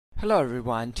Hello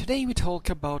everyone, today we talk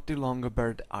about the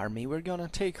Longobard army. We're gonna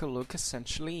take a look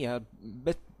essentially,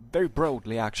 very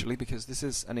broadly actually, because this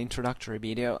is an introductory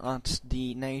video, at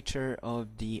the nature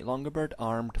of the Longobard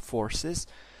armed forces.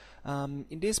 In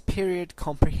this period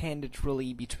comprehended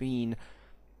really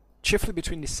chiefly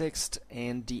between the 6th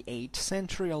and the 8th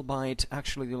century, albeit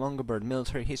actually the Longobard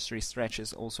military history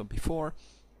stretches also before,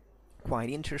 quite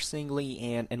interestingly,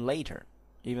 and later.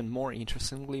 Even more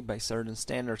interestingly, by certain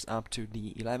standards, up to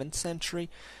the 11th century,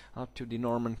 up to the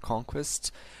Norman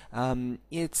conquest.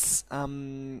 It's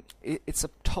a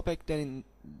topic that in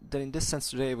this sense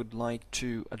today I would like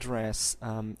to address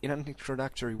in an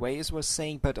introductory way, as I was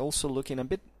saying, but also looking a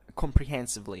bit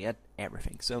comprehensively at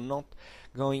everything. So not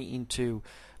going into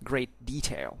great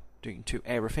detail into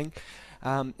everything.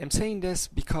 I'm saying this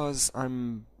because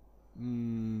I'm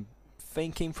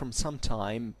thinking from some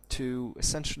time to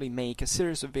essentially make a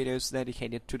series of videos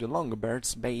dedicated to the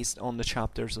Longobards based on the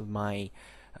chapters of my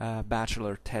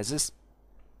bachelor thesis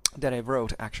that I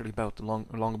wrote actually about the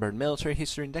Longobard military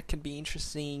history, and that can be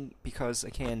interesting because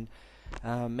I can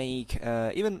make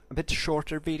even a bit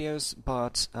shorter videos,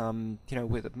 but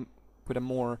with a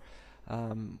more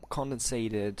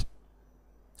condensated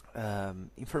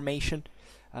information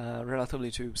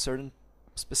relatively to certain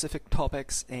specific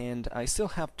topics, and I still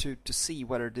have to see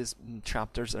whether these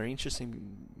chapters are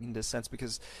interesting in this sense,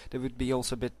 because they would be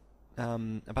also a bit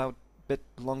about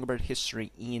Longobard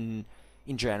history in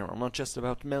general, not just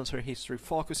about military history,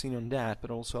 focusing on that,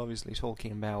 but also obviously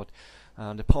talking about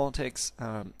the politics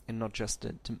and not just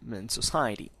in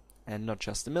society, and not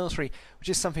just the military, which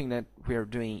is something that we are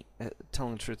doing,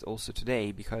 telling the truth, also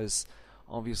today, because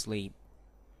obviously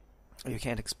you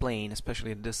can't explain,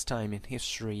 especially at this time in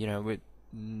history,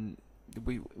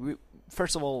 we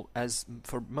first of all, as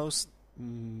for most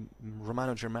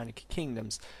Romano-Germanic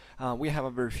kingdoms, we have a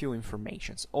very few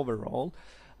informations overall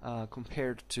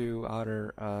compared to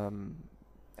other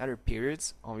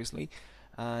periods. Obviously,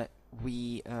 there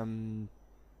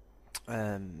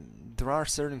are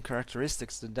certain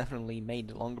characteristics that definitely made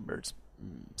the Longobards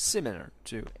similar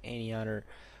to any other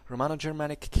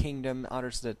Romano-Germanic kingdom.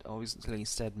 Others that obviously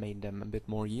instead made them a bit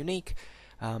more unique.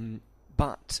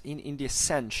 But in the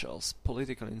essentials,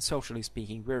 politically and socially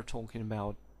speaking, we're talking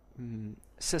about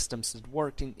systems that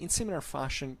worked in similar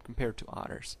fashion compared to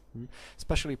others.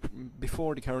 Especially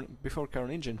before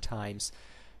Carolingian times,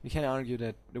 you can argue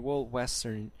that the whole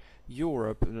Western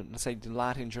Europe, let's say the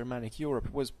Latin Germanic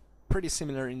Europe, was pretty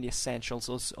similar in the essentials,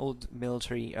 also old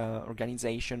military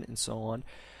organization and so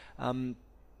on.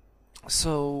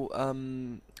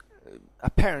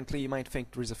 Apparently, you might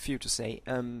think there is a few to say,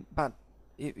 but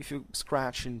if you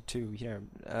scratch into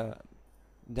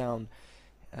down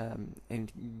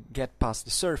and get past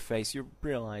the surface, you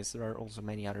realize there are also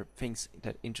many other things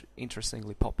that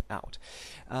interestingly pop out.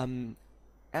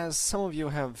 As some of you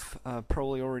have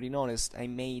probably already noticed, I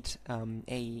made a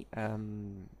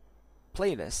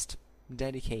playlist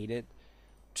dedicated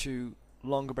to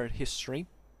Longobard history.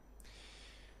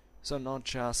 So not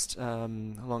just the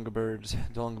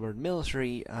Longobard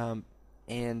military.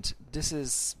 And this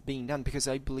is being done because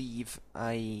I believe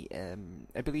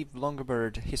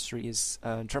Longobard history is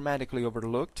dramatically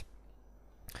overlooked.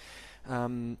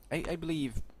 I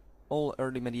believe all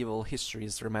early medieval history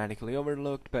is dramatically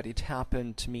overlooked, but it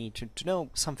happened to me to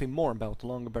know something more about the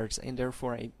Longobards, and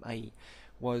therefore I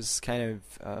was kind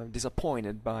of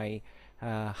disappointed by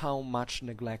how much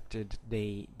neglected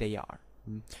they are.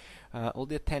 All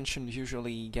the attention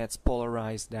usually gets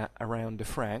polarized around the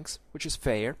Franks, which is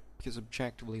fair, because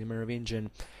objectively the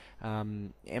Merovingian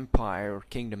empire, or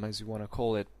kingdom as you want to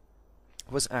call it,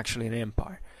 was actually an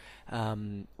empire.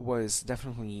 Was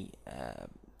definitely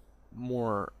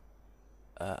more,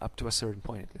 up to a certain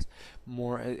point at least,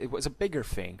 it was a bigger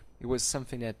thing. It was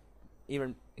something that,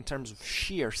 even in terms of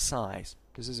sheer size,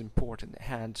 this is important,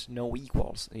 had no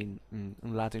equals in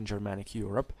Latin Germanic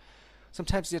Europe.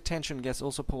 Sometimes the attention gets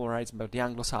also polarized about the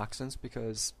Anglo-Saxons,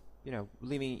 because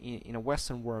living in a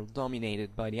Western world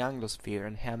dominated by the Anglosphere,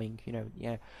 and having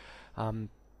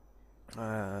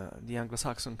the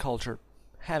Anglo-Saxon culture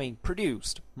having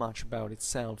produced much about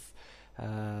itself,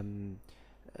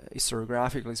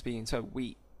 historiographically speaking. So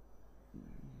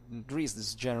there is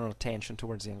this general attention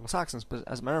towards the Anglo-Saxons, but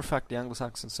as a matter of fact, the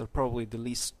Anglo-Saxons are probably the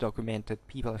least documented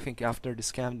people. I think after the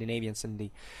Scandinavians and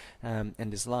the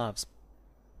Slavs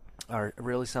are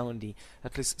really some of the,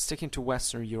 at least sticking to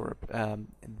Western Europe,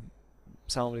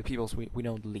 some of the peoples we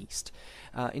know the least.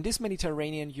 In this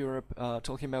Mediterranean Europe,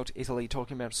 talking about Italy,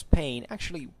 talking about Spain,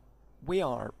 actually we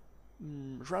are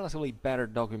relatively better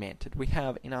documented. We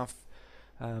have enough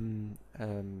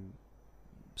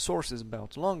sources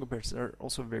about Longobards are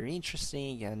also very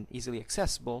interesting and easily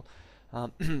accessible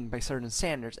by certain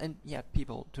standards, and yet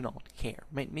people do not care.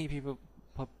 Many people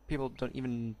don't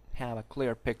even have a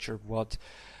clear picture of what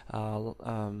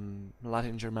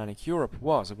Latin Germanic Europe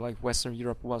was, like Western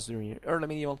Europe was during early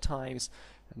medieval times.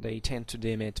 They tend to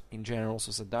deem it in general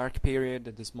as a dark period,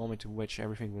 at this moment in which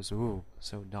everything was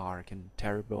so dark and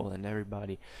terrible, and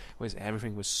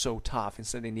everything was so tough.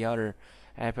 Instead, in the other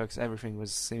epochs, everything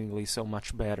was seemingly so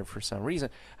much better for some reason.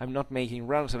 I'm not making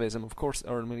relativism. Of course,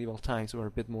 early medieval times were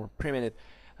a bit more primitive,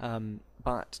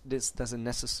 but this doesn't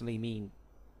necessarily mean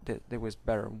that there was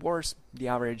better and worse. The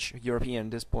average European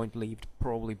at this point lived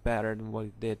probably better than what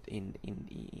it did in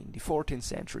the 14th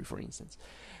century, for instance.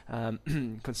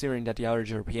 Considering that the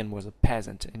average European was a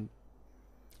peasant, and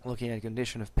looking at the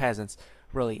condition of peasants,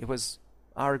 really, it was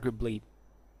arguably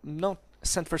not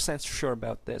cent for cent sure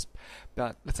about this,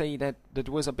 but let's say that there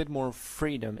was a bit more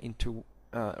freedom into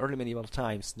early medieval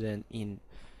times than in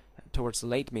towards the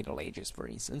late Middle Ages, for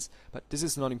instance. But this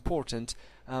is not important.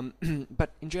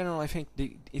 But in general, I think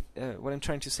what I'm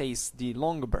trying to say is the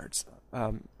Longobards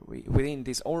within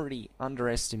this already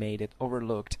underestimated,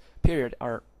 overlooked period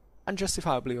are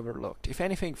unjustifiably overlooked. If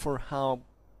anything, for how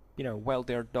well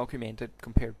they're documented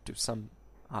compared to some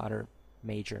other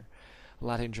major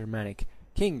Latin Germanic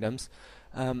kingdoms.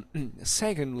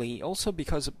 Secondly, also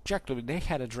because objectively they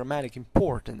had a dramatic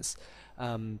importance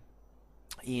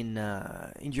in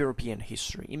European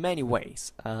history in many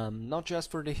ways, not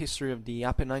just for the history of the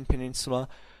Apennine Peninsula,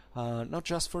 not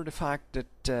just for the fact that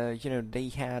they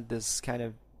had this kind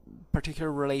of particular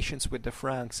relations with the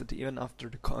Franks that even after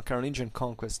the Carolingian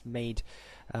conquest made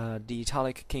the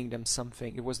Italic kingdom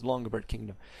something. It was the Longobard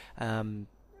kingdom,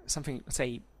 something,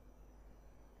 say,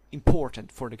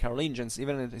 important for the Carolingians.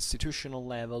 Even at the institutional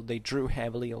level, they drew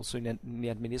heavily also in the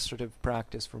administrative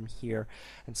practice from here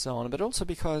and so on, but also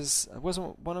because it was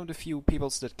one of the few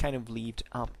peoples that kind of lived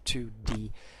up to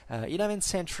the 11th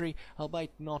century,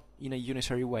 albeit not in a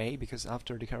unitary way, because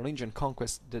after the Carolingian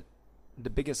conquest, the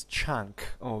biggest chunk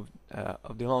of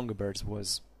the Longobards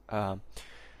was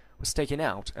taken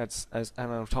out as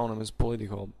an autonomous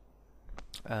political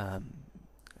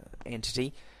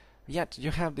entity. Yet you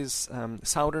have these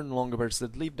southern Longobards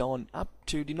that lived on up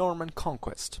to the Norman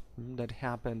conquest that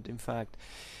happened, in fact,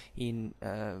 in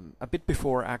a bit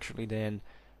before actually than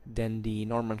the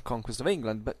Norman conquest of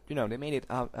England. But they made it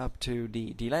up to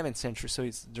the 11th century, so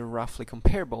they're roughly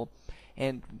comparable.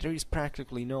 And there is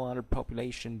practically no other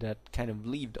population that kind of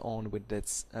lived on with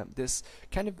this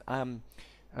kind of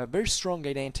very strong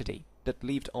identity that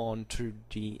lived on through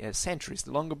the centuries.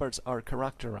 The Longobards are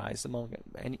characterized, among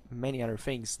many other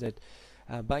things, that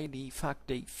by the fact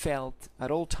they felt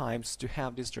at all times to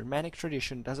have this Germanic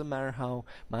tradition. Doesn't matter how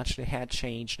much they had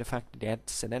changed, the fact that they had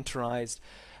sedentarized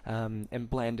and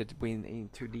blended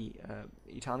into the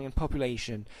Italian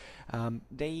population,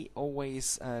 they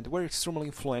always they were extremely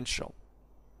influential,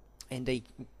 and they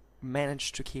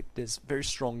managed to keep this very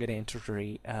strong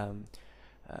identity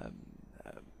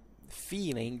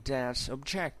feeling that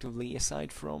objectively,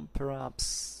 aside from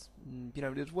perhaps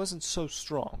it wasn't so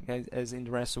strong as in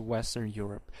the rest of Western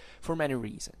Europe for many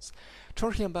reasons.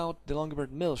 Talking about the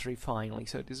Longobard military finally,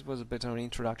 so this was a bit of an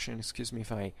introduction, excuse me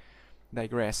if I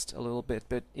digressed a little bit,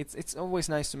 but it's always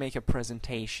nice to make a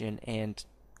presentation and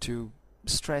to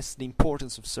stress the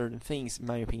importance of certain things, in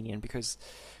my opinion, because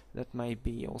that might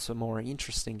be also more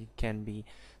interesting. It can be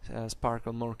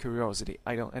sparkle more curiosity.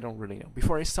 I don't really know.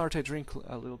 Before I start, I drink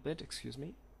a little bit. Excuse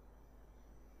me.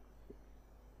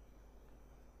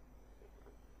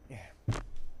 Yeah.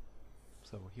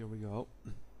 So here we go.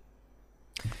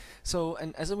 So,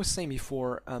 and as I was saying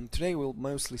before, today we'll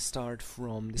mostly start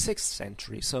from the 6th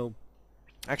century. So,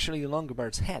 actually, the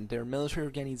Longobards had their military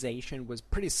organization was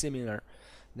pretty similar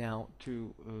now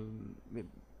to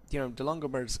the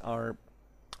Longobards are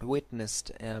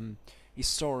witnessed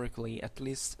historically, at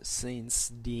least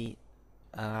since the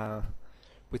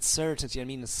with certainty, I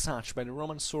mean as such, by the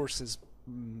Roman sources,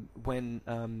 when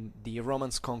the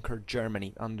Romans conquered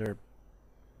Germany under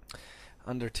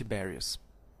Tiberius.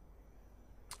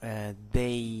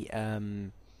 They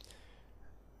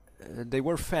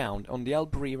were found on the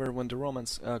Elbe River when the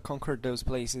Romans conquered those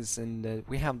places, and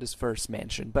we have this first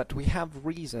mentioned. But we have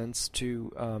reasons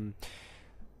to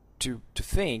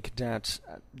think that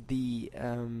the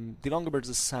Longobards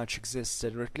as such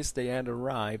existed, or at least they had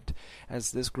arrived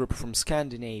as this group from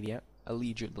Scandinavia,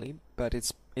 allegedly, but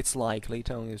it's likely,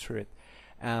 telling the truth,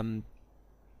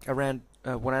 around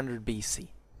 100 BC.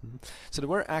 So they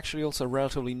were actually also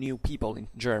relatively new people in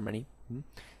Germany,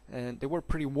 and they were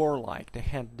pretty warlike. They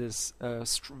had this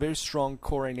very strong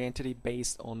core identity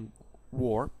based on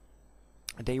war,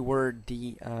 they were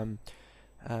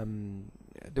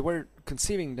they were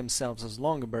conceiving themselves as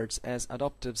Longobards, as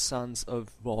adoptive sons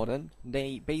of Woden.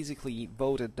 They basically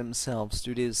voted themselves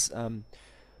to this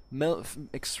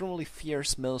extremely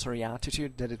fierce military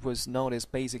attitude that it was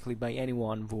noticed basically by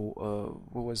anyone who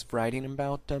was writing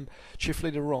about them. Chiefly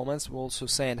the Romans, who also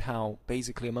said how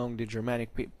basically among the Germanic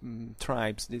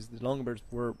tribes, the Longobards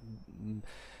were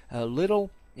little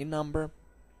in number,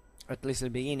 at least at the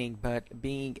beginning, but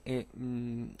being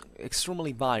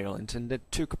extremely violent, and that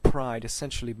took pride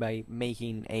essentially by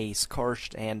making a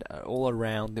scorched and all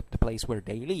around the place where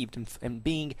they lived, and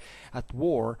being at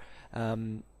war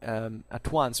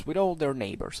at once with all their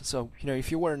neighbors. So,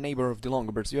 if you were a neighbor of the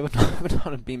Longobards, you would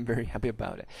not have been very happy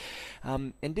about it.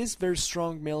 And this very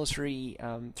strong military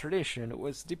tradition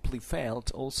was deeply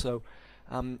felt also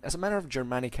as a matter of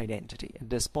Germanic identity. At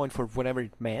this point, for whatever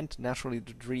it meant, naturally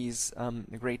there is a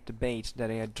great debate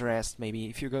that I addressed. Maybe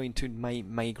if you go into my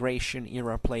migration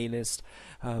era playlist,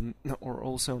 or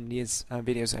also in these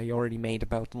videos I already made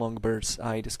about Longobards,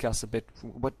 I discuss a bit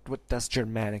what does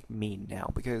Germanic mean now,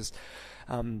 because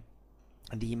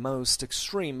the most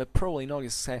extreme, but probably not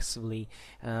excessively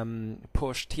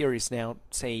pushed theories now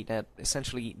say that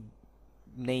essentially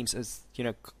names as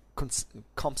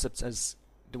concepts as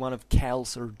the one of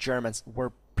Celts or Germans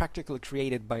were practically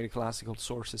created by the classical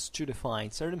sources to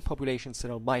define certain populations that,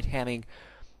 albeit having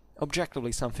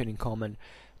objectively something in common,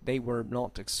 they were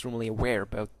not extremely aware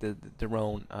about their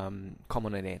own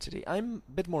common identity. I'm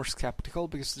a bit more skeptical,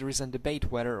 because there is a debate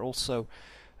whether also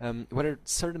whether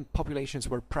certain populations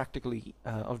were practically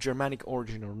of Germanic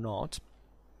origin or not.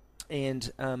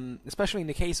 And especially in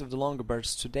the case of the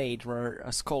Longobards today, there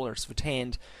are scholars who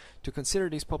tend to consider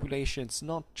these populations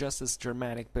not just as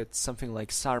Germanic, but something like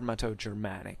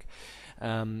Sarmato-Germanic.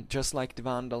 Just like the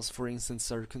Vandals, for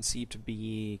instance, are conceived to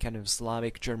be kind of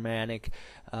Slavic Germanic,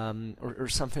 or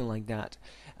something like that.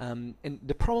 And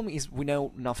the problem is we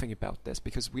know nothing about this,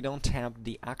 because we don't have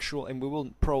the actual, and we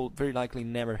will very likely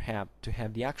never have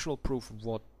the actual proof of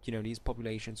what these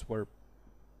populations were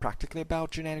practically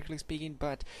about, genetically speaking.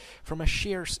 But from a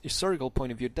sheer historical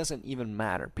point of view, it doesn't even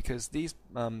matter, because these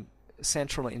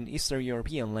Central and Eastern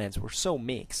European lands were so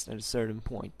mixed at a certain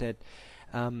point that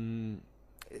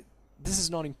this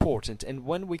is not important. And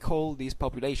when we call these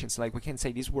populations, like we can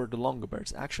say these were the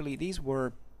Longobards, actually these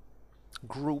were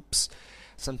groups.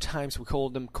 Sometimes we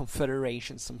call them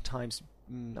confederations, sometimes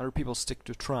other people stick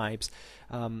to tribes.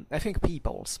 I think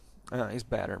peoples is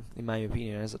better, in my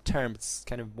opinion, as a term. It's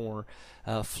kind of more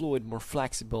fluid, more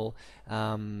flexible,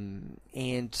 and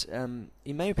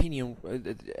in my opinion,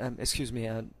 excuse me,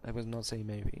 I was not saying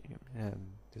my opinion.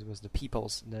 This was the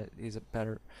peoples that is a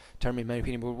better term, in my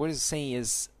opinion. But what it's saying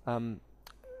is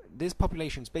these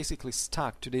populations basically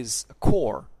stuck to this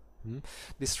core,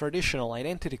 this traditional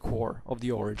identity core of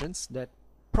the origins that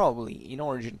probably in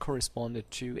origin corresponded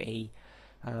to a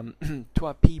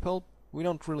people. We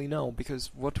don't really know,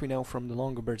 because what we know from the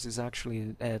Longobards is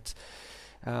actually that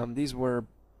these were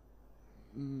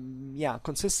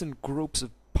consistent groups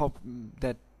of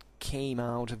that came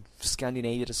out of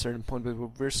Scandinavia at a certain point, but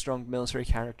with very strong military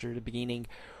character at the beginning,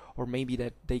 or maybe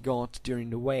that they got during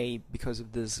the way because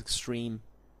of this extreme,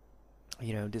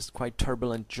 this quite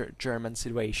turbulent German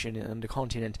situation on the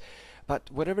continent.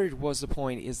 But whatever it was, the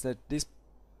point is that this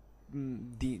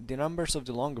the numbers of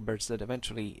the Longobards that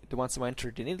eventually, the ones who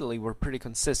entered in Italy, were pretty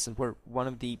consistent, were one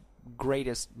of the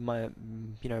greatest group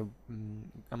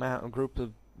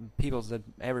of peoples that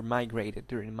ever migrated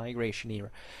during the migration era,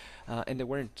 and there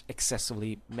weren't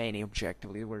excessively many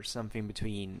objectively. There were something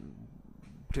between,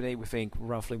 today we think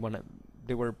roughly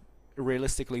there were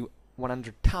realistically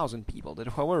 100,000 people, that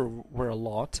however were a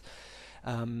lot.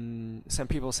 Some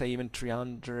people say even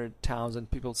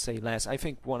 300,000, people say less. I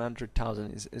think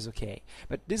 100,000 is okay.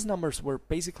 But these numbers were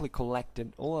basically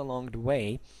collected all along the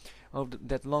way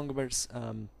that Longobards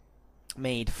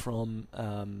made from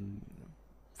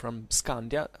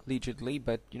Scandia, allegedly,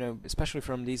 but especially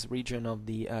from this region of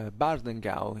the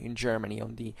Bardengau in Germany,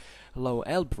 on the low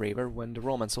Elbe River, when the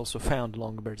Romans also found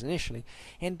Longobards initially,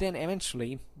 and then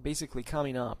eventually basically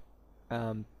coming up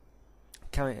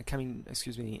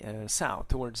south,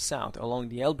 towards south, along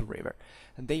the Elbe River,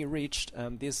 and they reached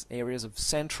these areas of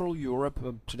Central Europe,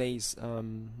 today's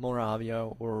Moravia,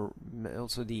 or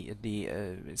also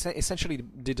essentially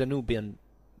the Danubian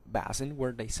basin,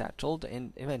 where they settled,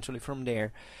 and eventually from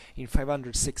there, in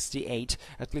 568,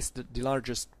 at least the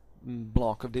largest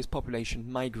block of this population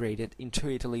migrated into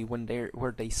Italy,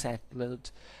 where they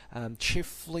settled,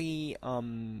 chiefly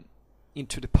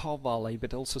into the Po Valley,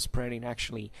 but also spreading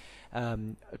actually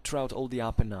throughout all the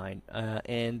Apennine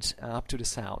and up to the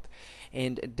south.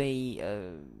 And they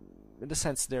in the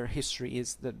sense their history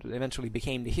is that eventually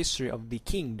became the history of the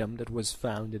kingdom that was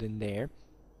founded in there.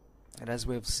 And as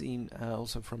we have seen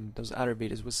also from those other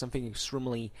videos, was something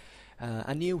extremely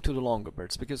new to the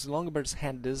Longobards, because the Longobards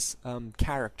had this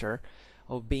character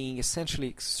of being essentially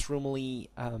extremely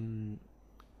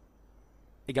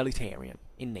egalitarian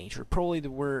in nature. Probably they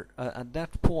were, at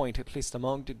that point, at least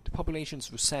among the populations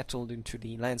who settled into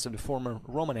the lands of the former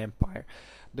Roman Empire,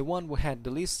 the one who had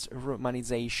the least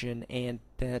Romanization and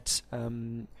that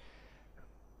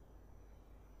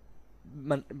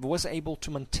was able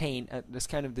to maintain this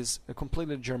kind of a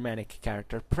completely Germanic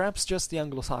character. Perhaps just the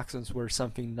Anglo-Saxons were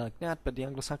something like that, but the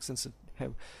Anglo-Saxons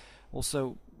have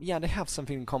also, yeah, they have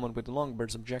something in common with the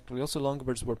Longobards objectively. Also,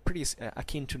 Longobards were pretty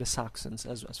akin to the Saxons,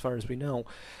 as far as we know.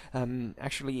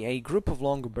 Actually, a group of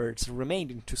Longobards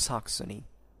remained into Saxony,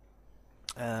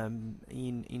 while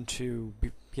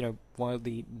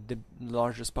the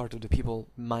largest part of the people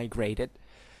migrated.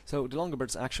 So the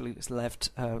Longobards actually left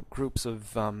groups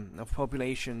of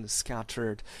population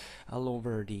scattered all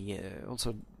over the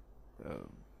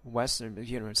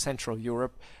Western, Central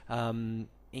Europe,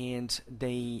 and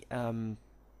they, in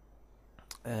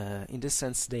this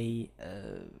sense,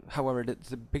 however,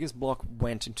 the biggest block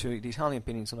went into the Italian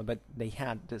peninsula, but they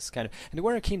had this kind of, and they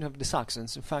were akin of the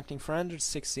Saxons. In fact, in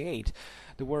 468,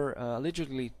 there were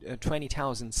allegedly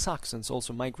 20,000 Saxons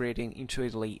also migrating into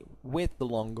Italy with the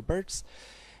Longobards.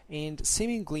 And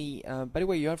seemingly, by the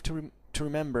way, you have to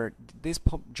remember, this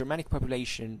Germanic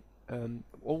population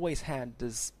always had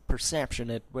this perception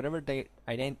that whatever their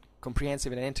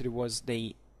comprehensive identity was,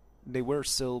 they were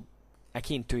still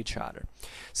akin to each other.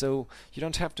 So you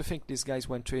don't have to think these guys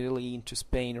went to Italy, into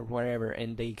Spain, or wherever,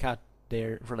 and they cut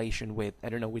their relation with, I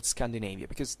don't know, with Scandinavia,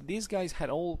 because these guys had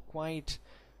all quite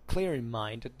clear in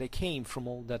mind that they came from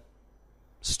all that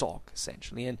stock,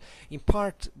 essentially. And in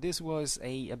part, this was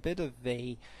a bit of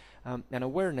an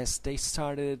awareness they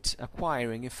started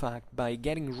acquiring, in fact, by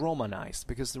getting Romanized,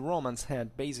 because the Romans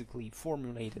had basically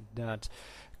formulated that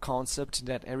concept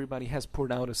that everybody has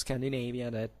poured out of Scandinavia,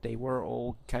 that they were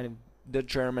all kind of the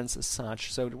Germans as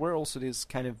such. So there were also this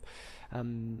kind of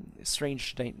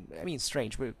strange, but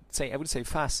I would say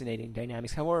fascinating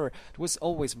dynamics. However, there was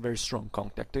always very strong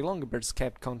contact. The Longobards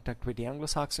kept contact with the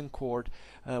Anglo-Saxon court,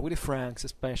 with the Franks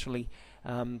especially,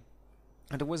 and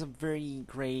there was a very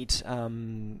great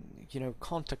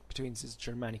contact between these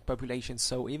Germanic populations.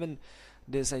 So even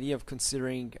this idea of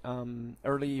considering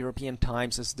early European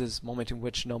times as this moment in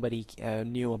which nobody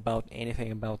knew about anything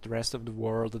about the rest of the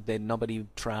world, that nobody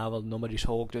traveled, nobody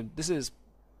talked, this is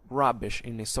rubbish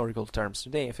in historical terms.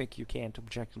 Today, I think you can't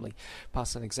objectively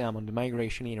pass an exam on the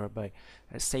migration era by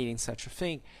stating such a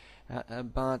thing.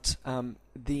 But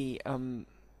the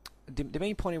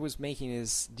main point I was making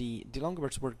is the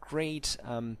Longobards were great.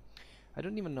 I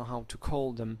don't even know how to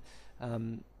call them.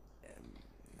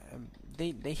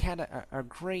 They had a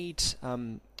great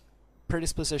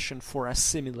predisposition for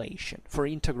assimilation, for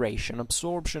integration,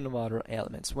 absorption of other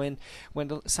elements. When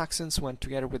the Saxons went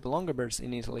together with the Longobards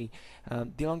in Italy,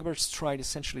 the Longobards tried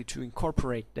essentially to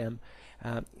incorporate them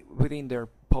within their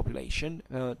population.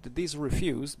 These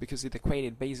refused, because it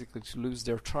equated basically to lose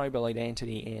their tribal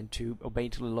identity and to obey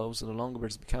to the laws of the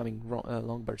Longobards, becoming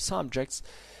Longobard subjects,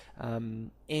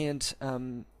 and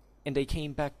they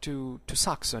came back to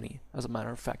Saxony, as a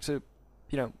matter of fact. So,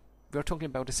 we're talking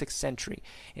about the 6th century,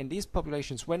 and these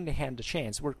populations, when they had the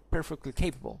chance, were perfectly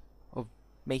capable of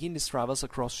making these travels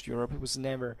across Europe. It was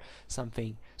never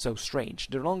something so strange.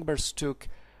 The Longobards took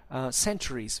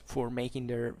centuries for making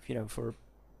their, for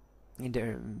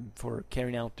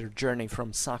carrying out their journey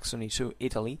from Saxony to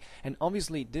Italy, and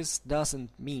obviously this doesn't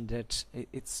mean that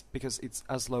it's because it's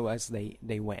as low as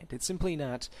they went. It's simply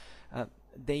not.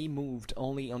 They moved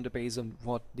only on the basis of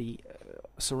what the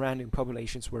surrounding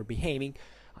populations were behaving,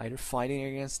 either fighting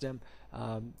against them.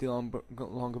 The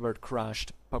Longobard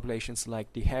crushed populations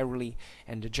like the Heruli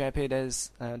and the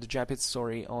Gepids,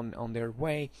 on their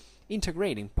way,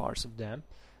 integrating parts of them.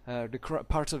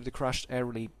 Parts of the crushed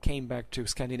Heruli came back to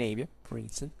Scandinavia, for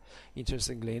instance.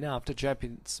 Interestingly enough, the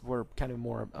Gepids were kind of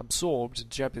more absorbed. The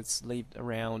Gepids lived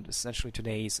around essentially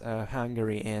today's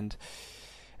Hungary and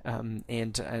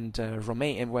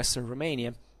Romania and Western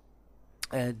Romania.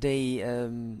 The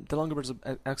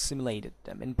Longobards assimilated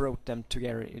them and brought them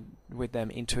together with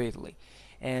them into Italy.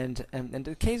 And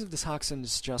the case of the Saxons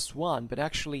is just one, but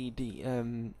actually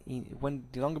when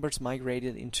the Longobards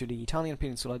migrated into the Italian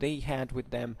peninsula, they had with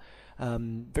them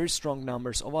very strong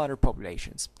numbers of other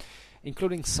populations,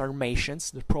 including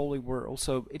Sarmatians, that probably were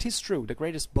also, it is true, the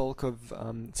greatest bulk of,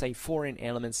 say, foreign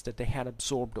elements that they had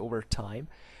absorbed over time.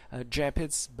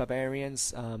 Gepids,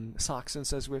 Bavarians,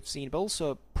 Saxons, as we've seen, but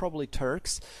also probably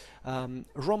Turks,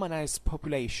 Romanized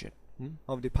population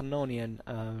of the Pannonian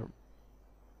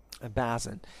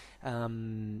basin,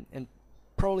 and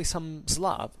probably some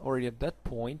Slav already at that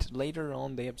point. Later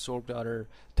on, they absorbed other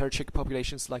Turkic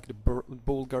populations like the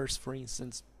Bulgars, for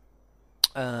instance.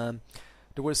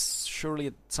 There was surely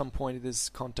at some point this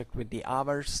contact with the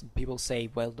Avars. People say,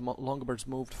 well, the Longobards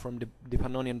moved from the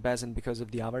Pannonian Basin because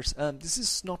of the Avars. This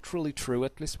is not really true.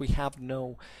 At least we have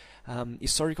no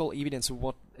historical evidence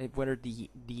of whether the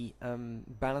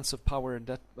balance of power at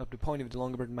the point of the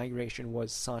Longobard migration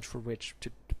was such for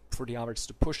the Avars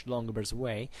to push the Longobards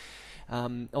away.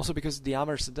 Also because the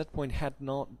Avars at that point had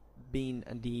not been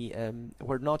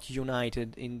were not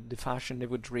united in the fashion they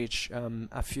would reach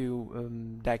a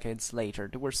few decades later.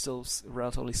 They were still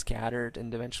relatively scattered,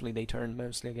 and eventually they turned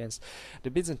mostly against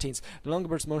the Byzantines. The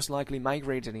Longobards most likely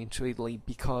migrated into Italy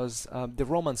because the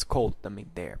Romans called them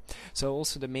in there. So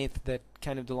also the myth that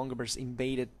kind of the Longobards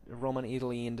invaded Roman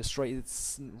Italy and destroyed,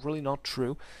 it's really not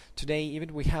true. Today, even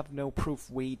if we have no proof,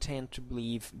 we tend to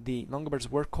believe the Longobards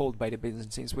were called by the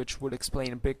Byzantines, which would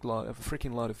explain a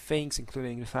freaking lot of things,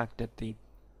 including the fact that the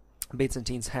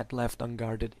Byzantines had left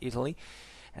unguarded Italy,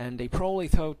 and they probably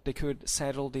thought they could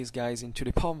settle these guys into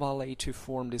the Po Valley to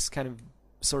form this kind of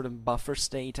sort of buffer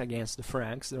state against the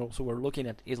Franks. They also were looking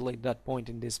at Italy at that point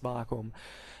in this vacuum,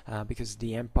 because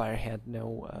the empire had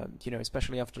no,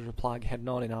 especially after the plague, had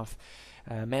not enough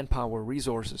manpower,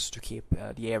 resources to keep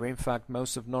the area. In fact,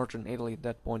 most of northern Italy at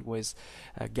that point was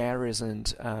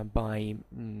garrisoned by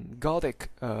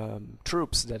Gothic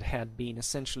troops that had been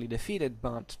essentially defeated,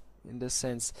 but in this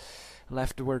sense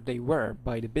left where they were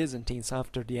by the Byzantines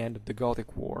after the end of the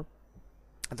Gothic War.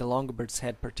 The Longobards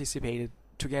had participated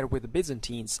together with the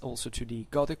Byzantines also to the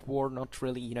Gothic War, not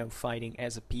really, fighting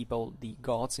as a people the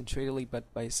Goths into Italy,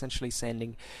 but by essentially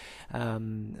sending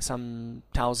some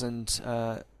thousand,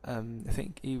 I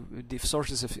think the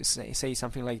sources say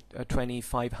something like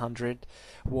 2,500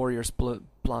 warriors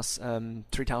plus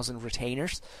 3,000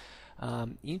 retainers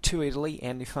into Italy.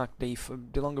 And in fact, the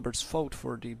Longobards fought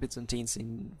for the Byzantines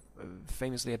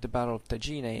famously at the Battle of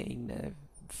Tagine in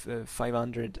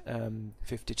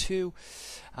 552.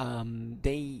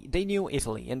 They knew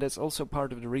Italy, and that's also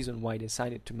part of the reason why they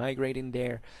decided to migrate in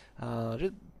there.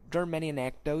 There are many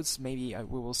anecdotes. Maybe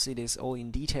we will see this all in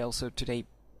detail. So today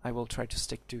I will try to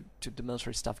stick to the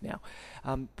military stuff now.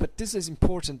 But this is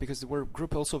important because there were a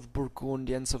group also of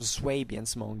Burgundians, of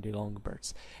Swabians among the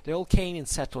Longobards. They all came and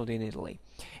settled in Italy.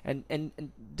 And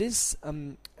this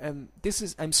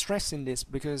is, I'm stressing this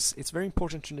because it's very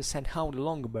important to understand how the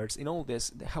Longobards in all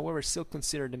this, however, still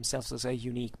consider themselves as a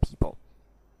unique people.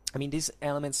 I mean, these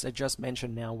elements I just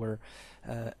mentioned now were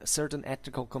certain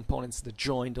ethnical components that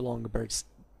joined the Longobards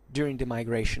during the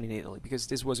migration in Italy, because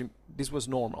this was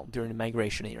normal during the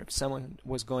migration era. If someone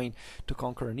was going to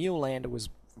conquer a new land, it was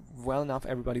well enough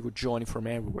everybody would join from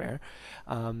everywhere.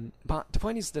 But the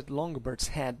point is that Longobards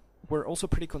were also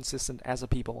pretty consistent as a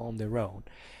people on their own,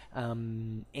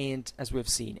 and as we've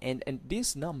seen, and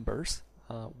these numbers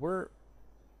were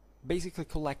basically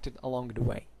collected along the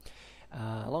way,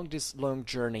 along this long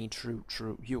journey through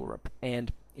Europe.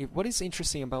 And what is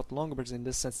interesting about Longobards in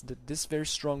this sense that this very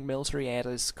strong military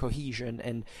ethos, cohesion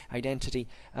and identity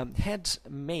had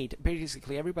made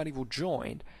basically everybody who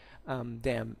joined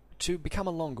them to become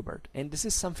a Longobard. And this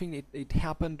is something it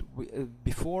happened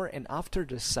before and after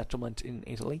the settlement in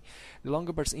Italy. The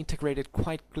Longobards integrated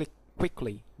quite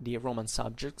quickly the Roman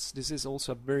subjects. This is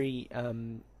also a very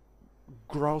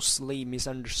grossly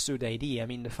misunderstood idea. I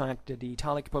mean, the fact that the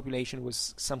Italic population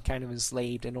was some kind of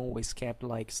enslaved and always kept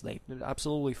like slaves,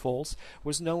 absolutely false.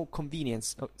 Was no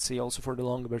convenience, say, also for the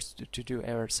Longobards to do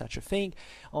ever such a thing.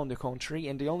 On the contrary,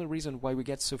 and the only reason why we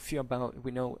know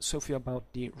so few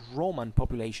about the Roman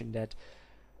population that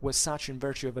was such in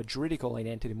virtue of a juridical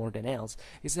identity more than else,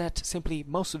 is that simply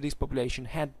most of this population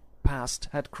had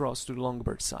crossed to the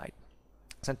Longobard side.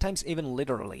 Sometimes even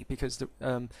literally, because the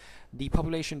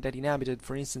population that inhabited,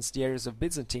 for instance, the areas of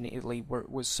Byzantine Italy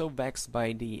was so vexed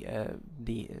by the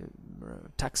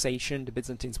taxation the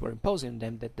Byzantines were imposing on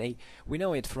them that we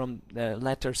know it from the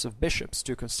letters of bishops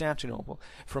to Constantinople,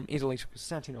 from Italy to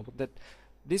Constantinople, that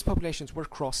these populations were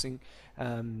crossing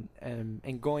and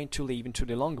going to live into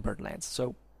the Longobard lands.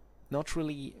 So not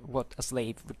really what a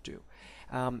slave would do.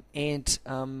 We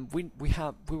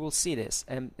will see this,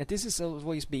 and this has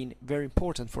always been very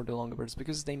important for the Longobards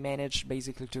because they managed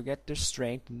basically to get their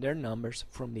strength and their numbers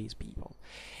from these people.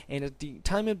 And at the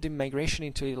time of the migration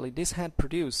into Italy, this had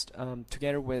produced,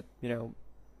 together with a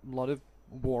lot of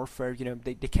warfare, the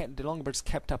Longobards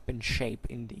kept up in shape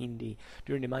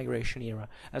during the migration era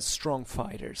as strong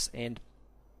fighters. And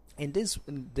And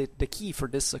the key for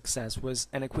this success was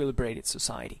an equilibrated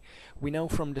society. We know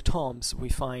from the tombs we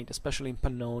find, especially in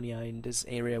Pannonia, in this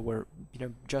area where,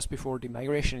 just before the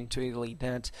migration into Italy,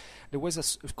 that there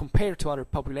was compared to other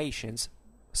populations,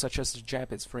 such as the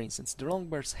Japids, for instance, the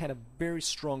Longobards had a very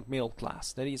strong middle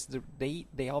class. That is,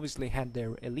 they obviously had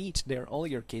their elite, their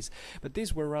oligarchies, but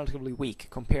these were relatively weak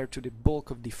compared to the bulk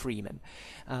of the freemen.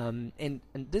 And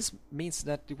this means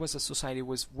that it was a society that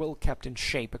was well kept in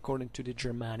shape according to the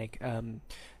Germanic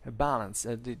balance.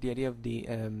 The idea of the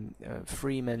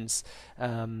freemen's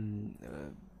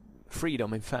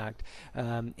freedom, in fact,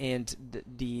 and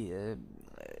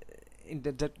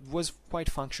that was quite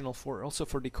functional also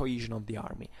for the cohesion of the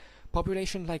army.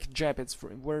 Population like Japids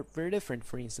were very different,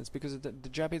 for instance, because the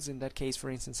Japids in that case, for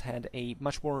instance, had a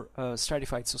much more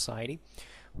stratified society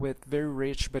with very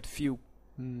rich but few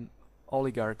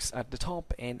oligarchs at the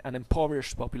top and an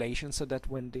impoverished population, so that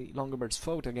when the Longobards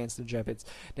fought against the Japids,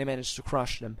 they managed to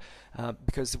crush them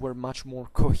because they were much more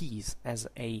cohesive as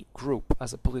a group,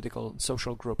 as a political and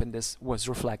social group, and this was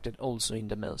reflected also in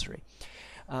the military.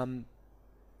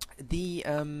 The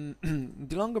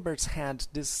Longobards had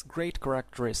this great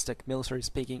characteristic, military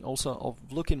speaking, also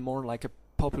of looking more like a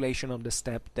population of the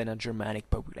steppe than a Germanic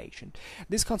population.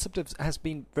 This concept has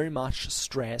been very much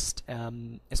stressed,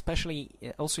 especially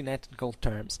also in ethnical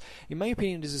terms. In my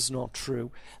opinion, this is not true,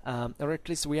 or at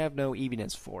least we have no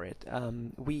evidence for it.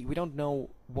 We don't know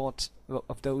what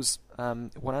of those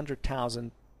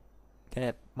 100,000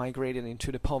 that migrated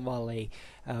into the Po Valley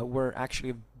were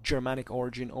actually of Germanic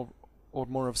origin or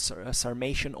more of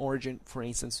Sarmatian origin, for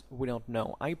instance. We don't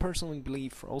know. I personally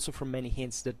believe, also from many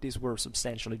hints, that these were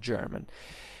substantially German,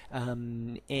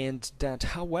 and that,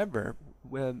 however,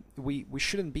 we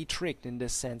shouldn't be tricked in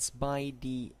this sense by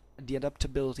the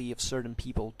adaptability of certain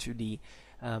people to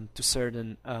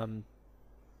certain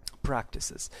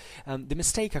practices. The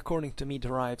mistake, according to me,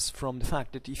 derives from the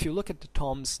fact that if you look at the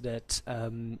tombs that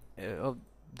of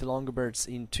the Longobards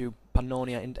into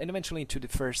Pannonia and eventually into the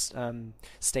first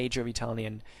stage of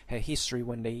Italian history,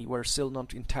 when they were still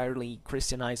not entirely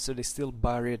Christianized, so they still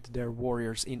buried their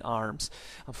warriors in arms.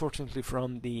 Unfortunately,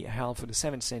 from the half of the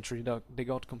 7th century, they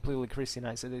got completely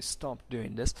Christianized, so they stopped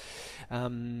doing this.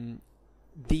 And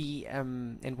we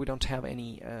don't have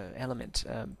any element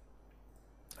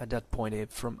at that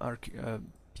point from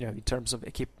in terms of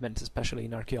equipment, especially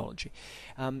in archaeology.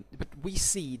 But we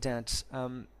see that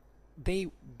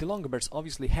the Longobards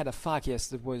obviously had a facies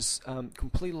that was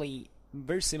completely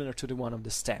very similar to the one of the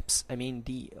steppes. I mean,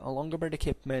 the Longobard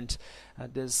equipment,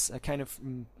 there's a kind of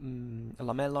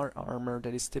lamellar armor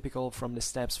that is typical from the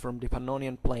steppes, from the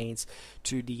Pannonian plains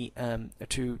to the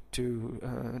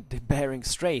Bering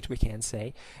Strait, we can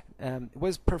say,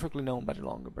 was perfectly known by the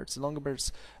Longobards. The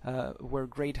Longobards were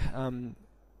great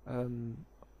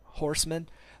horsemen.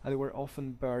 They were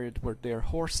often buried with their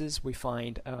horses. We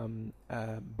find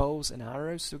bows and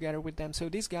arrows together with them. So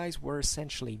these guys were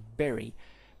essentially very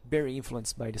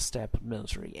influenced by the steppe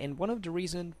military. And one of the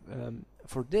reasons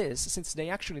for this, since they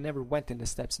actually never went in the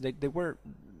steppes, they were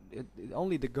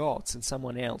only the Goths and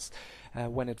someone else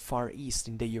went far east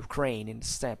in the Ukraine, in the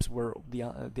steppes, where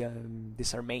the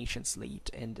Sarmatians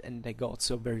lived, and they got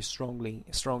so very strong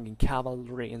in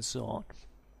cavalry and so on,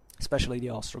 especially the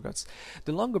Ostrogoths.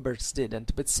 The Longobards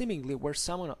didn't, but seemingly were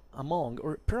someone among,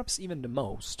 or perhaps even the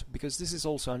most, because this is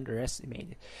also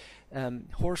underestimated,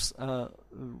 horse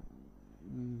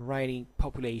riding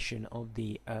population of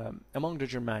the among the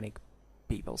Germanic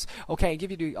peoples. Okay, I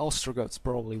give you the Ostrogoths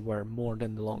probably were more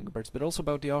than the Longobards, but also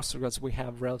about the Ostrogoths we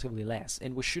have relatively less,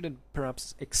 and we shouldn't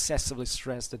perhaps excessively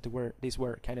stress that these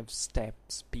were kind of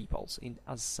steppes peoples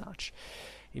as such.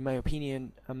 In my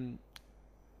opinion,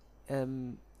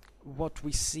 what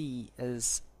we see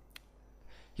is,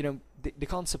 the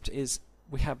concept is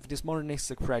we have this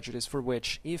modernistic prejudice for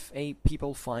which if a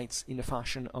people fights in the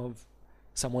fashion of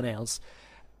someone else,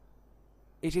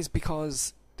 it is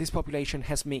because this population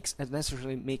has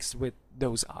necessarily mixed with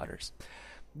those others.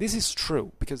 This is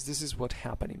true because this is what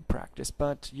happened in practice,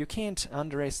 but you can't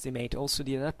underestimate also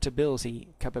the adaptability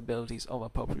capabilities of a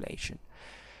population.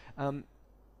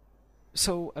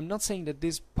 So I'm not saying that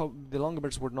the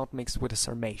Longobards were not mixed with the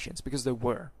Sarmatians, because they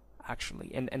were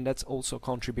actually, and that's also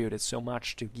contributed so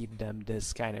much to give them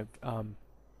this kind of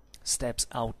steppes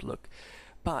outlook.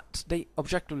 But they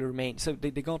objectively remain. So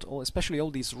they got especially all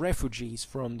these refugees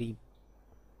from the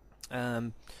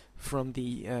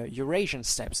Eurasian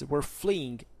steppes that were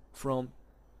fleeing from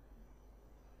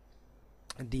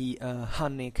the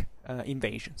Hunnic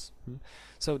invasions.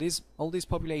 So all these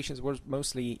populations were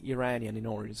mostly Iranian in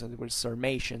origin. So there were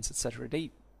Sarmatians, etc.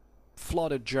 They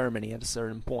flooded Germany at a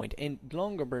certain point, and the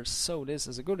Longobards saw this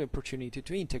as a good opportunity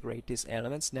to integrate these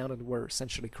elements now that they were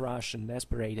essentially crushed and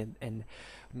desperate and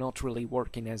not really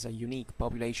working as a unique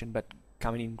population but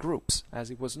coming in groups,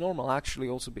 as it was normal actually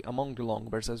also be among the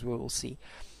Longobards, as we will see.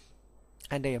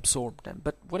 And they absorbed them.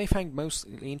 But what I find most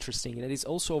interesting, and that is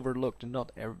also overlooked and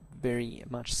not very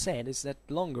much said, is that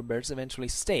Longobards eventually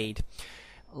stayed,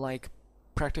 like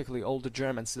practically all the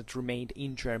Germans that remained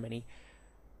in Germany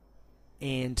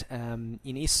and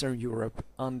in Eastern Europe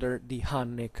under the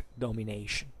Hunnic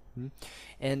domination.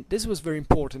 And this was very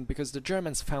important because the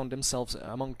Germans found themselves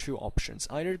among two options: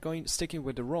 either sticking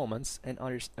with the Romans, and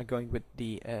others going with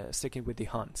the sticking with the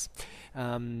Huns.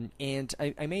 And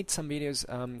I made some videos.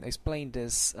 I explained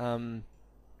this.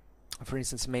 For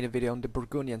instance, I made a video on the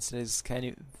Burgundians that is kind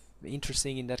of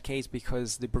interesting in that case,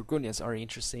 because the Burgundians are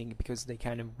interesting because they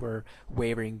kind of were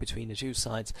wavering between the two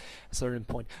sides at a certain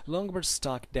point. Longobards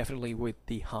stuck definitely with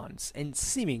the Huns, and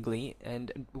seemingly,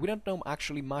 and we don't know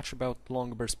actually much about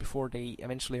Longobards before they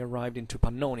eventually arrived into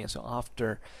Pannonia, so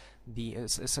after the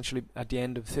essentially at the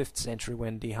end of the 5th century,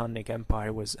 when the Hunnic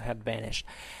Empire had vanished,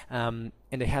 and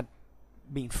they had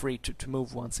been free to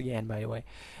move once again, by the way.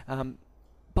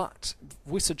 But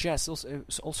we suggest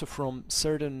also from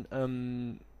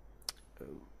certain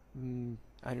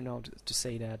I don't know to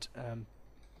say that,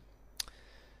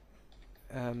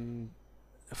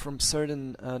 from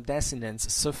certain desinence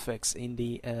suffix in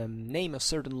the name of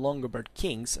certain Longobard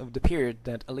kings of the period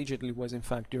that allegedly was in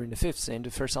fact during the 5th century,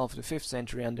 the first half of the 5th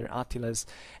century under Attila's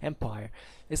empire,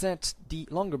 is that the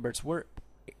Longobards were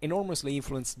enormously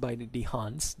influenced by the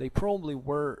Huns. They probably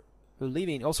were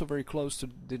living also very close to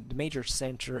the major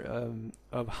center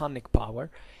of Hunnic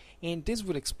power. And this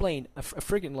would explain a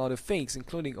friggin' lot of things,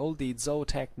 including all the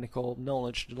zootechnical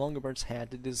knowledge the Longobards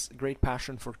had, this great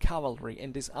passion for cavalry,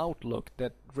 and this outlook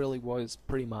that really was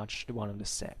pretty much the one of the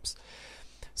steppes.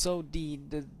 So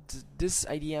this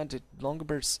idea that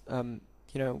Longobards,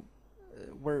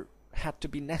 had to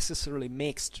be necessarily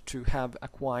mixed to have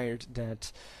acquired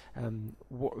that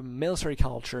military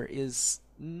culture is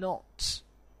not.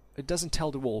 It doesn't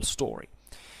tell the whole story.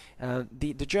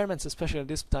 The Germans, especially at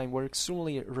this time, were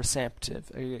extremely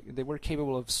receptive. They were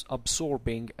capable of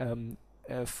absorbing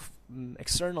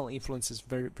external influences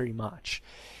very, very much.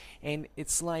 And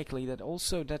it's likely that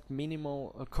also that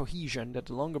minimal cohesion that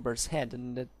the Longobards had,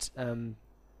 and that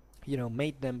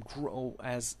made them grow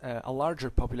as a larger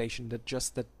population than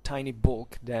just the tiny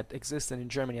bulk that existed in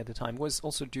Germany at the time, was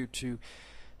also due to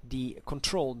the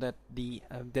control that the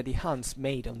Huns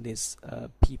made on these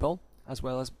people, as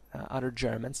well as other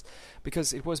Germans,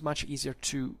 because it was much easier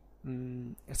to,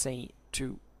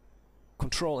 to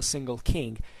control a single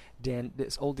king than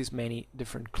all these many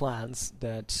different clans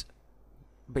that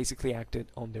basically acted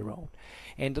on their own.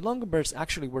 And the Longobards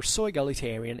actually were so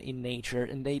egalitarian in nature,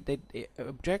 and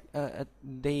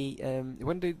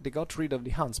when they got rid of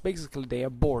the Huns, basically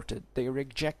they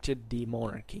rejected the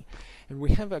monarchy. And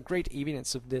we have a great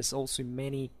evidence of this also in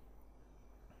many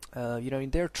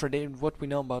in their tradition, what we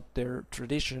know about their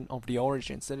tradition of the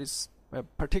origins, that is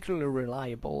particularly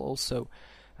reliable also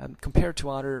compared to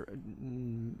other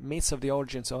myths of the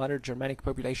origins of other Germanic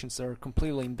populations that are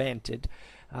completely invented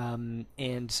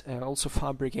and also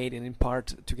fabricated in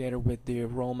part together with the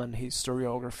Roman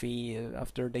historiography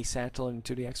after they settled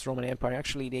into the ex-Roman Empire.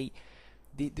 Actually, the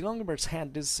Longobards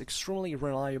had this extremely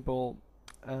reliable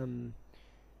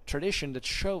tradition that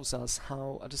shows us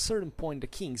how at a certain point the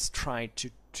kings tried to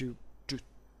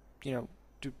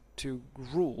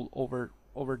rule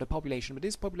over the population, but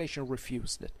this population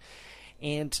refused it.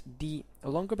 And the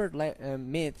Longobard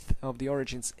myth of the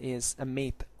origins is a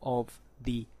myth of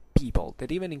the people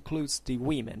that even includes the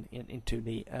women into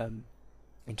the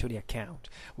account.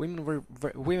 Women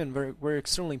were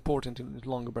extremely important in the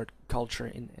Longobard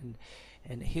culture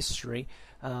and history,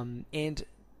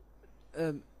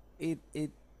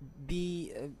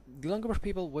 the Longobard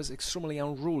people was extremely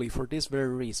unruly for this very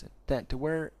reason, that they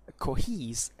were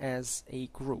cohesive as a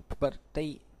group, but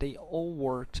they all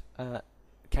worked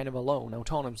kind of alone,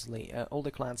 autonomously. All the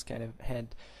clans kind of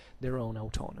had their own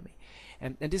autonomy,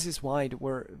 and this is why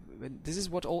this is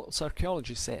what also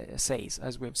archaeology says,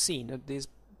 as we have seen, that this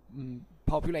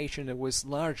population that was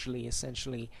largely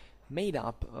essentially made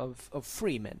up of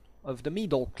freemen, of the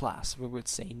middle class, we would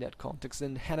say in that context,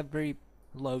 and had a very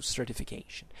low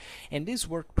stratification. And this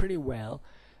worked pretty well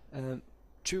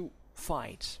to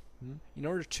fight. In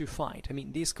order to fight, I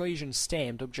mean, this cohesion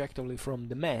stemmed objectively from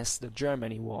the mess that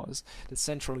Germany was, that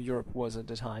Central Europe was at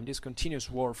the time, this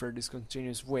continuous warfare, this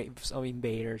continuous waves of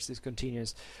invaders, this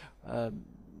continuous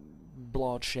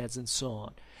bloodsheds and so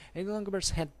on. And the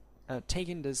Longobards had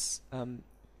taken this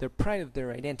their pride of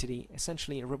their identity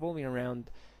essentially revolving around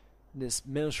this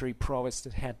military prowess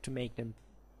that had to make them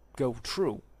go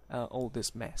through all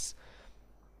this mess.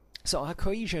 So a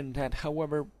cohesion that,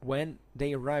 however, when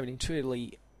they arrived into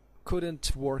Italy,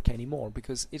 couldn't work anymore,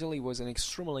 because Italy was an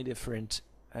extremely different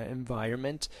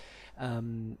environment.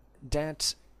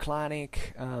 That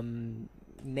clanic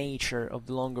nature of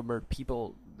the Longobard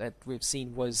people that we've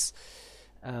seen was,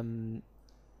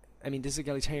 this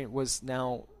egalitarian was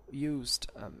now used,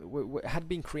 had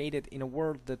been created in a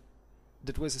world that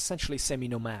was essentially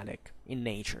semi-nomadic in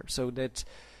nature, so that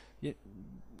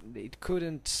it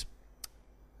couldn't,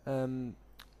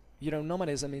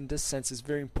 nomadism in this sense is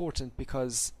very important,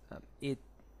 because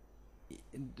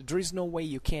there is no way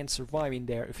you can survive in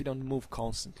there if you don't move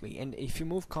constantly, and if you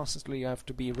move constantly you have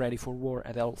to be ready for war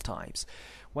at all times.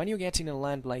 When you get in a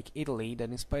land like Italy, that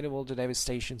in spite of all the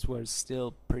devastations was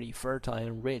still pretty fertile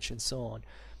and rich and so on,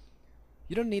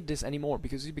 you don't need this anymore,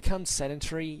 because you become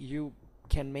sedentary. You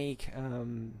can make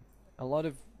a lot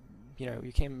of,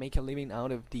 you can make a living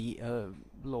out of the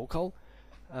local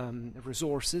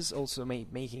resources, also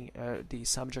making the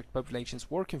subject populations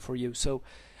working for you. So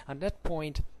at that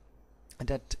point,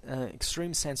 that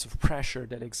extreme sense of pressure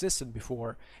that existed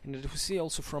before, and that we see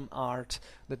also from art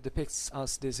that depicts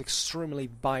us these extremely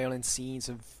violent scenes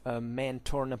of men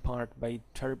torn apart by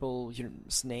terrible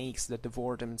snakes that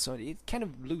devour them, and so it kind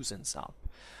of loosens up.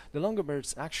 The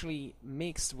Longobards actually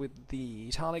mixed with the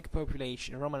Italic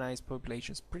population, Romanized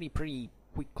populations, pretty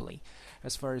quickly,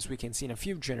 as far as we can see, in a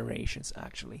few generations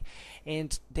actually.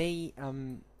 And the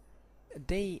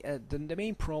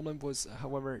main problem was,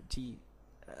 however,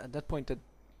 at that point, that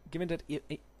given that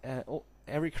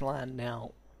every clan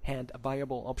now had a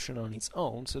viable option on its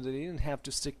own, so they didn't have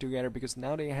to stick together, because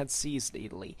now they had seized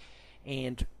Italy,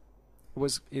 and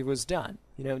it was done.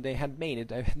 They had made it.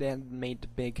 They had made the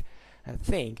big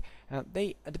thing.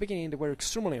 They, at the beginning, they were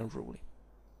extremely unruly,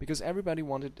 because everybody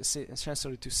wanted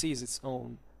essentially to seize its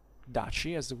own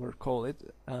duchy, as they were called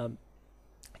it,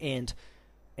 and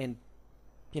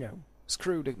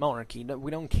screw the monarchy. No,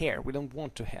 we don't care. We don't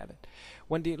want to have it.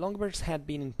 When the Longobards had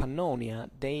been in Pannonia,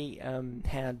 they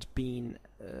had been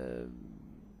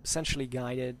essentially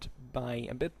guided by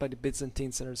the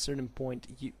Byzantines, and at a certain point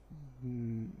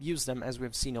used them, as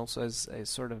we've seen, also as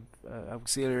sort of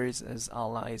auxiliaries, as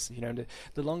allies.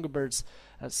 The Longobards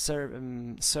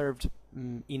served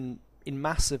in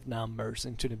massive numbers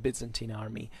into the Byzantine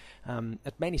army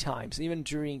at many times. Even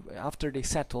after they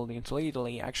settled into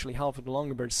Italy, actually half of the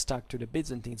Longobards stuck to the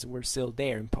Byzantines and were still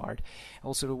there in part.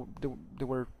 Also, there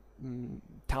were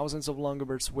thousands of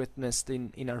Longobards witnessed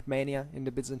in Armenia, in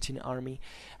the Byzantine army.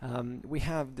 We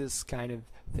have this kind of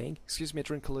thing. Excuse me, I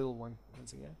drink a little one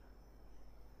once again.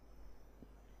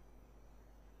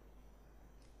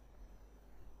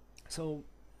 So,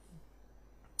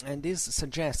 and this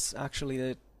suggests actually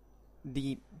that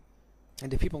the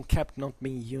people kept not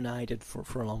being united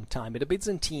for a long time. But the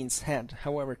Byzantines had,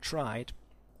 however, tried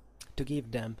to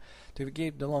give the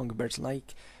Longobards,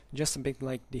 like just a bit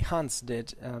like the Huns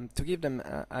did, to give them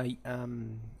a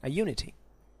unity,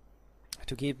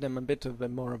 to give them a bit of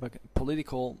more of a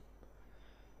political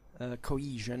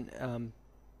cohesion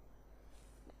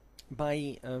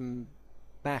by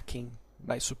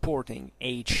supporting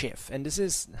a chief. And this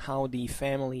is how the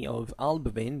family of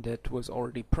Albovin, that was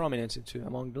already prominent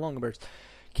among the Longobards,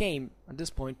 came at this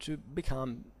point to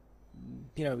become,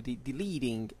 the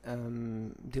leading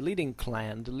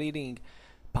clan, the leading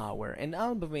power. And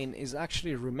Albovin is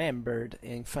actually remembered,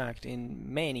 in fact,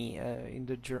 in many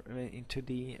into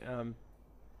the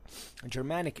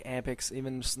Germanic epics.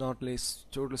 Even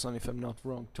Sturluson, if I'm not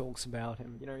wrong, talks about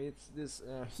him. It's this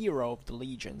hero of the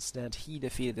legions, that he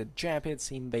defeated Japids,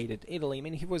 he invaded Italy.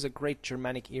 He was a great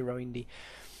Germanic hero in the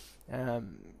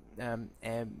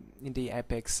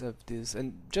epics of this.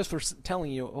 And just for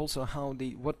telling you also how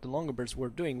what the Longobards were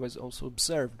doing was also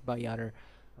observed by other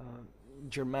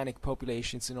Germanic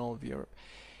populations in all of Europe.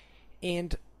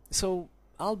 And so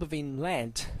Albovin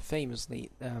led, famously,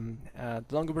 the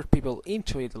Longobard people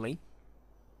into Italy,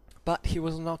 but he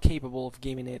was not capable of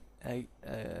giving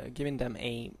them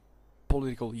a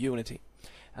political unity.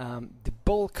 The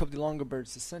bulk of the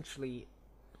Longobards essentially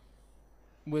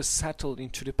was settled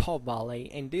into the Po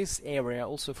Valley, and this area,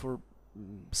 also for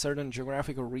certain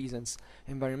geographical reasons,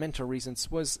 environmental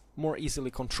reasons, was more easily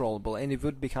controllable, and it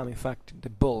would become, in fact, the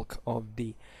bulk of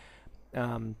the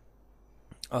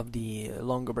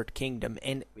Longobard kingdom.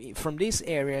 And from this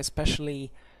area,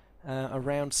 especially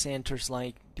around centers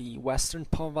like the western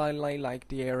Po Valley, like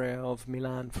the area of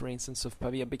Milan, for instance, of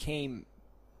Pavia, became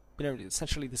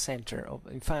essentially the center of.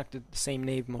 In fact, the same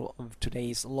name of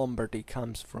today's Lombardy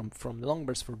comes from the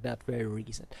Longobards for that very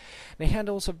reason. They had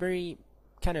also very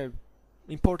kind of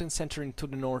important center into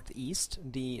the northeast,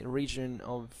 the region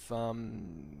of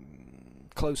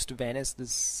close to Venice,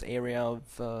 this area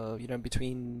of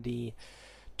between the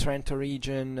Trento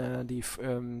region, the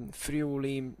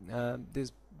Friuli,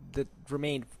 this that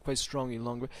remained quite strongly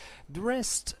longer. The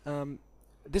rest,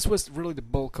 this was really the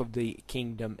bulk of the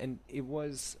kingdom, and it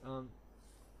was,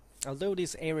 although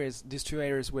these two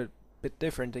areas were a bit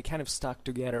different, they kind of stuck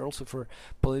together also for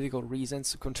political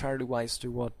reasons, contrary wise to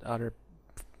what other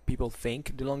people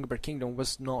think. The Longobard kingdom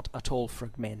was not at all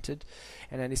fragmented,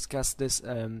 and I discussed this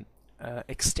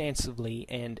extensively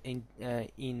and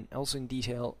in also in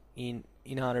detail in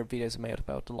other videos I made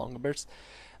about the Longobards.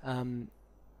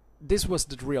 This was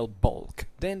the real bulk.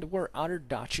 Then there were other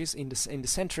duchies in the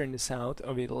center and the south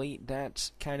of Italy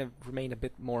that kind of remained a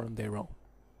bit more on their own.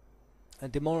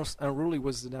 The most unruly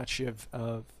was the Duchy of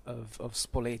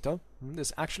Spoleto.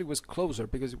 This actually was closer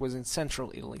because it was in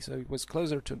central Italy, so it was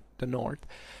closer to the north,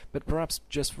 but perhaps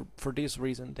just for this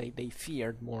reason they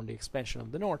feared more the expansion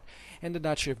of the north. And the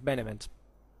Duchy of Benevent,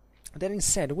 that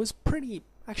instead was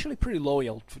actually pretty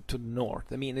loyal to the north.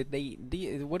 I mean,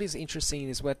 what is interesting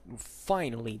is what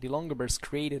finally the Longobards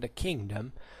created a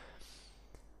kingdom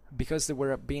because they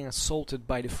were being assaulted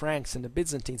by the Franks and the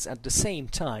Byzantines at the same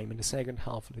time in the second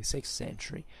half of the 6th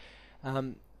century.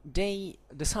 They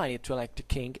decided to elect a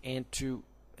king and to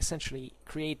essentially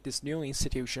create this new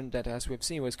institution that, as we've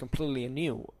seen, was completely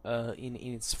new in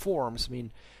its forms. I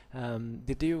mean,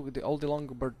 all the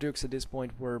Longobard dukes at this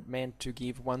point were meant to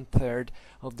give 1/3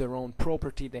 of their own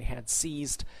property they had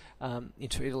seized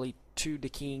into Italy to the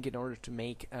king in order to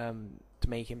make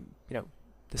him,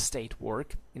 the state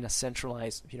work in a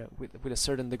centralized, with a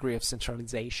certain degree of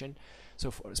centralization.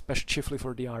 So, especially chiefly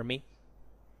for the army,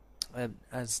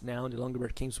 as now the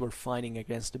Longobard kings were fighting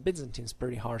against the Byzantines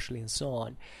pretty harshly and so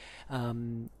on.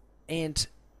 And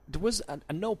there was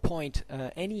at no point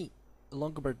any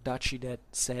Longobard duchy that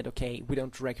said, okay, we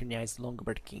don't recognize the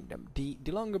Longobard kingdom. The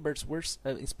Longobards were,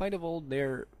 in spite of all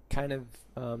their kind of,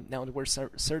 now there were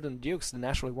certain dukes that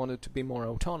naturally wanted to be more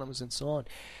autonomous and so on,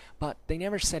 but they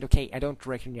never said, okay, I don't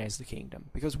recognize the kingdom,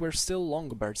 because we're still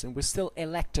Longobards and we're still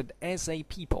elected as a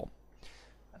people,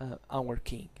 our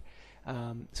king.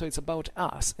 So it's about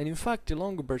us, and in fact the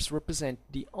Longobards represent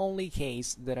the only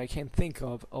case that I can think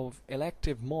of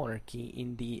elective monarchy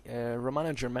in the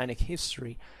Romano-Germanic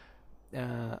history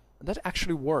that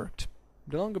actually worked.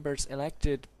 The Longobards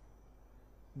elected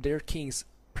their kings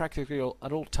practically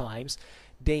at all times.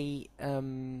 They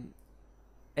and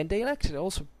they elected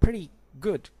also pretty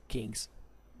good kings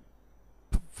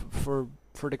for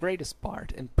the greatest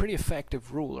part, and pretty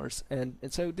effective rulers. And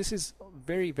so this is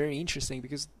very, very interesting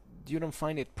because you don't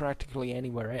find it practically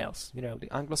anywhere else. The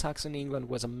Anglo-Saxon England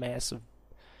was a mess of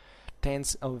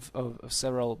tens of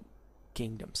several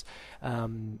kingdoms.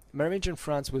 Merovingian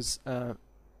France was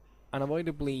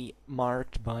unavoidably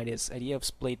marked by this idea of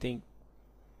splitting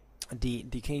the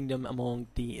kingdom among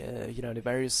the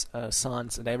various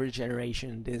sons at every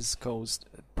generation. This caused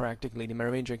practically the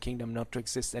Merovingian kingdom not to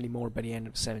exist anymore by the end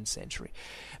of the 7th century.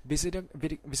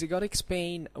 Visigothic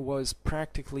Spain was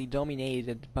practically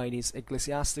dominated by this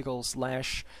ecclesiastical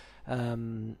slash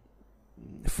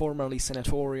formerly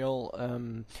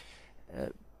senatorial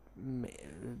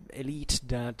elite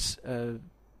that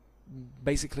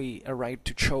basically a right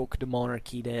to choke the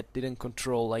monarchy, that didn't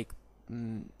control like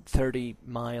 30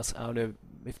 miles out of,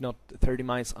 if not 30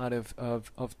 miles out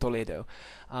of Toledo.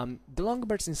 The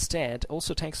Longobards instead,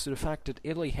 also thanks to the fact that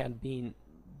Italy had been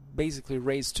basically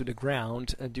razed to the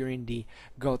ground during the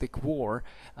Gothic War,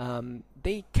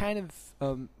 they kind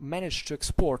of managed to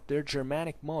export their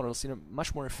Germanic models in a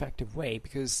much more effective way,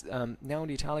 because now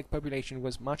the Italic population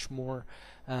was much more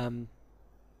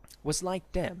was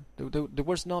like them. There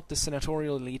was not the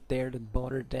senatorial elite there that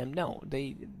bothered them. No,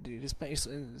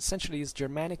 essentially these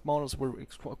Germanic models were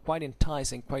quite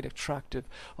enticing, quite attractive,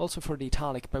 also for the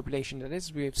Italic population that,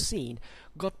 as we have seen,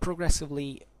 got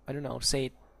progressively,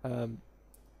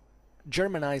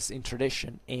 Germanized in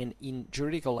tradition and in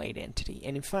juridical identity.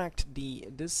 And in fact,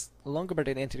 this Longobard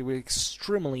identity was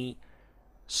extremely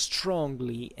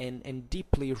strongly and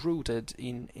deeply rooted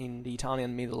in the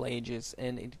Italian Middle Ages,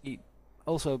 and it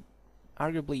also,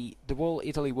 arguably, the whole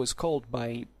Italy was called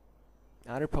by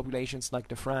other populations like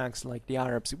the Franks, like the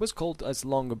Arabs, it was called as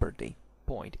Longobardy,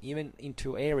 point, even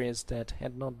into areas that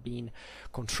had not been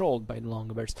controlled by the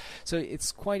Longobards. So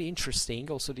it's quite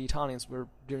interesting. Also, the Italians were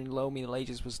during the low Middle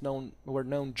Ages were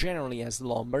known generally as the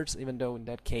Lombards, even though in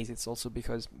that case it's also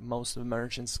because most of the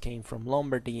merchants came from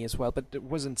Lombardy as well. But it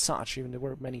wasn't such. Even there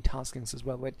were many Tuscans as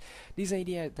well. But this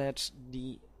idea that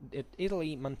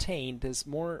Italy maintained this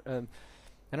more.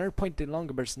 Another point the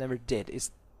Longobards never did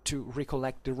is to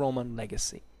recollect the Roman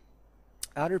legacy.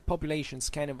 Other populations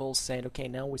kind of all said, okay,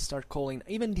 now we start calling,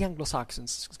 even the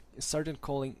Anglo-Saxons started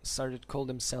call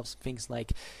themselves things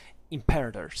like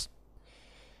imperators.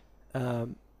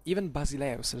 Even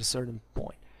Basileus at a certain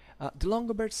point. The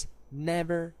Longobards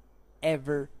never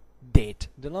ever did.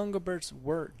 The Longobards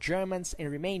were Germans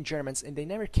and remained Germans, and they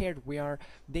never cared.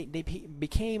 They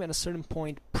became at a certain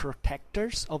point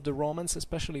protectors of the Romans,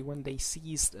 especially when they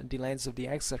seized the lands of the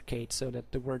Exarchate, so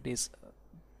that there were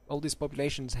all these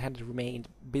populations had remained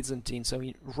Byzantine, so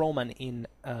Roman in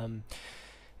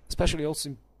especially also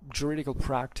in juridical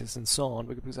practice and so on,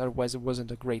 because otherwise there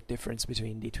wasn't a great difference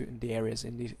between the areas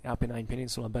in the Apennine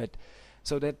Peninsula. But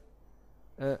so that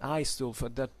Aistulf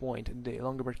at that point, the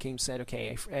Longobard king said,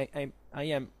 okay, I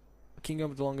am king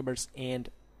of the Longobards and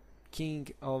king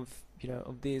of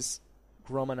of this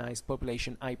Romanized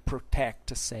population I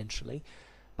protect, essentially.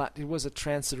 But it was a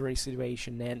transitory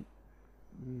situation, and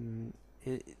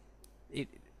it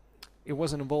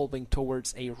wasn't evolving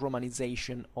towards a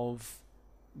Romanization of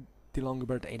the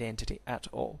Longobard identity at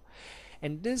all.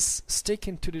 And this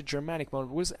sticking to the Germanic model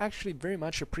was actually very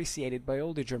much appreciated by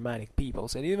all the Germanic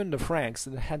peoples, and even the Franks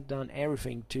that had done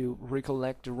everything to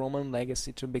recollect the Roman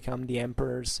legacy to become the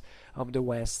emperors of the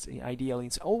West. Ideally,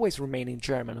 it's always remaining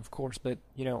German, of course, but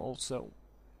also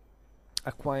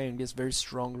acquiring this very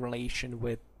strong relation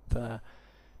with the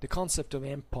concept of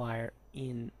empire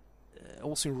in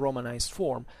also in Romanized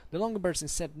form. The Longobards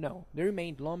instead, no, they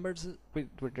remained Lombards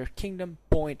with their kingdom,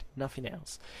 point, nothing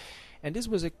else. And this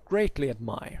was greatly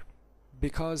admired,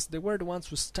 because they were the ones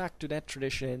who stuck to that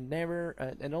tradition and never,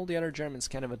 and all the other Germans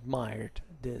kind of admired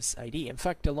this idea. In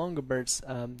fact, the Longobards,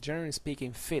 generally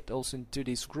speaking, fit also into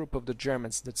this group of the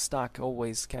Germans that stuck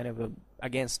always kind of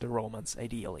against the Romans,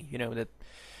 ideally. That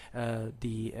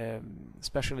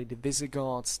especially the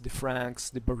Visigoths, the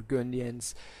Franks, the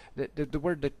Burgundians, the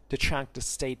word that chunked the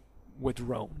state with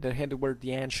Rome. They had the word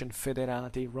the ancient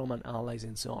federati, Roman allies,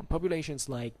 and so on. Populations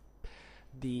like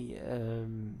the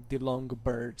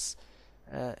Longobards,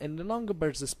 and the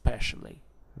Longobards especially,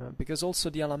 because also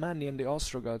the Alemanni and the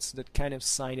Ostrogoths that kind of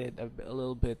sided a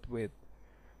little bit with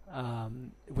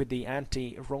the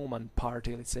anti-Roman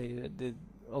party, let's say,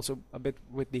 also a bit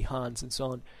with the Huns and so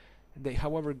on. They,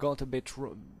 however, got a bit.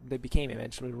 They became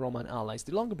eventually Roman allies.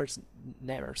 The Longobards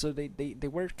never. So they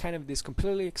were kind of this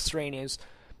completely extraneous,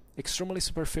 extremely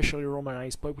superficially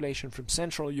Romanized population from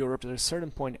Central Europe that at a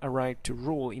certain point arrived to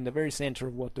rule in the very center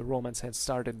of what the Romans had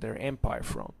started their empire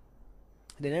from.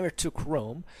 They never took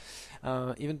Rome,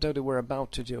 even though they were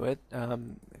about to do it a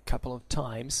couple of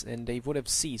times, and they would have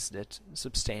seized it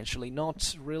substantially,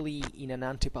 not really in an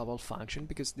anti-papal function,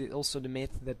 because also the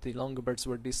myth that the Longobards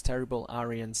were these terrible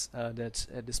Arians that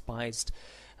despised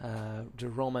the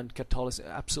Roman Catholics,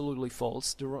 absolutely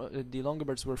false. The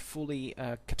Longobards were fully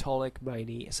Catholic by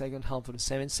the second half of the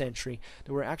 7th century.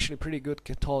 They were actually pretty good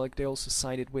Catholic. They also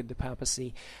sided with the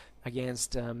papacy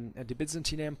against the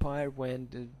Byzantine Empire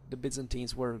when the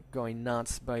Byzantines were going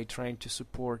nuts by trying to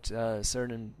support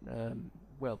certain,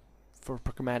 for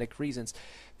pragmatic reasons,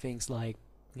 things like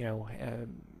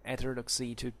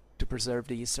heterodoxy to preserve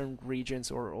the eastern regions,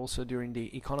 or also during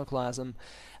the iconoclasm.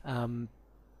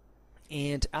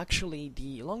 And actually,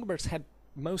 the Longobards had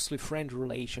mostly friend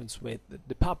relations with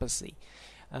the papacy.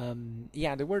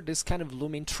 There were this kind of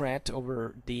looming threat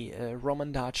over the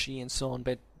Roman duchy and so on,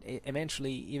 but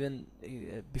eventually, even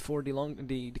before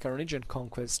the Carolingian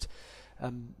conquest,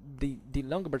 the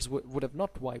Longobards would have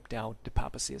not wiped out the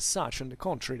papacy as such. On the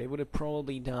contrary, they would have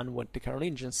probably done what the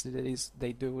Carolingians did, is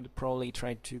they would probably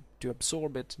try to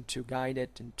absorb it and to guide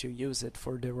it and to use it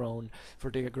for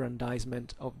the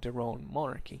aggrandizement of their own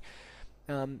monarchy.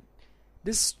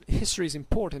 This history is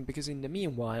important because in the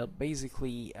meanwhile,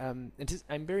 basically, now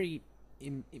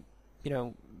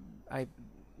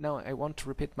I want to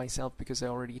repeat myself because I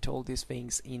already told these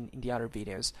things in the other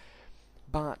videos,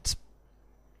 but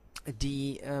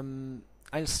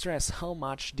I'll stress how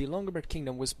much the Longobard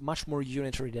kingdom was much more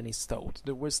unitary than is thought.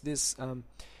 There was this very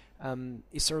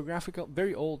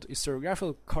old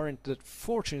historiographical current that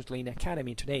fortunately in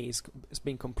academy today is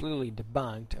being completely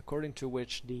debunked, according to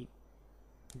which the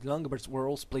Longobards were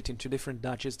all split into different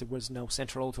duchies. There was no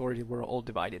central authority, were all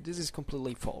divided. This is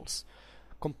completely false.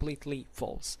 Completely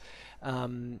false.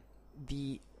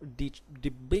 The the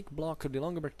big block of the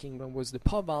Longobard kingdom was the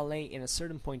Po Valley, and at a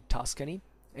certain point Tuscany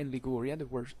and Liguria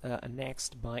that were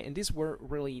annexed by, and this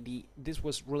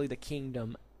was really the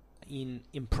kingdom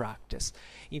in practice.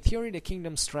 In theory, the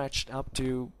kingdom stretched up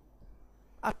to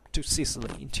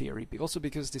Sicily in theory, also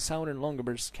because the southern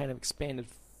Longobards kind of expanded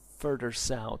further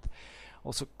south,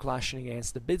 also clashing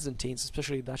against the Byzantines,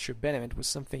 especially the Duchy of Benevent was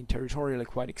something territorially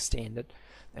quite extended.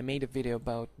 I made a video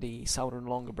about the southern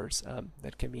Longobards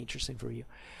that can be interesting for you.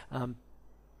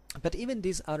 But even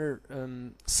these other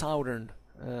southern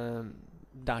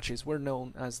duchies were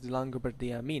known as the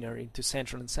Longobardia Minor into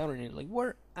central and southern Italy,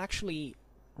 were actually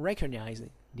recognizing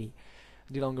the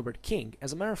Longobard king.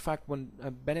 As a matter of fact, when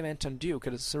a Beneventan duke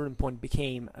at a certain point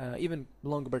became even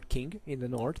Longobard king in the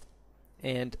north,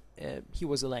 and he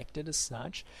was elected as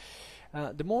such,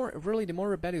 the more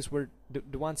rebellious were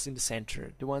the ones in the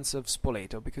center, the ones of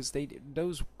Spoleto, because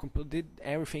those did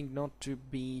everything not to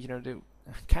be, they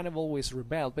kind of always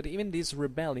rebelled, but even these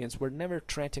rebellions were never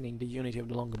threatening the unity of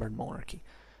the Longobard monarchy.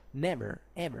 Never,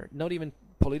 ever. Not even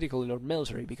politically or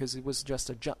military, because it was just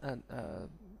a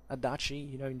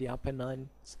duchy, in the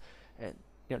Apennines, and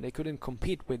they couldn't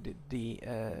compete with the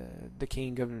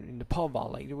king in the Po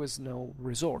Valley. There was no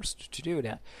resource to do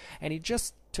that, and it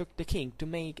just took the king to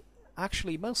make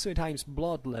actually most of the times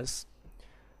bloodless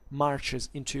marches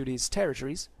into these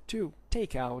territories to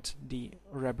take out the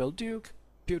rebel duke,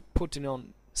 putting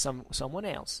on someone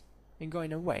else and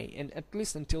going away, and at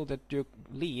least until that duke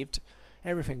left,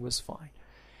 everything was fine.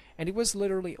 And it was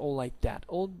literally all like that.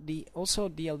 Also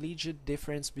the alleged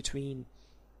difference between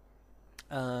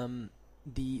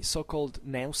the so-called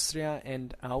Neustria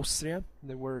and Austria.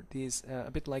 There were these, a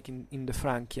bit like in the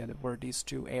Francia, there were these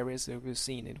two areas that we've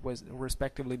seen. It was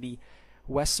respectively the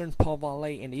Western Po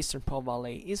Valley and Eastern Po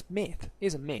Valley is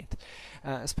a myth,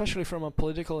 especially from a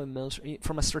political and military,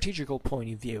 from a strategical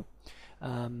point of view.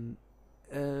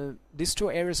 These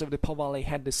two areas of the Po Valley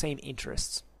had the same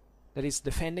interests, that is,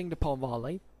 defending the Po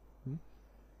Valley.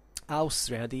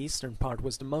 Austria, the eastern part,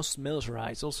 was the most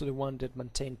militarized, also the one that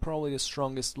maintained probably the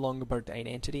strongest Longobard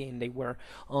identity, and they were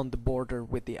on the border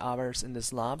with the Avars and the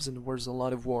Slavs, and there was a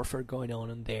lot of warfare going on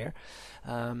in there,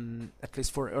 at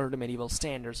least for early medieval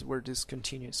standards, where this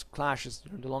continuous clashes.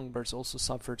 The Longobards also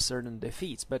suffered certain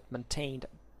defeats, but maintained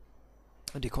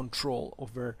the control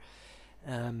over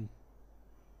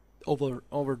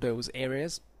those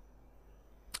areas.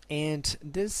 And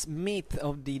this myth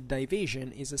of the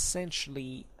division is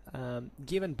essentially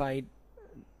given by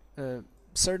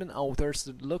certain authors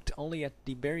that looked only at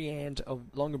the very end of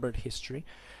Longobard history,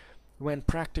 when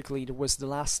practically there was the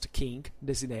last king,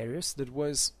 Desiderius,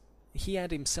 he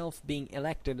had himself being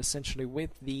elected essentially with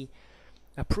the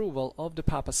approval of the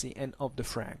papacy and of the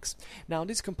Franks. Now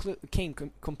this came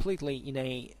completely in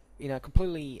a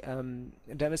completely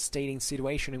devastating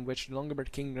situation in which the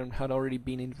Longobard kingdom had already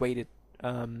been invaded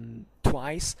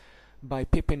twice by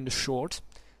Pippin the Short.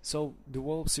 So the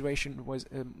whole situation was,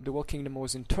 the whole kingdom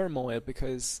was in turmoil,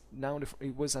 because now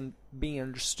it was being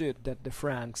understood that the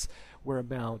Franks were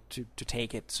about to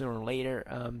take it sooner or later.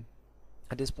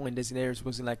 At this point, Desiderius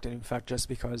was elected, in fact, just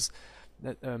because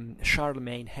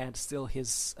Charlemagne had still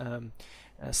his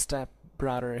step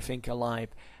brother, I think, alive,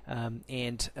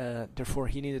 and therefore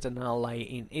he needed an ally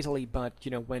in Italy. But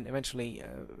when eventually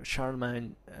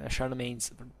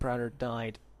Charlemagne's brother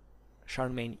died,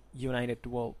 Charlemagne united the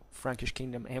whole Frankish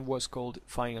kingdom and was called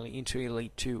finally into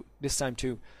Italy to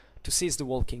seize the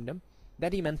whole kingdom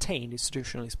that he maintained,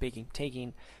 institutionally speaking,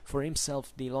 taking for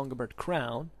himself the Longobard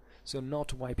crown, so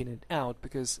not wiping it out,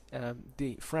 because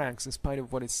the Franks, in spite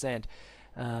of what is said,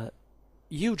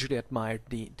 hugely admired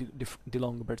the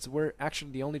Longobards. Were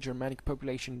actually the only Germanic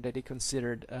population that they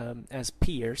considered as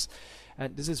peers.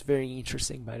 This is very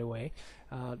interesting, by the way.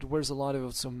 There was a lot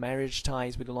of some marriage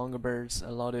ties with the Longobards,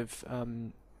 a lot of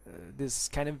this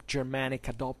kind of Germanic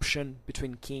adoption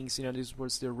between kings. This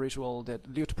was the ritual that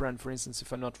Liutprand, for instance,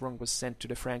 if I'm not wrong, was sent to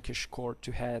the Frankish court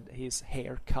to have his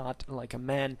hair cut like a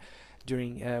man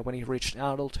during when he reached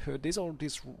adulthood. These are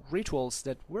these rituals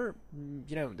that were,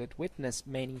 that witnessed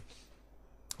many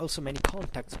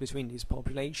contacts between these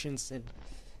populations and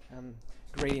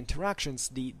great interactions.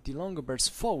 The Longobards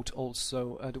fought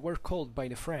also. They were called by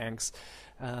the Franks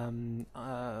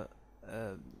by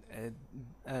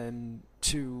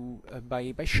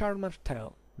Charles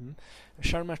Martel.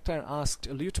 Charles Martel asked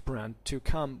Liutprand to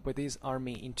come with his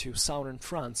army into southern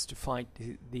France to fight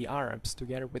the Arabs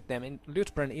together with them, and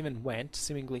Liutprand even went,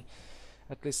 seemingly,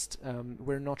 at least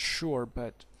we're not sure,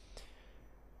 but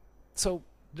so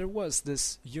there was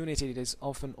this unity that is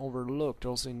often overlooked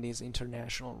also in these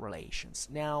international relations.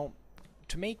 Now,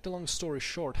 to make the long story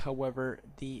short, however,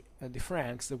 the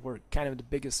Franks, that were kind of the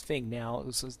biggest thing now,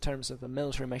 also in terms of a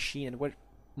military machine, and were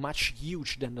much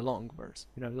huge than the Longobards.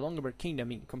 You know, the Longobard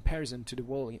kingdom, in comparison to the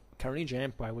whole Carolingian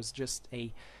Empire, was just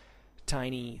a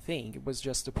tiny thing. It was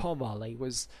just a Po Valley. It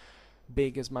was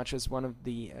big as much as one of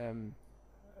the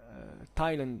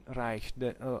Thailand Reich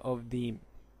of the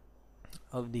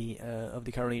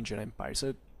Carolingian Empire.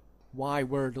 So why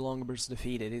were the Longobards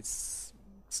defeated? It's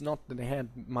not that they had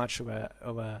much of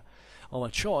a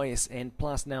choice, and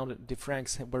plus now that the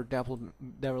Franks were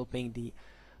developing the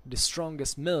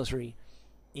strongest military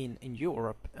in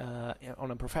Europe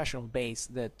on a professional base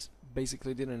that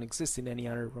basically didn't exist in any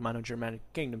other Romano-Germanic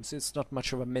kingdoms. It's not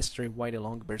much of a mystery why the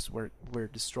Longobards were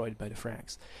destroyed by the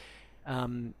Franks.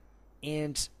 To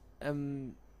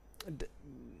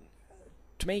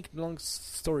make long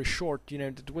story short, you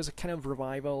know, there was a kind of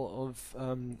revival of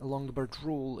Longobard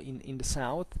rule in the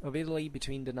south of Italy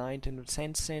between the 9th and the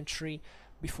 10th century,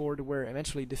 before they were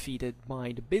eventually defeated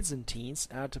by the Byzantines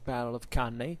at the Battle of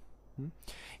Cannae.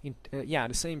 The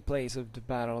same place of the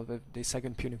Battle of the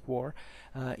Second Punic War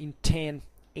in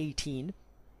 1018.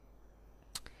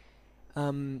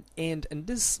 And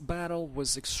this battle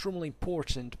was extremely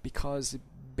important because it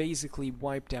basically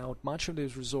wiped out much of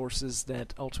those resources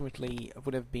that ultimately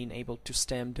would have been able to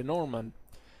stem the Norman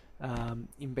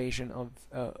invasion of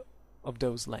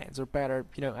those lands. Or better,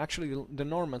 you know, actually the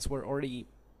Normans were already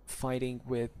fighting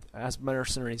as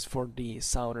mercenaries for the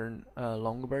southern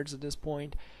Longobards at this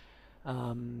point.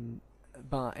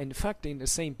 But in fact, in the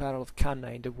same Battle of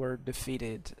Cannae, they were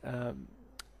defeated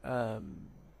by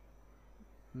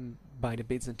the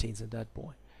Byzantines at that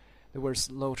point. They were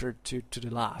slaughtered to the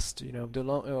last. You know, the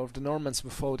Normans who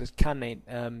fought at Cannae,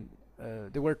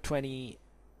 there were 20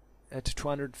 to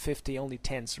 250, only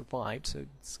 10 survived, so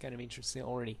it's kind of interesting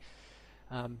already.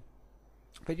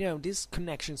 But you know, these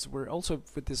connections were also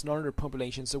with these northern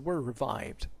populations that were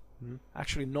revived.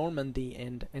 Actually, Normandy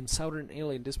and southern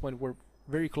Italy at this point were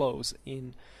very close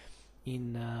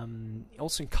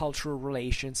also in cultural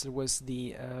relations. There was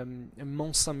the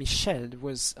Mont Saint-Michel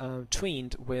was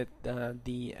twinned with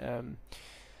the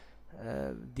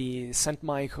Saint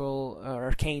Michael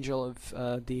Archangel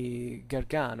of the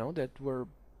Gargano, that were,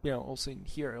 you know, also in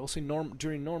here, also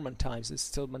during Norman times, it's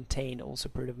still maintained also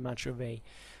pretty much of a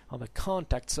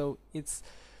contact. So it's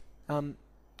the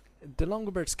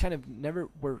Longobards kind of never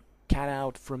were cut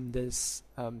out from this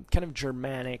kind of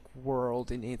Germanic world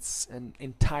in its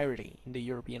entirety in the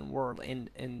European world,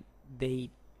 and they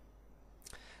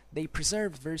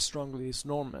preserved very strongly this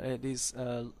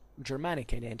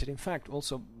Germanic identity. In fact,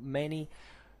 also many,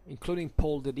 including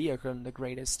Paul the Diacon, the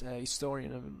greatest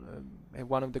historian and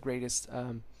one of the greatest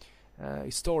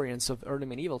historians of early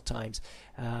medieval times,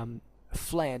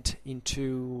 fled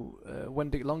into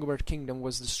when the Longobard kingdom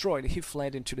was destroyed. He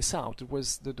fled into the south. There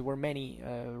were many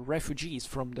refugees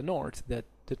from the north that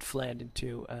fled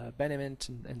into Benevent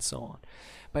and so on.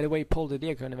 By the way, Paul the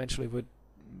Diacon eventually would,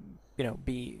 you know,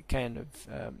 be kind of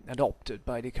adopted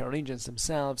by the Carolingians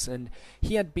themselves, and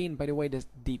he had been, by the way,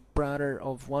 the brother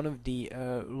of one of the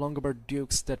Longobard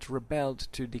dukes that rebelled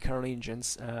to the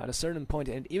Carolingians at a certain point,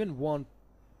 and even won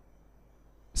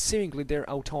seemingly their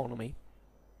autonomy.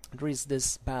 There is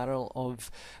this battle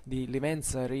of the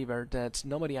Livenza River that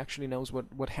nobody actually knows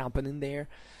what happened in there.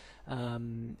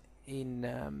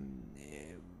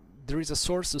 There is a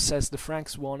source who says the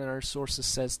Franks won, and our source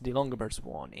says the Longobards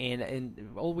won. And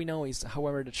all we know is,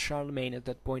 however, that Charlemagne at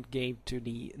that point gave to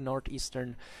the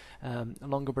northeastern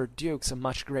Longobard dukes a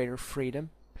much greater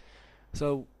freedom.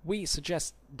 So we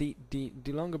suggest the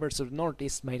Longobards of the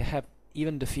northeast might have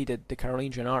even defeated the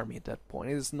Carolingian army at that point.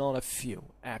 It is not a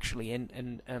few, actually,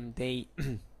 and they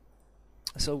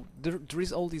so there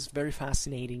is all these very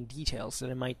fascinating details that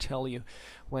I might tell you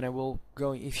when I will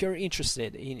go. If you're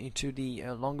interested into the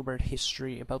Longobard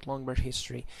history, about Longobard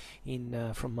history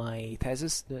from my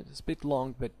thesis, it's a bit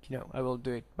long, but you know, I will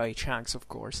do it by chunks, of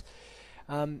course.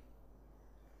 And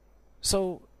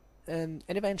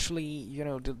eventually, you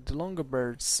know, the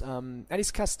Longobards, I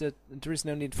discussed that. There is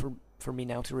no need for me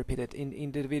now to repeat it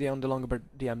in the video on the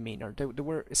Longobardia Minor. They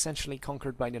were essentially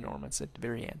conquered by the Normans at the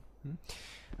very end.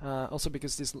 Also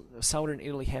because this southern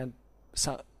Italy had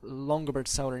Longobard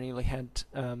southern Italy had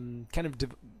kind of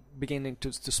beginning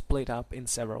to split up in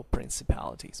several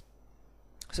principalities.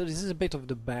 So this is a bit of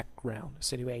the background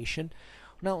situation.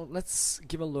 Now let's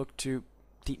give a look to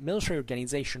the military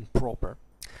organization proper.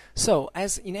 So,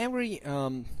 as in every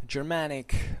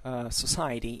Germanic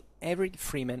society, every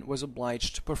freeman was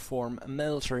obliged to perform a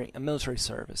military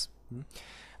service.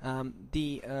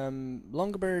 The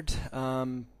Longobard,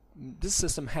 this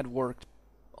system had worked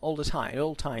all the time, at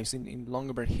all times in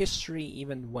Longobard history,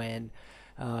 even when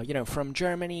from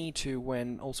Germany to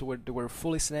when also they were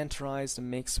fully sedentarized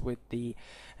and mixed with the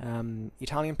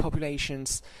Italian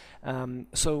populations.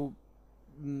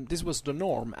 This was the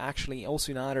norm, actually,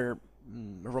 also in other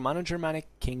Romano-Germanic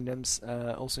kingdoms,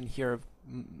 also in here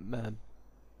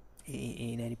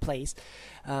in any place.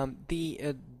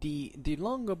 The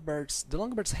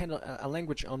Longobards had a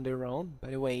language on their own, by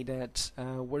the way, that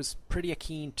was pretty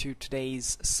akin to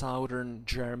today's Southern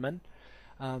German.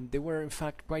 They were in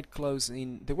fact quite close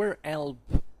they were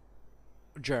Elbe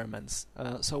Germans,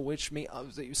 so which may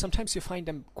sometimes you find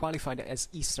them qualified as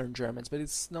Eastern Germans, but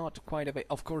it's not quite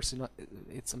of course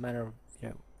it's a matter of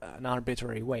an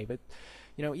arbitrary way, but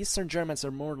Eastern Germans are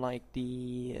more like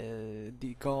the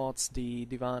Goths, the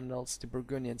Vandals, the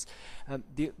Burgundians.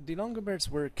 The Longobards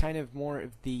were kind of more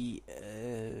of the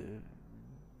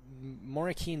more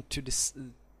akin to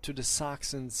the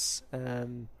Saxons.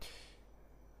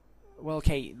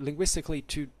 Linguistically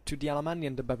to the Alemanni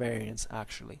and the Bavarians,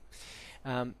 actually.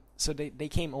 So they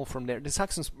came all from there. The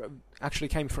Saxons actually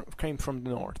came from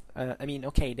the north.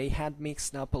 They had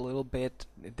mixed up a little bit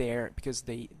there because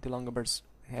the Longobards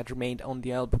had remained on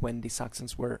the Elbe when the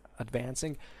Saxons were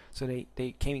advancing, so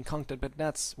they came in contact. But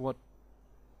that's what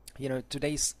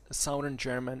today's Southern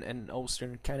German and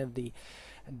Austrian are kind of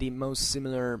the most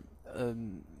similar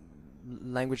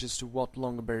languages to what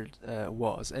Longobard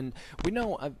was. And we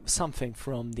know something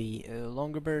from the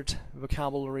Longobard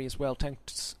vocabulary as well,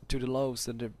 thanks to the laws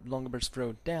that the Longobards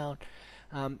wrote down.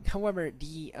 However,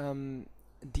 the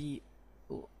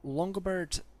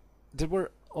Longobard, there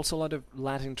were also a lot of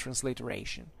Latin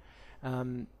transliteration.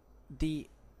 The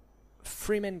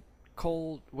freeman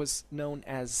call was known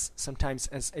as sometimes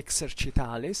as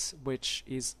exercitalis, which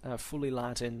is a fully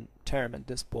Latin term at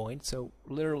this point. So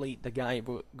literally, the guy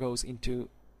goes into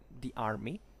the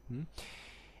army,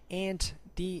 and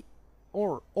the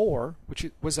or which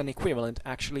was an equivalent,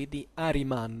 actually, the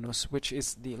arimannus, which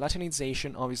is the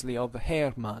Latinization, obviously, of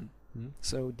Hermann.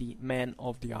 So the man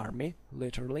of the army,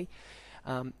 literally.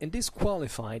 And this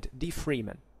qualified the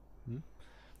freeman.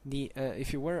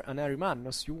 If you were an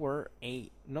arimannus, you were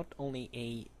not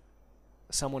only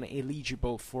someone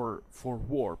eligible for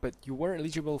war, but you were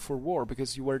eligible for war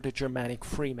because you were the Germanic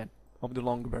freeman of the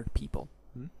Longobard people.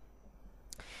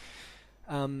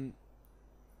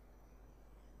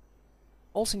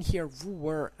 Also in here, who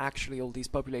were actually all these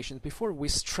populations? Before, we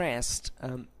stressed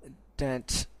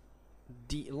that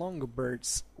the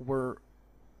Longobards were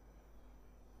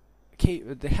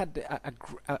they had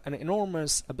an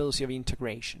enormous ability of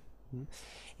integration,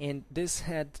 and this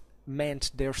had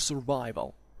meant their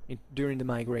survival during the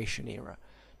migration era,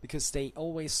 because they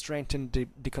always strengthened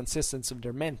the consistency of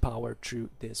their manpower through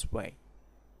this way.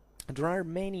 There are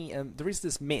many. There is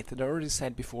this myth that I already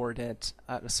said before, that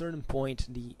at a certain point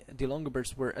the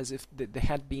Longobards were as if they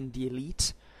had been the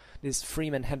elite. These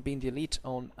freemen had been the elite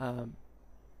on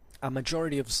a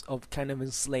majority of kind of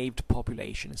enslaved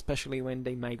population, especially when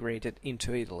they migrated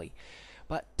into Italy.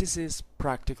 But this is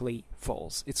practically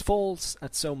false. It's false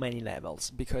at so many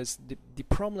levels, because the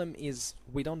problem is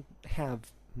we don't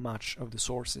have much of the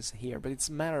sources here, but it's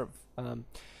a matter of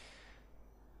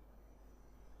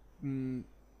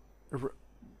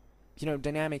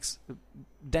dynamics,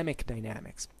 demic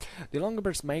dynamics. The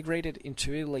Longobards migrated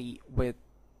into Italy with,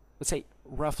 let's say,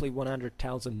 roughly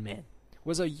 100,000 men.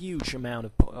 Was a huge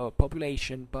amount of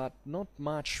population, but not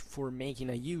much for making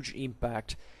a huge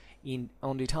impact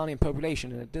on the Italian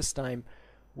population, and at this time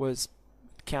was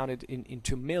counted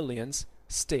into millions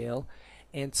still.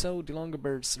 And so the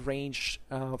Longobards ranged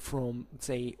from, let's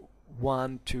say,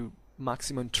 1 to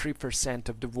maximum 3%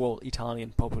 of the whole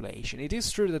Italian population. It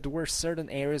is true that there were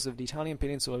certain areas of the Italian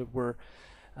peninsula that were,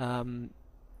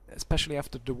 especially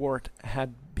after the war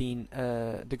had been,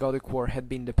 the Gothic War had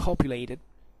been depopulated,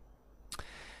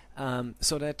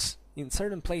 so that in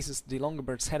certain places the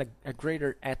Longobards had a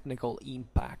greater ethnical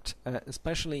impact,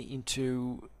 especially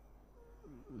into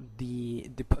the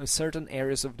certain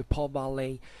areas of the Po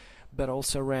Valley, but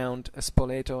also around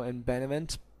Spoleto and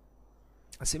Benevent.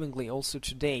 Seemingly also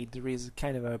today there is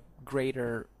kind of a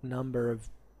greater number of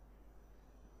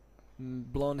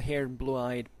blonde-haired,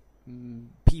 blue-eyed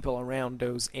people around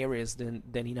those areas than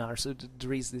in ours. So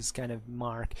there is this kind of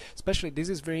mark. Especially, this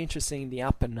is very interesting in the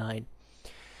Apennine,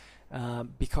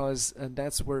 because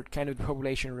that's where kind of the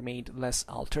population remained less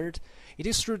altered. It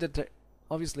is true that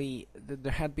obviously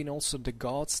there had been also the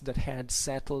Goths that had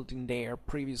settled in there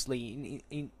previously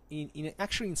in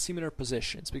actually in similar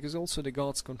positions, because also the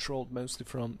Goths controlled mostly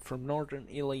from northern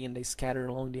Italy, and they scattered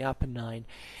along the Apennine,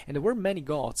 and there were many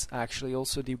Goths actually,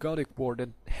 also the Gothic war, that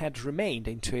had remained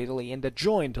into Italy and that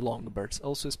joined the Longobards,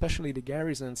 also especially the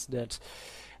garrisons that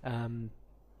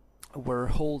were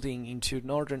holding into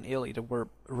northern Italy that were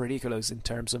ridiculous in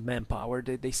terms of manpower.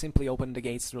 They simply opened the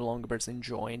gates to the Longobards and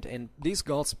joined, and these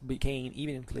Goths became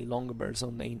evidently Longobards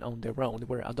on their own. They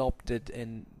were adopted,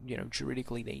 and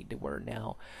juridically they were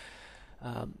now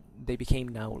they became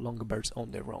now Longobards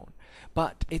on their own.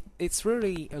 But it's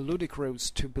really ludicrous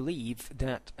to believe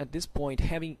that at this point,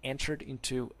 having entered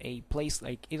into a place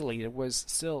like Italy that was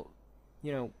still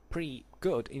pretty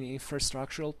good in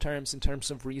infrastructural terms, in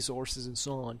terms of resources and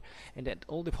so on, and that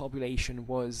all the population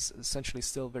was essentially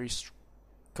still very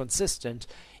consistent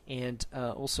and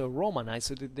also Romanized,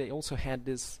 so that they also had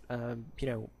this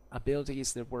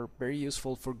abilities that were very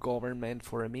useful for government,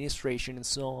 for administration and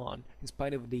so on, in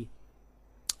spite of the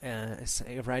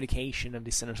eradication of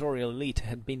the senatorial elite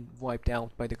had been wiped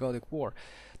out by the Gothic War,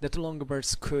 that the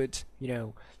Longobards could,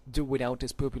 do without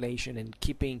this population and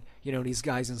keeping, these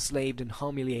guys enslaved and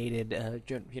humiliated,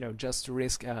 just to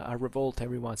risk a revolt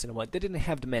every once in a while. They didn't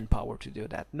have the manpower to do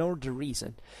that, nor the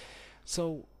reason.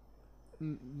 So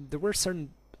there were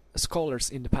certain scholars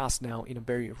in the past now, in a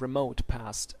very remote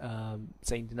past,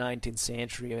 say in the 19th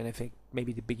century, and I think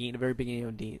maybe the very beginning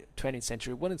of the 20th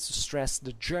century, wanted to stress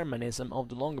the Germanism of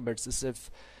the Longobards, as if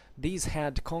these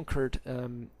had conquered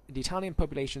the Italian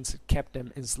populations, kept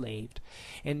them enslaved.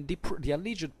 And the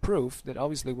alleged proof, that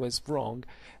obviously was wrong,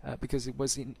 because it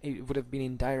would have been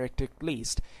indirect at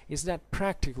least, is that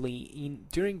practically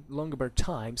during Longobard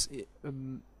times,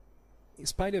 in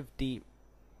spite of the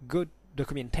good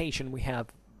documentation we have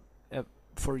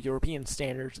for European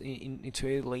standards into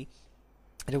Italy,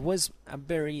 there was a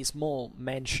very small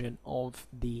mention of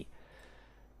the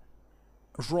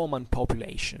Roman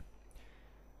population.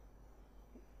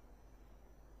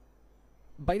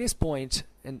 By this point,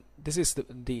 and this is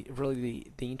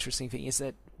really the interesting thing, is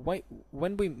that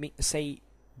when we say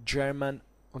German,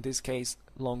 in this case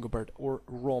Longobard, or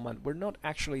Roman, we're not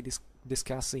actually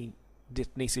discussing the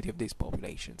ethnicity of these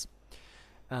populations.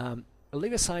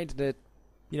 Leave aside that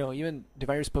even the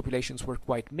various populations were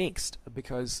quite mixed,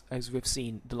 because as we've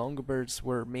seen, the Longobards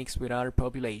were mixed with other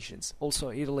populations. Also,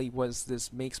 Italy was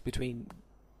this mix between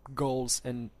Gauls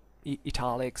and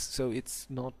Italics, so it's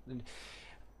not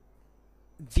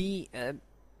the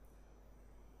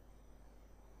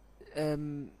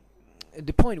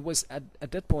point was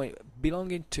at that point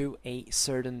belonging to a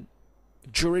certain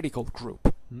juridical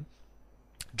group.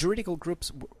 Juridical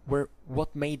groups were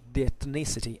what made the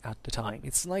ethnicity at the time.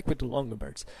 It's like with the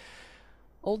Longobards.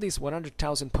 All these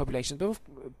 100,000 populations of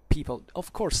people,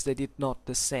 of course, they did not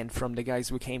descend from the guys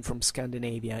who came from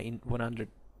Scandinavia in 100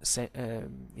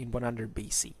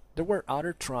 BC. There were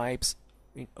other tribes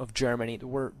of Germany. There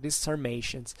were these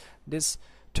Sarmatians, these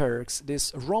Turks,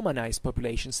 these Romanized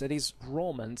populations, that is,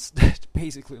 Romans that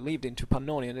basically lived into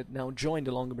Pannonia, that now joined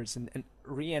the Longobards and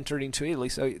re-entered into Italy.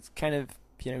 So it's kind of,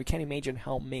 we can imagine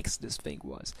how mixed this thing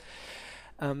was.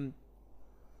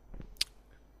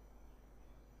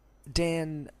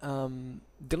 Then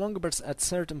the Longobards, at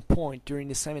certain point during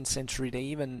the 7th century, they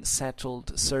even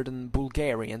settled certain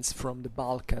Bulgarians from the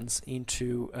Balkans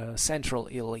into central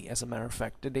Italy. As a matter of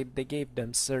fact, they gave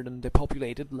them certain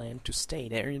depopulated land to stay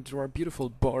there, and there are beautiful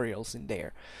burials in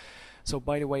there. So,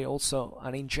 by the way, also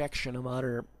an injection of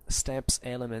other steppes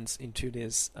elements into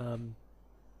this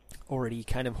already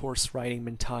kind of horse riding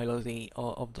mentality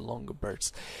of the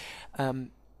Longobards.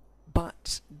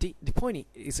 But the point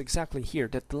is exactly here,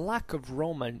 that the lack of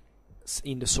Romans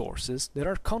in the sources that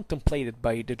are contemplated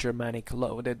by the Germanic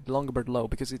law, the Longobard law,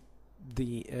 because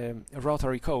the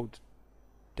Rotary Code,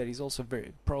 that is also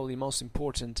probably most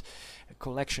important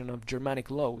collection of Germanic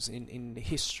laws in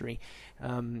history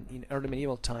in early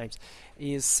medieval times,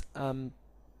 is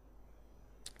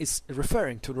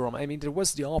referring to the Roman. I mean, there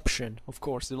was the option, of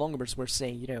course. The Longobards were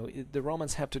saying, the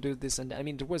Romans have to do this, and I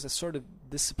mean, there was a sort of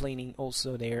disciplining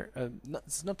also there.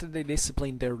 It's not that they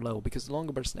disciplined their law, because the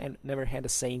Longobards never had a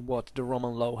say in what the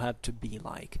Roman law had to be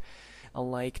like,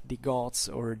 unlike the Goths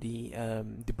or the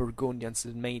Burgundians,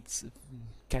 that made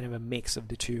kind of a mix of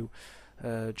the two,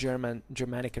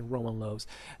 Germanic and Roman laws.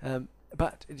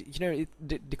 But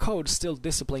the code still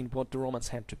disciplined what the Romans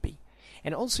had to be.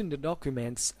 And also in the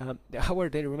documents, however,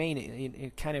 they remain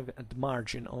in kind of at the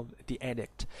margin of the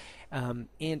edict.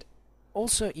 And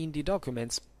also in the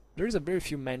documents, there is a very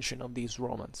few mention of these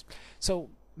Romans. So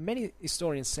many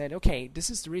historians said, okay, this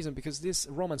is the reason because these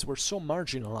Romans were so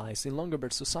marginalized in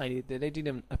Longobard society that they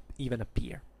didn't even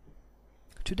appear.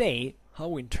 Today, how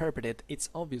we interpret it, it's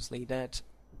obviously that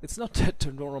it's not that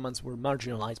the Romans were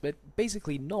marginalized, but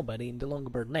basically nobody in the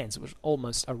Longobard lands was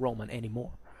almost a Roman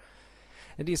anymore.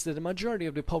 It is that the majority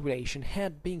of the population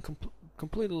had been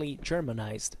completely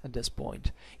Germanized at this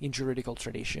point in juridical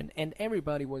tradition, and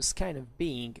everybody was kind of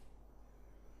being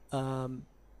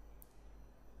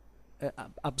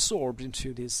absorbed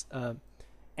into this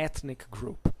ethnic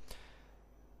group.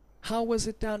 How was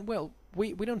it done? Well,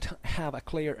 we don't have a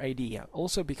clear idea.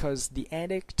 Also because the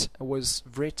edict was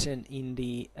written in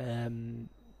the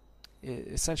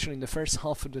essentially in the first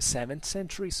half of the 7th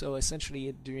century, so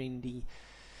essentially during the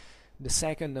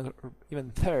second or even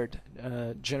third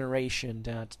generation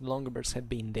that Longobards had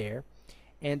been there,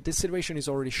 and the situation is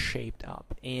already shaped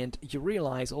up. And you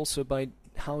realize also by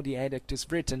how the edict is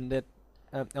written that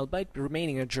albeit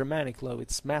remaining a Germanic law,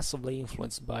 it's massively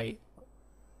influenced by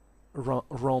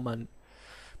Roman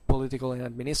political and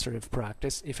administrative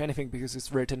practice, if anything because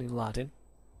it's written in Latin,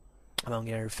 among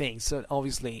other things. So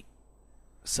obviously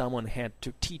someone had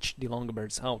to teach the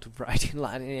Longobards how to write in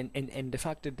Latin, and the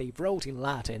fact that they wrote in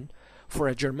Latin for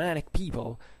a Germanic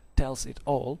people tells it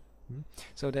all.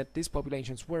 So that these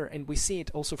populations were, and we see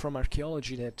it also from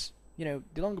archaeology, that the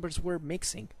Longobards were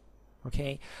mixing.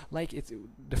 Okay, like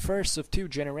the first of 2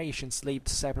 generations lived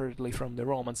separately from the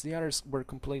Romans. The others were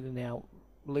completely now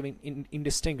living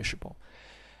indistinguishable.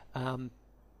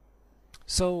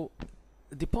 So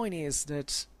the point is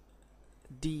that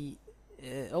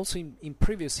also in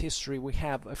previous history we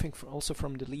have, I think, also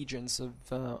from the legions of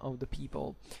the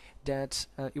people, that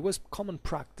it was common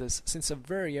practice since a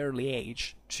very early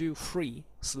age to free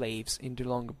slaves in the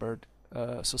Longobard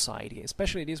society.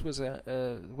 Especially this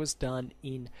was done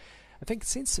in, I think,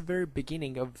 since the very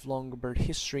beginning of Longobard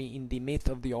history. In the myth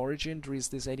of the origin, there is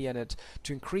this idea that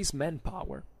to increase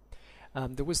manpower,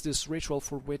 there was this ritual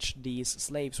for which these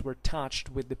slaves were touched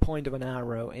with the point of an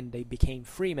arrow and they became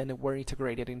freemen and were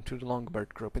integrated into the Longobard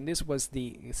group. And this was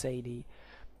the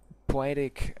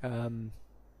poetic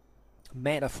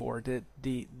metaphor that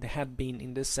had been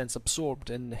in this sense absorbed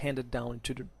and handed down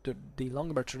to the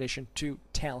Longobard tradition to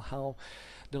tell how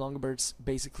the Longobards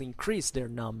basically increased their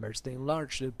numbers, they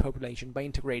enlarged the population by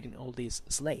integrating all these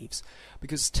slaves.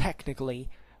 Because technically,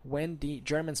 when the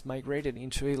Germans migrated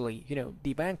into Italy,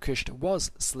 the vanquished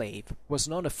was slave, was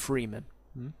not a freeman.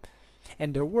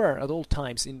 And there were at all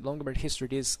times in Longobard history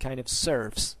these kind of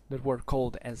serfs that were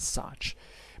called as such.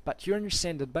 But you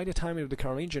understand that by the time of the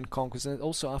Carolingian conquest, and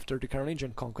also after the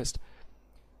Carolingian conquest,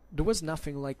 there was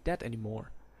nothing like that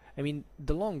anymore. I mean,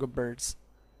 the Longobards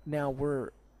now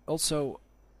were also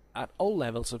at all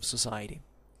levels of society,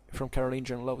 from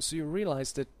Carolingian law. So you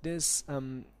realize that this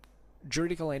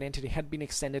juridical identity had been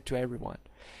extended to everyone,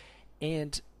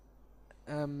 and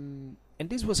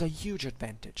this was a huge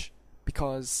advantage,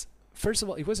 because first of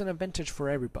all it was an advantage for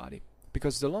everybody,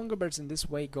 because the Longobards in this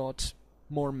way got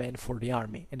more men for the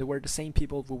army, and they were the same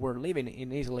people who were living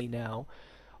in Italy now,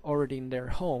 already in their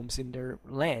homes, in their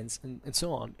lands, and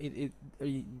so on.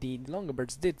 The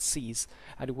Longobards did seize,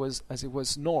 and it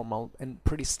was normal and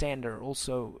pretty standard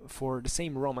also for the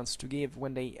same Romans to give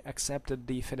when they accepted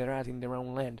the federati in their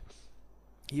own land.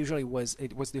 Usually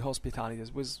it was the hospitality.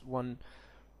 It was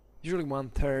usually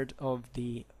 1/3 of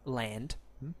the land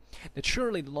that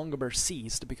surely the Longobards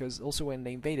seized, because also when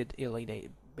they invaded Italy, they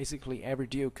basically every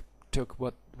duke took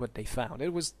what they found.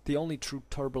 It was the only true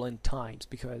turbulent times,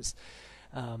 because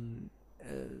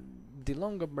the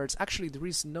Longobards, actually there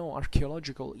is no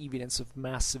archaeological evidence of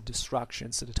massive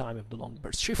destructions at the time of the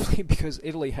Longobards, chiefly because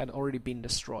Italy had already been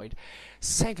destroyed.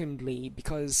 Secondly,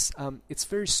 because it's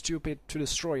very stupid to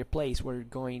destroy a place where you're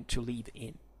going to live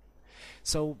in.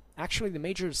 So actually the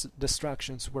major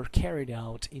destructions were carried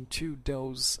out into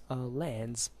those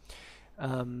lands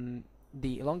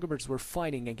the Longobards were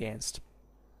fighting against.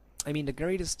 I mean, the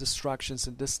greatest destructions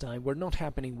at this time were not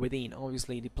happening within,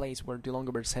 obviously, the place where the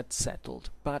Longobards had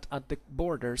settled, but at the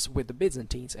borders with the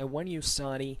Byzantines. And when you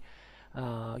study,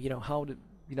 how the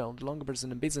Longobards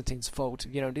and the Byzantines fought,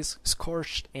 this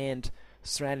scorched end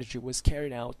strategy was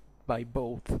carried out by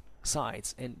both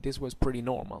sides, and this was pretty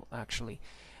normal, actually.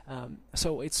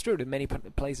 So it's true that many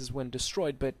places went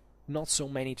destroyed, but not so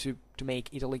many to make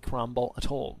Italy crumble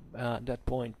at all at that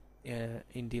point.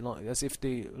 As if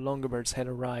the Longobards had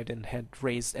arrived and had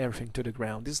razed everything to the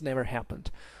ground. This never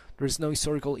happened. There is no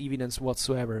historical evidence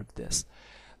whatsoever of this.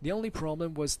 The only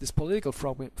problem was this political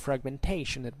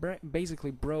fragmentation that basically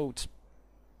brought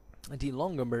the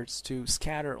Longobards to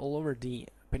scatter all over the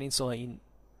peninsula in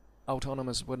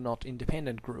autonomous but not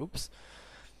independent groups.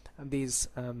 These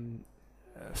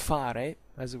fare,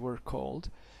 as it were called,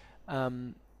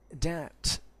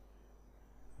 that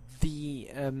the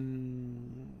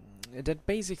that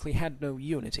basically had no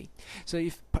unity. So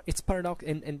if it's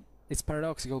and it's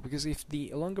paradoxical, because if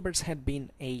the Longobards had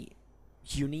been a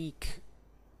unique,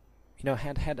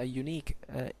 had a unique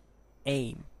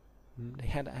aim, they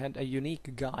had a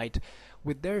unique guide,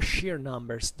 with their sheer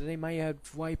numbers, they might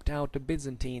have wiped out the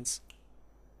Byzantines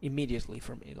immediately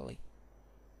from Italy.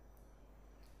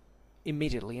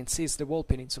 Immediately, and seized the whole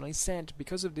peninsula. Instead,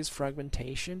 because of this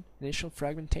fragmentation, initial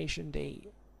fragmentation,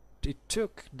 it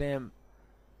took them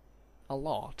a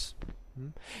lot.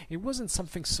 It wasn't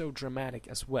something so dramatic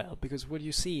as well, because what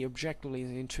you see objectively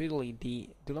in Italy, the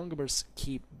Longobards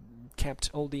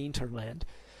kept all the hinterland,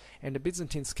 and the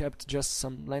Byzantines kept just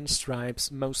some land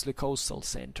stripes, mostly coastal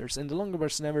centers. And the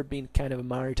Longobards never been kind of a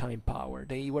maritime power.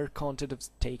 They were content of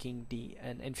taking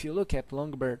and if you look at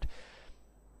Longobard,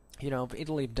 of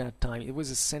Italy at that time, it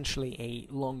was essentially a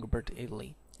Longobard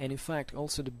Italy. And in fact,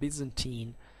 also the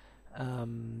Byzantine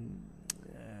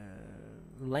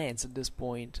lands at this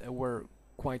point were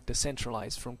quite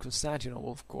decentralized from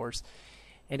Constantinople, of course,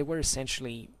 and they were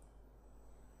essentially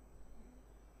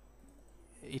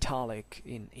Italic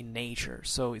in nature.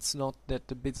 So it's not that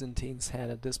the Byzantines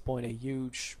had at this point a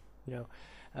huge,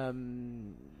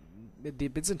 the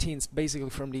Byzantines basically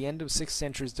from the end of 6th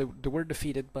centuries, they were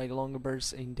defeated by the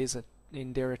Longobards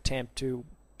in their attempt to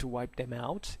wipe them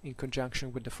out in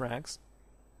conjunction with the Franks.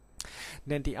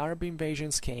 Then the Arab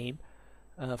invasions came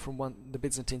from the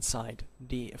Byzantine side.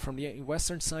 From the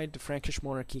western side, the Frankish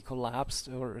monarchy collapsed,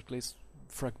 or at least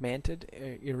fragmented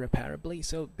irreparably.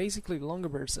 So basically the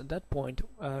Longobards at that point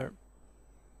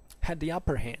had the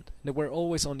upper hand. They were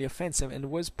always on the offensive, and there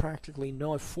was practically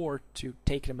no effort to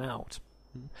take them out.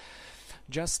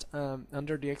 Just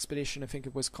under the expedition, I think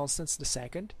it was Constans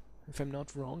II, if I'm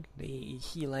not wrong,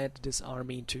 he led this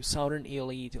army into southern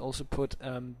Italy. He also put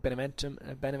Benevent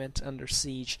under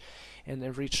siege, and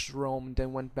then reached Rome,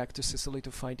 then went back to Sicily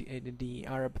to fight the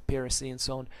Arab piracy and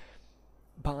so on.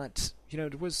 But, there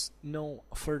was no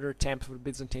further attempt for the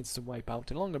Byzantines to wipe out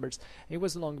the Longobards. It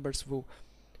was the Longobards who,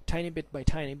 tiny bit by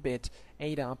tiny bit,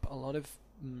 ate up a lot of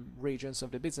regions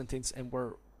of the Byzantines, and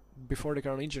were, before the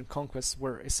Carolingian conquests,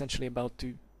 were essentially about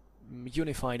to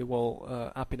unify the whole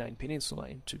Apennine Peninsula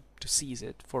and to seize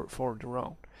it for their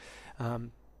own.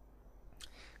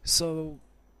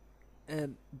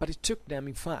 But it took them,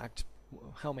 in fact,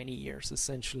 how many years?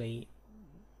 Essentially,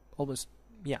 almost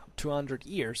 200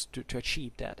 years to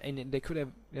achieve that, and they could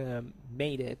have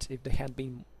made it if they had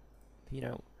been,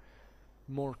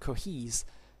 more cohesive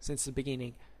since the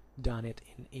beginning, done it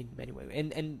in many ways.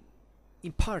 And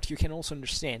in part you can also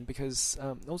understand, because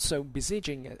also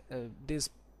besieging this,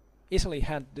 Italy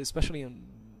had, especially in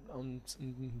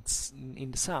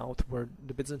the south, where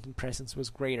the Byzantine presence was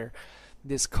greater,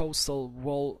 this coastal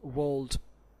walled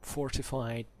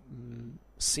fortified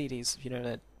cities,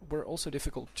 that were also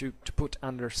difficult to put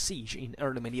under siege in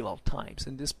early medieval times.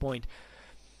 At this point,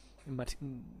 but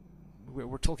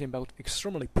we're talking about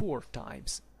extremely poor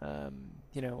times. A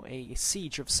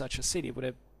siege of such a city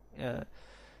would have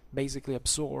basically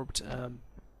absorbed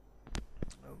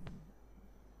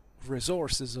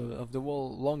resources of the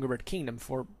whole Longobard kingdom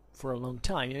for a long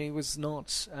time. It was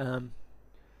not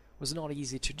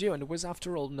easy to do, and it was,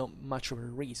 after all, not much of a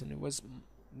reason. It was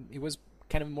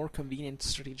kind of more convenient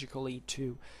strategically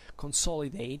to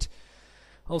consolidate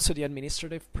also the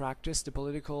administrative practice, the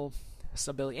political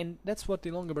stability, and that's what the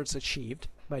Longobards achieved,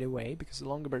 by the way, because the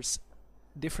Longobards,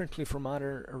 differently from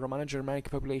other Romano-Germanic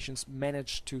populations,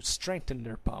 managed to strengthen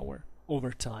their power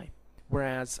over time,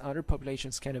 whereas other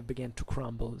populations kind of began to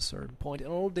crumble at a certain point.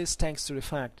 And all this thanks to the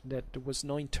fact that there was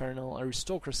no internal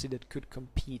aristocracy that could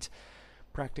compete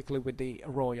practically with the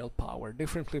royal power,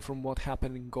 differently from what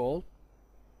happened in Gaul,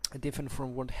 different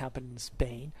from what happened in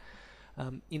Spain.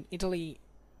 In Italy,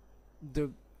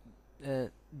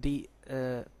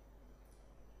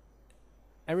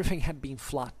 everything had been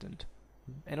flattened,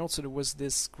 and also there was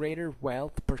this greater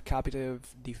wealth per capita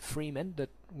of the freemen that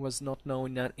was not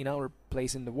known in our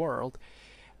place in the world,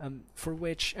 for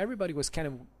which everybody was kind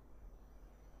of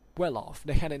well off.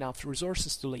 They had enough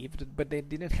resources to live, but they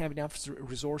didn't have enough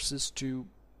resources to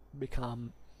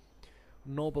become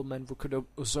noblemen who could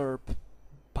usurp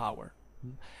power.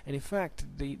 And in fact,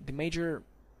 the major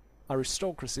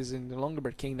aristocracies in the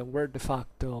Longobard kingdom were de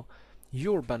facto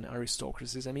urban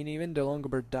aristocracies. I mean, even the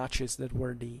Longobard duchies that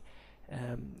were the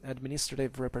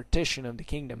administrative repartition of the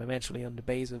kingdom, eventually on the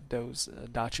base of those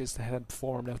duchies that had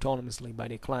formed autonomously by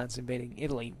the clans invading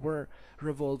Italy, were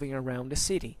revolving around the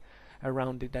city,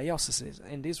 around the dioceses,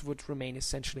 and this would remain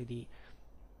essentially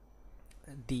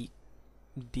the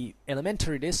the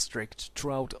elementary district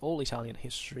throughout all Italian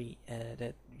history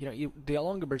that the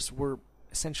Longobards were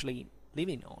essentially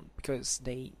living on, because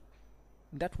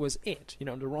that was it.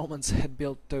 The Romans had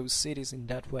built those cities in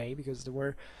that way because they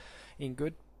were in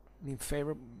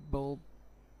favorable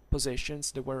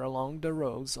positions. They were along the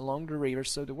roads, along the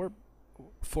rivers, so they were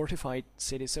fortified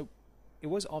cities. So it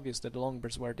was obvious that the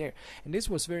Longobards were there, and this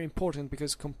was very important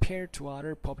because compared to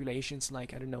other populations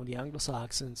like, I don't know, the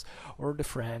Anglo-Saxons or the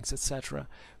Franks, etc.,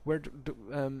 where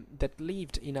that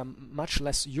lived in a much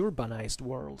less urbanized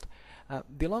world,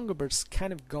 the Longobards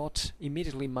kind of got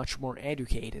immediately much more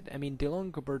educated. I mean, the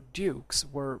Longobard dukes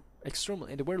were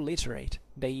they were literate.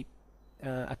 They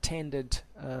attended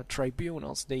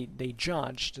tribunals. They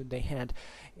judged. They had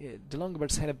the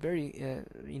Longobards had a very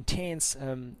intense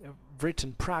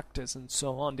written practice and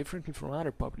so on, differently from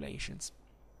other populations.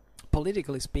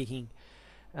 Politically speaking,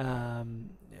 the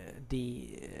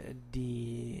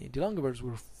Longobards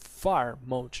were far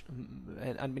much,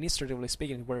 administratively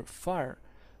speaking, were far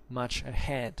much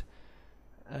ahead,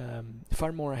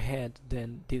 far more ahead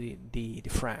than the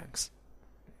Franks.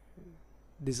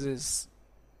 This is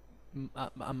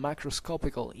a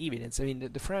macroscopical evidence. I mean,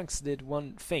 the Franks did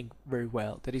one thing very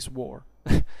well, that is war.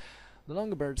 The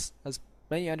Longobards, as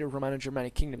many other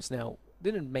Romano-Germanic kingdoms now,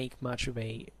 didn't make much of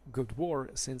a good war,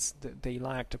 since they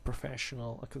lacked a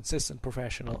consistent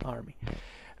professional army.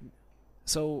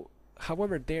 So,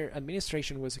 however, their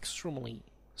administration was extremely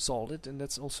solid, and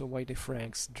that's also why the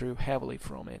Franks drew heavily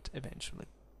from it eventually.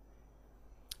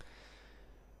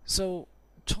 So,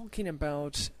 talking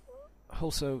about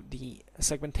also the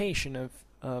segmentation of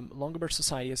Longobard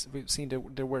society, as we've seen,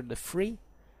 there were the free,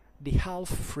 the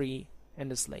half-free, and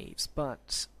the slaves,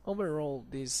 but overall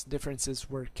these differences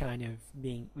were kind of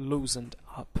being loosened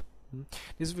up.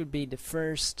 This would be the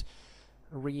first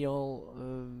real,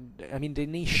 the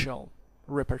initial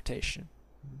repartition.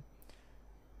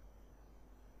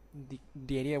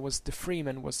 The idea was the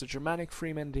freeman was the Germanic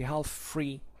freeman, the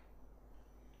half-free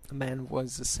man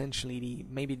was essentially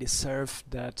maybe the serf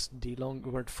that the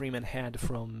Longobard freeman had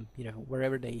from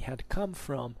wherever they had come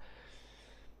from.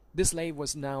 The slave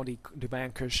was now the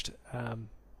vanquished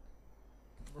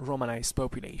Romanized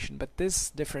population, but this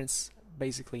difference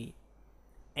basically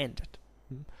ended.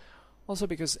 Also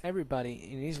because everybody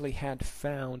in Italy had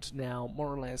found now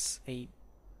more or less a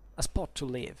spot to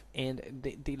live, and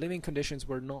the living conditions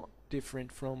were not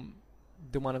different from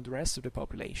the one of the rest of the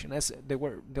population, as the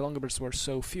Longobards were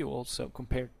so few also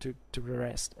compared to the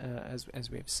rest, as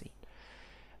we have seen.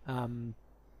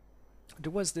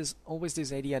 There was always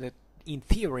this idea that in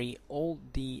theory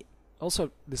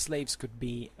also the slaves could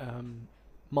be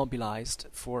mobilized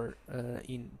for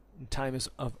in times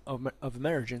of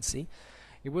emergency.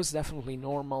 It was definitely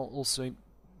normal also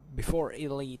before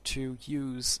Italy to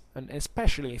use, and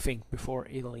especially I think before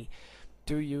Italy,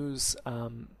 to use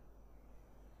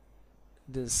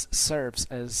these serfs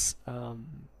as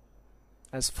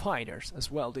fighters as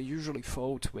well. They usually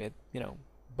fought with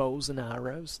bows and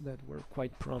arrows that were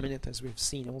quite prominent, as we've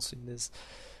seen also in this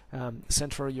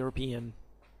Central European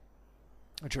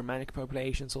Germanic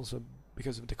populations, also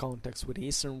because of the context with the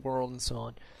Eastern world and so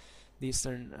on. The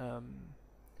Eastern,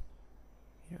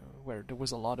 where there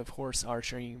was a lot of horse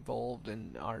archery involved,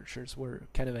 and archers were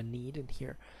kind of a need in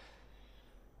here.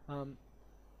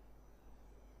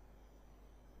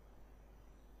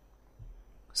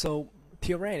 So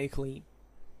theoretically,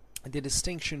 the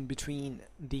distinction between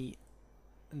the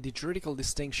juridical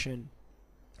distinction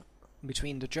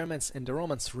between the Germans and the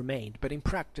Romans remained, but in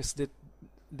practice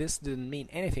this didn't mean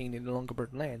anything in the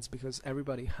Longobard lands, because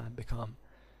everybody had become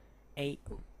a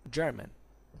German,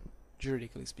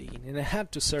 juridically speaking, and they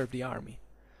had to serve the army,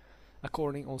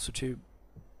 according also to,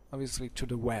 obviously, to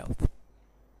the wealth.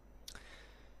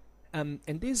 And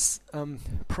this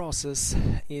process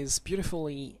is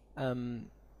beautifully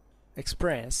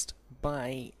expressed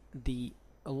by the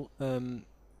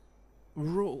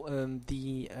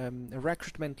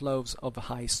recruitment laws of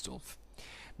Heistulf.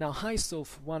 Now,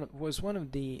 Heistulf was one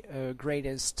of the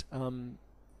greatest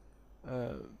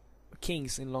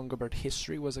kings in Longobard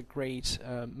history. Was a great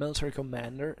military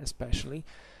commander, especially.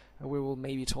 We will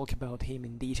maybe talk about him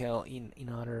in detail on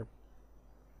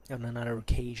another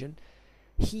occasion.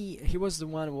 He was the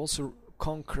one who also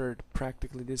conquered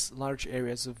practically these large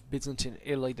areas of Byzantine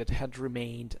Italy that had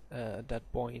remained at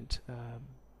that point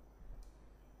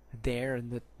there, and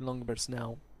that Longobards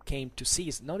now came to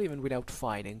seize, not even without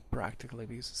fighting practically,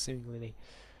 because seemingly they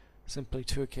simply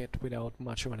took it without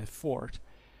much of an effort.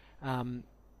 And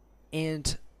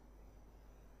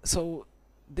so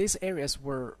these areas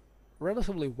were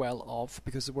relatively well off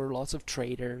because there were lots of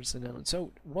traders, and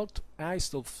so what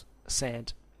Aistulf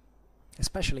said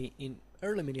especially in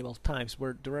early medieval times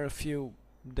where there are a few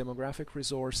demographic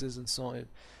resources and so on.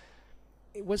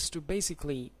 It was to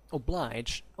basically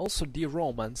oblige also the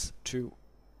Romans to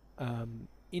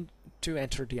to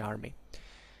enter the army.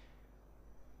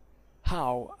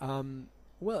 How?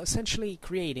 Well, essentially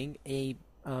creating a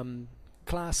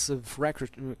classes of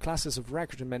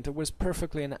recruitment that was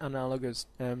perfectly analogous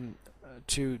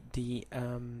to the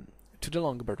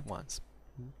Longobard ones.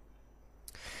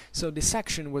 So the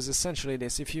section was essentially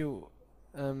this: if you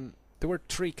there were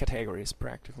three categories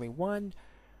practically. One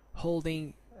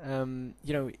holding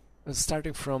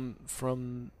starting from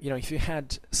if you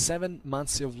had 7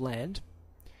 months of land,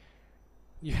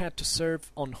 you had to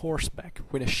serve on horseback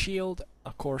with a shield,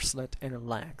 a corselet, and a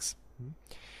lance.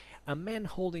 A man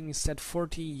holding instead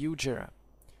 40 jugera,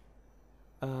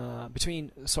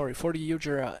 40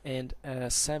 jugera and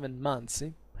 7 months,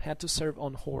 had to serve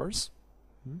on horse,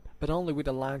 but only with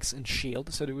a lance and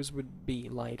shield, so this would be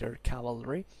lighter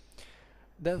cavalry.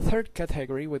 The third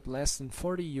category, with less than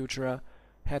 40 jugera,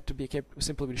 had to be kept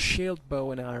simply with shield,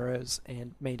 bow, and arrows,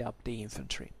 and made up the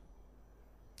infantry.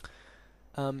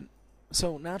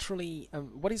 So naturally,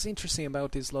 what is interesting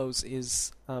about these laws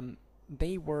is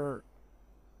they were,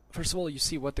 first of all, you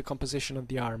see what the composition of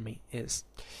the army is.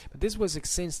 But this was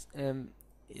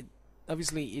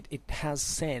obviously it has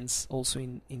sense also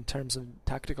in terms of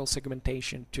tactical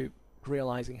segmentation to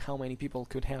realizing how many people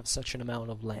could have such an amount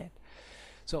of land.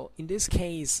 So in this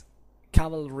case,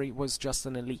 cavalry was just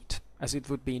an elite, as it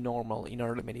would be normal in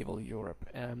early medieval Europe.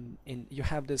 And you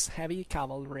have this heavy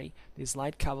cavalry, this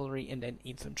light cavalry, and then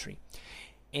infantry.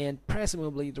 And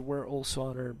presumably there were also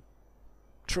other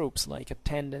troops like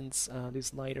attendants,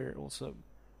 this lighter also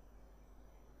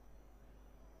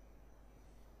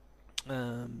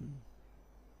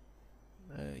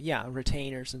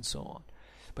retainers and so on.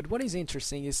 But what is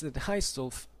interesting is that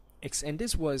Heistulf, and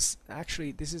this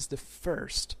is the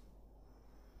first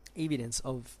evidence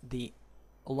of the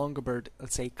Longobard,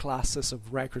 let's say, classes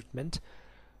of recruitment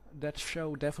that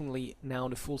show definitely now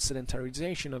the full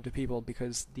sedentarization of the people,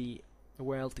 because the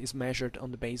wealth is measured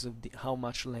on the basis of how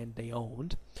much land they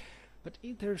owned. But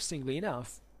interestingly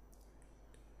enough,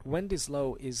 when this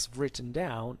law is written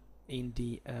down in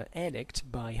the edict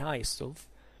by Heistulf,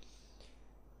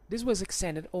 this was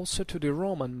extended also to the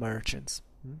Roman merchants.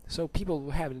 So people who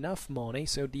have enough money,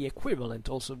 so the equivalent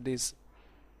also of this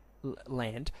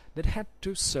land, that had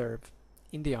to serve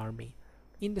in the army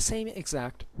in the same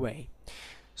exact way.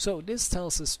 So this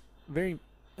tells us very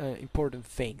important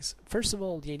things. First of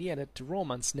all, the idea that the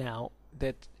Romans now,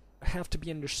 that have to be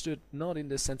understood not in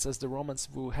the sense as the Romans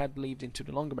who had lived into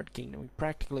the Longobard kingdom,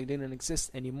 practically didn't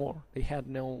exist anymore. They had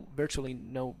virtually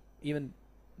no even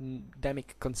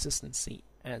endemic consistency,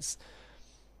 as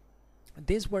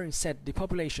these were instead the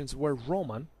populations were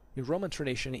Roman, in Roman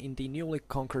tradition, in the newly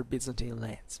conquered Byzantine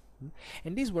lands.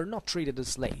 And these were not treated as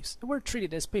slaves. They were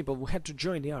treated as people who had to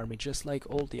join the army just like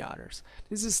all the others.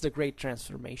 This is the great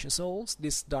transformation. So also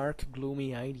this dark,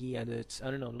 gloomy idea that,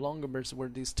 the Longobards were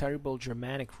these terrible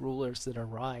Germanic rulers that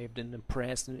arrived and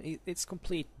oppressed, and it's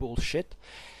complete bullshit.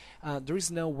 There is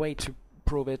no way to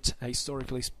prove it,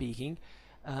 historically speaking.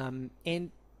 And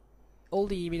all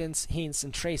the evidence, hints,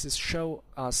 and traces show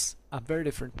us a very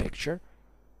different picture.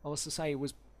 Our society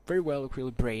was very well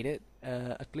equilibrated,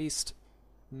 at least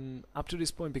up to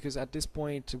this point, because at this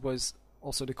point it was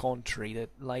also the contrary, that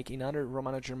like in other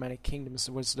Romano-Germanic kingdoms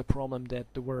was the problem that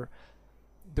there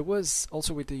was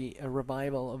also with the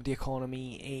revival of the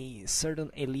economy a certain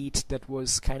elite that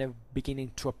was kind of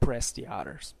beginning to oppress the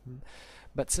others.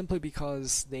 But simply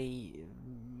because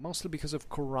mostly because of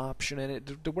corruption,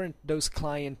 and there weren't those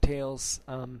clienteles,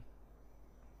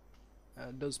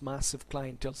 those massive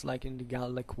clienteles like in the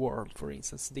Gallic world, for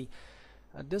instance.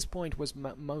 At this point was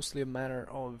mostly a matter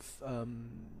of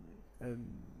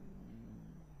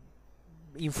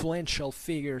influential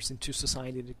figures into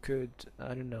society that could,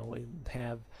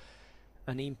 have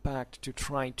an impact to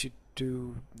try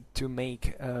to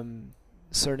make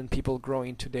certain people grow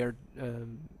into their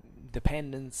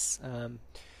dependence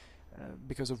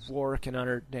because of work and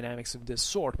other dynamics of this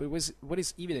sort. But what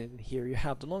is evident here, you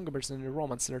have the Longobards and the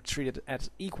Romans that are treated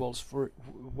as equals for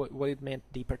what it meant,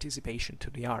 the participation to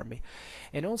the army.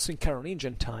 And also in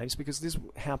Carolingian times, because this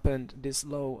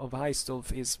law of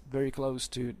Heistulf is very close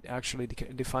to actually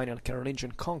the final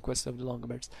Carolingian conquest of the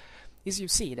Longobards, is you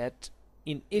see that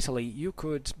in Italy you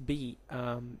could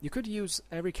use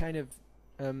every kind of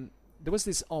there was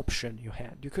this option you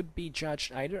had. You could be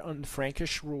judged either on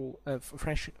Frankish rule,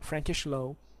 Frankish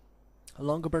law,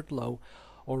 Longobard law,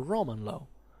 or Roman law,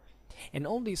 and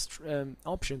all these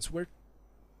options were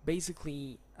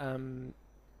basically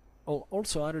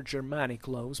also other Germanic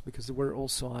laws, because there were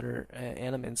also other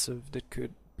elements of that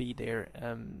could be there,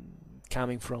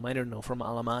 coming from, I don't know, from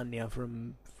Alemannia,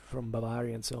 from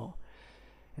Bavaria, and so on.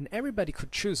 And everybody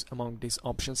could choose among these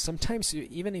options. Sometimes,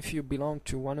 even if you belong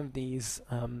to one of these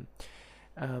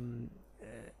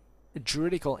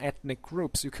juridical ethnic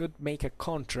groups, you could make a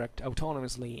contract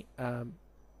autonomously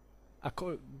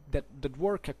that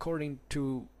work according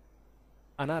to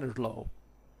another law.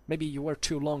 Maybe you were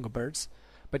two Longobards,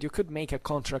 but you could make a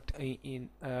contract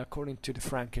according to the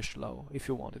Frankish law if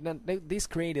you wanted. And this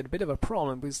created a bit of a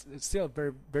problem, because it's still a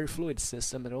very, very fluid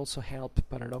system that also helped,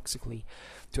 paradoxically,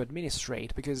 to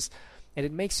administrate, and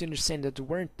it makes you understand that there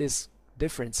weren't these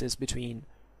differences between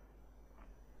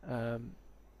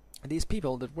these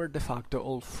people that were de facto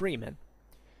all freemen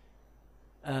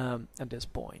at this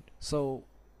point. So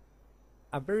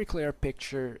a very clear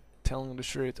picture, telling the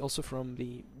truth, also from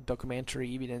the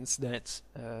documentary evidence, that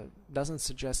doesn't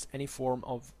suggest any form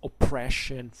of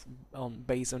oppression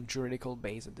based on juridical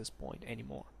base at this point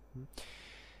anymore.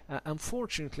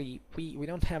 Unfortunately, we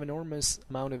don't have enormous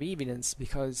amount of evidence,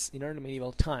 because in early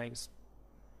medieval times,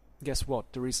 guess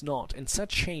what, there is not. And such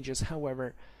changes,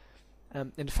 however,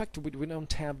 in fact, we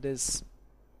don't have this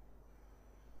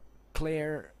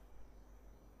clear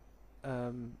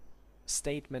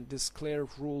statement, this clear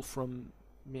rule from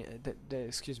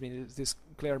this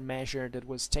clear measure that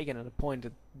was taken at a point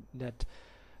that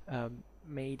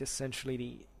made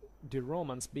essentially the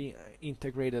Romans be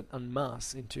integrated en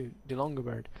masse into the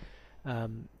Longobard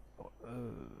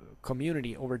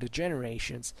community over the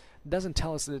generations. Doesn't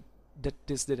tell us that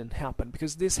this didn't happen,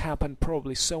 because this happened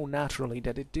probably so naturally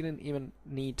that it didn't even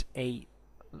need a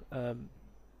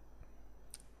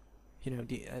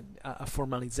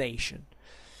formalization,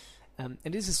 and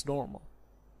this is normal.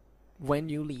 When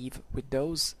you live with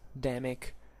those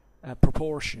demic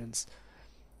proportions,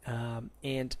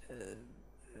 and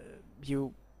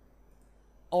you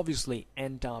obviously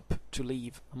end up to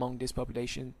live among this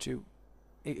population too.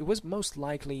 It was most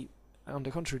likely, on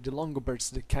the contrary, the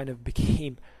Longobards that kind of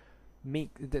became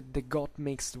that got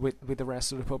mixed with the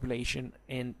rest of the population,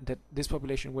 and that this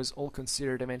population was all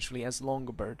considered eventually as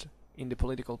Longobard in the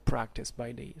political practice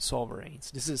by the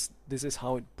sovereigns. This is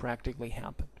how it practically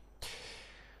happened.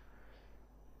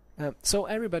 So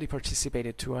everybody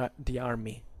participated to the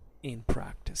army in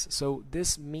practice. So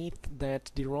this myth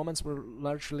that the Romans were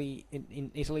largely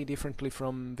in Italy, differently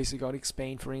from Visigothic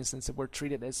Spain, for instance, that were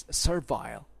treated as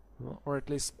servile, or at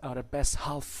least at best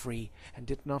half free, and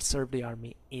did not serve the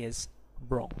army, is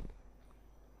wrong.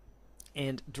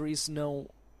 And there is no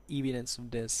evidence of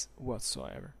this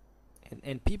whatsoever.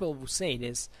 And people who say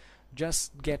this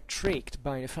just get tricked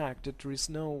by the fact that there is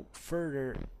no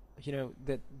further,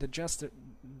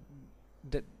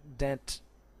 that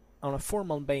on a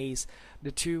formal base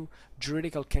the two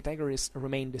juridical categories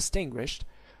remain distinguished,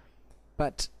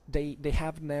 but they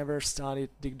have never studied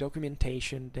the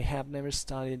documentation, they have never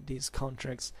studied these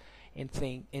contracts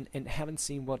and haven't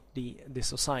seen what the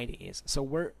society is.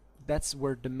 So that's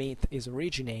where the myth is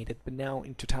originated. But now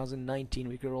in 2019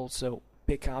 we could also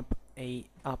pick up a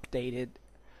updated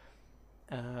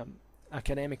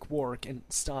academic work and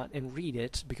start and read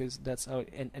it, because that's how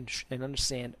and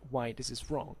understand why this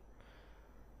is wrong.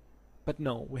 But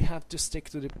no, we have to stick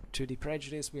to the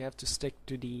prejudice. We have to stick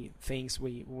to the things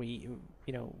we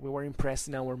were impressed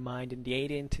in our mind in the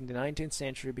 18th, in the 19th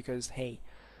century, because hey,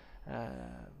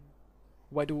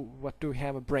 what do we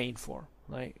have a brain for?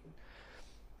 Like,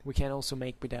 we can also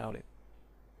make without it.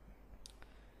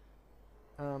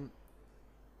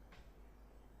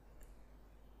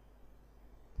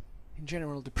 In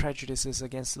general, the prejudices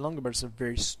against the Longobards are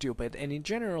very stupid, and in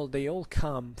general they all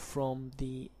come from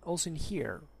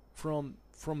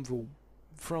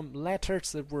from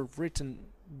letters that were written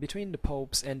between the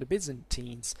popes and the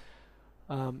Byzantines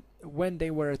when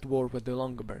they were at war with the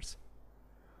Longobards,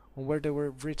 or where they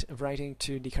were writing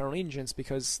to the Carolingians,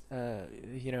 because the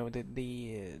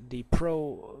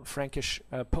pro-Frankish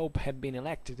pope had been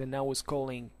elected and now was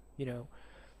calling the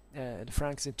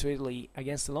Franks into Italy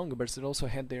against the Longobards that also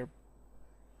had their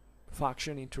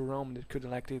faction into Rome that could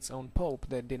elect its own pope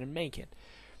that didn't make it.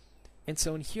 And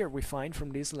so in here we find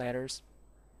from these letters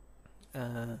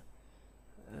the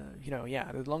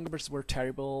Longobards were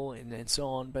terrible and so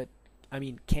on, but I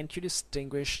mean, can't you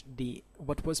distinguish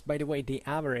what was, by the way, the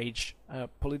average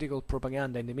political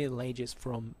propaganda in the Middle Ages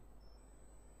from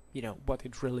what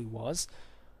it really was?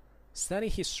 Study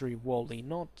history, Wally.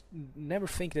 Never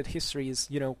think that history is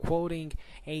quoting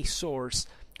a source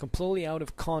completely out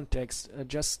of context,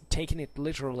 just taking it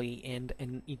literally and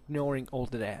ignoring all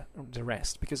the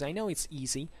rest. Because I know it's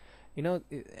easy, You know,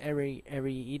 every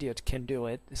idiot can do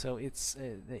it. So it's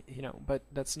you know, but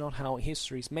that's not how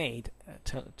history is made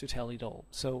to tell it all.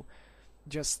 So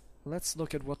just let's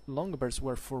look at what Longobards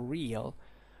were for real,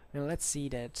 and let's see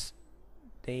that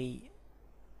they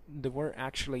were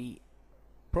actually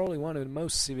probably one of the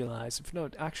most civilized, if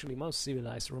not actually most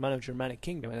civilized, Romano-Germanic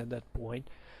kingdom at that point.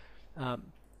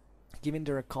 Given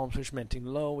their accomplishment in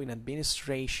law, in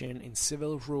administration, in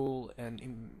civil rule, and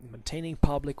in maintaining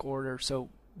public order. So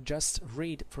just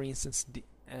read, for instance, the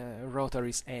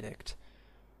Rotary's Edict.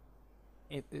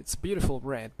 It's beautiful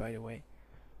read, by the way.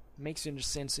 It makes you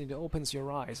understand. It opens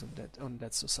your eyes on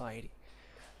that society.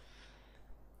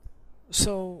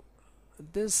 So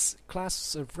these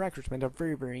classes of recruitment are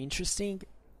very, very interesting,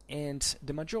 and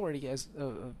the majority of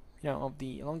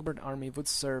the Longobard army would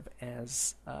serve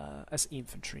as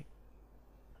infantry,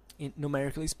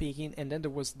 numerically speaking. And then there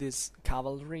was this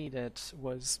cavalry that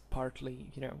was partly,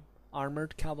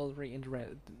 armored cavalry, and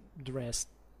the rest,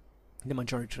 the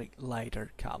majority,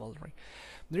 lighter cavalry.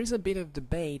 There is a bit of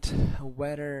debate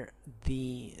whether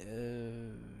the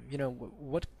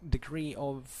what degree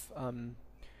of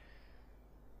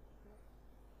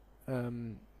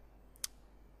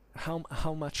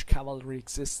how much cavalry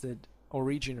existed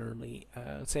originally,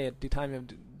 say at the time of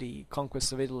the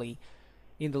conquest of Italy,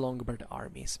 in the Longobard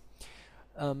armies.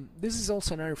 This is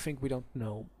also another thing we don't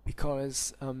know,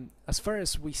 because as far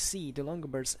as we see, the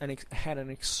Longobards had an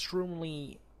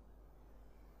extremely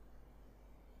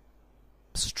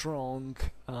strong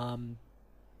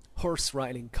horse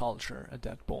riding culture at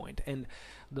that point, and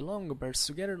the Longobards,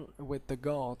 together with the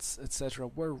Goths, etc.,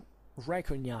 were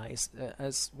recognized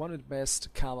as one of the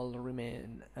best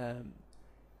cavalrymen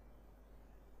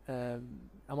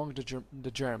among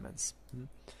the Germans.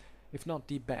 If not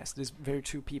the best. These very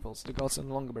two peoples, the Goths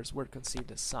and Longobards, were conceived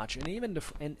as such, and even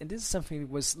and this is something that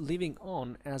was living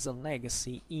on as a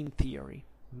legacy in theory,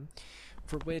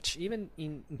 for which even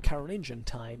in Carolingian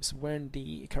times, when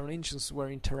the Carolingians were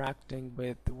interacting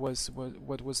with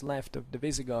what was left of the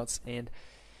Visigoths and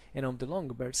of the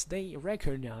Longobards, they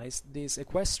recognized these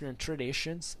equestrian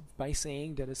traditions by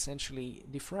saying that essentially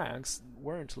the Franks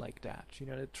weren't like that.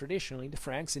 That traditionally the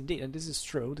Franks, indeed, and this is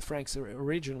true, the Franks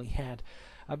originally had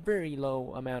a very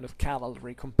low amount of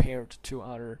cavalry compared to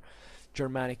other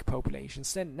Germanic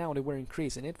populations. Then now they were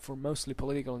increasing it for mostly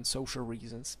political and social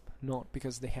reasons, not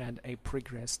because they had a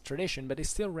progressed tradition, but they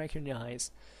still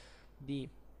recognize the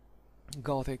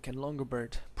Gothic and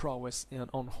Longobard prowess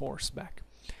on horseback.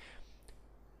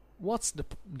 What's the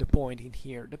point in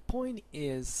here? The point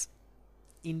is,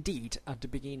 indeed, at the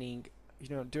beginning,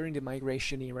 during the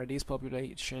migration era, these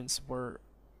populations were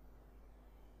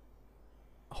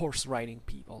horse riding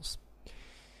peoples.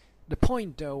 The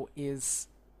point, though, is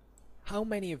how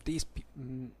many of these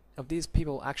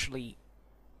people actually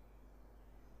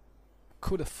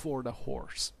could afford a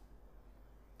horse.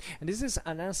 And this is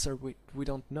an answer we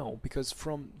don't know, because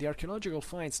from the archaeological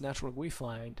finds, naturally, we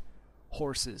find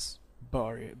horses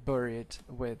buried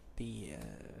with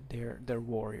their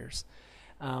warriors.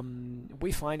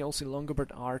 We find also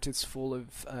Longobard art is full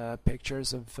of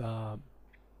pictures of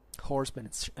horsemen,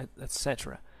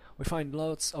 etc. We find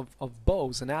lots of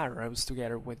bows and arrows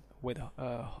together with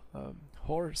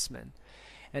horsemen,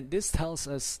 and this tells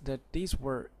us that these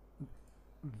were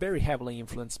very heavily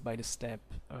influenced by the steppe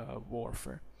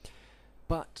warfare.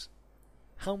 But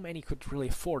how many could really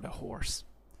afford a horse?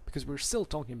 Because we're still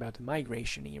talking about the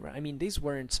migration era. I mean, these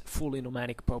weren't fully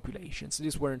nomadic populations.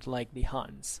 These weren't like the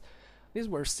Huns. These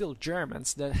were still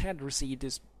Germans that had received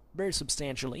this very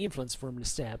substantial influence from the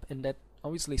steppe, and that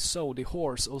obviously saw the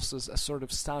horse also as a sort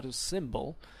of status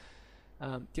symbol.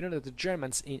 That the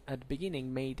Germans at the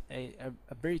beginning made a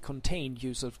very contained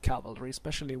use of cavalry,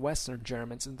 especially Western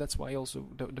Germans, and that's why also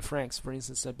the Franks, for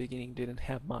instance, at the beginning didn't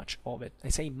have much of it. I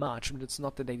say much, but it's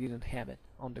not that they didn't have it.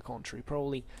 On the contrary,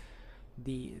 probably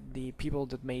the people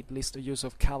that made least use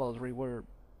of cavalry were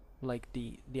like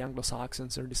the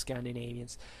Anglo-Saxons or the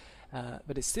Scandinavians,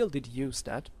 but they still did use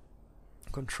that,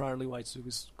 contrarily what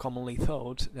was commonly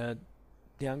thought. The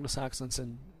Anglo-Saxons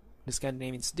and the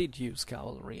Scandinavians did use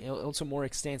cavalry, also more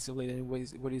extensively than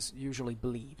what is usually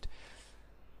believed.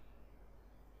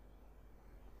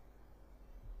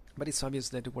 But it's obvious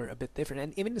that they were a bit different,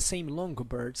 and even the same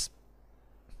Longobards.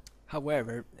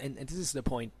 However, and this is the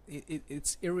point,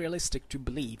 it's unrealistic to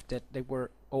believe that they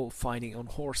were all fighting on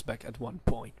horseback at one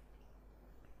point,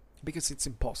 because it's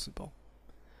impossible.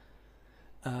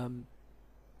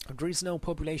 There is no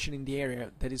population in the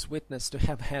area that is witnessed to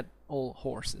have had all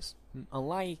horses.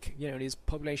 Unlike these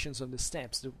populations of the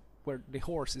steppes, where the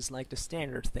horse is like the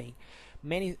standard thing,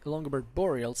 many Longobard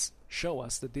burials show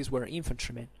us that these were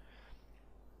infantrymen.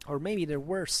 or maybe there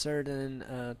were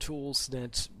certain tools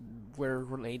that were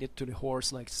related to the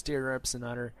horse, like stirrups and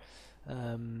other,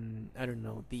 I don't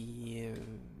know, the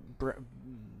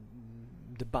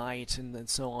bite and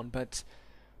so on. But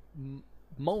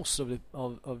most of the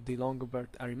Longobard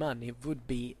Arimanni would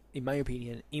be, in my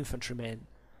opinion, infantrymen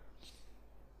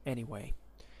anyway.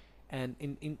 And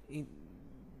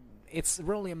it's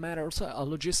really a matter, also a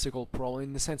logistical problem,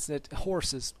 in the sense that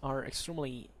horses are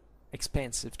extremely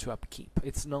expensive to upkeep.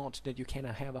 It's not that you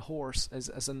cannot have a horse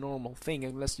as a normal thing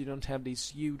unless you don't have these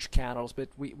huge cattle, but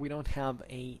we don't have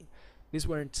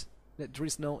there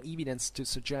is no evidence to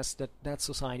suggest that that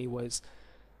society was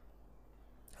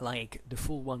like the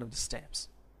full one of the steppes,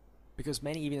 because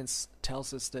many evidence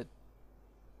tells us that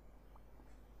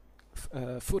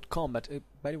foot combat,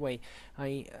 by the way,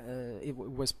 it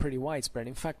was pretty widespread.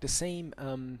 In fact, the same,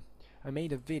 I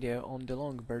made a video on the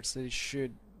Longobards that it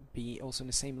should be also in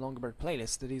the same Longobard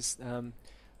playlist. That is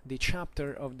the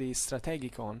chapter of the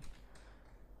Strategicon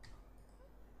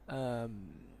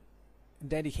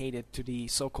dedicated to the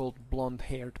so-called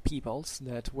blonde-haired peoples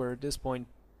that were at this point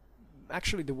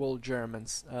actually the world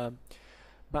Germans,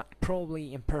 but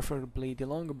probably and preferably the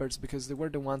Longobards, because they were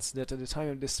the ones that at the time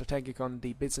of the Strategicon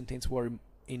the Byzantines were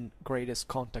in greatest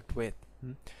contact with,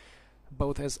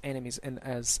 both as enemies and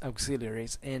as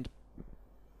auxiliaries. And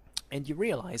you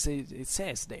realize it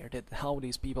says there that how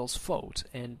these peoples fought,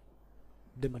 and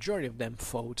the majority of them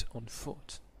fought on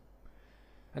foot.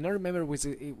 I don't remember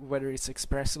whether it's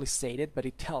expressly stated, but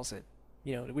it tells it.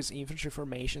 You know, it was infantry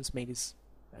formations made this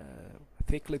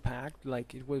thickly packed,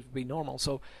 like it would be normal.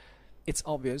 So it's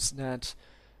obvious that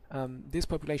these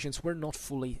populations were not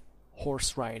fully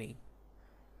horse riding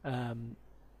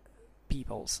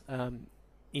peoples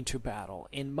into battle,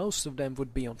 and most of them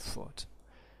would be on foot,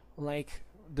 like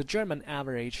the German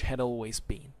average had always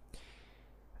been.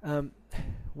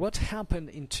 What happened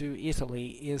into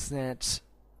Italy is that,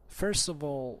 first of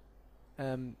all,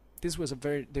 this was a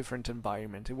very different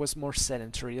environment. It was more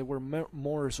sedentary. There were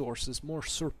more resources, more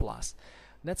surplus.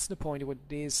 That's the point with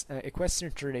this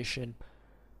equestrian tradition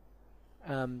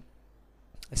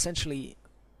essentially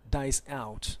dies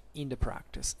out in the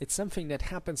practice. It's something that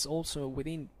happens also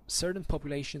within certain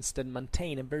populations that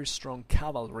maintain a very strong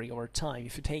cavalry over time.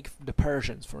 If you take the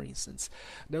Persians, for instance,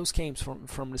 those came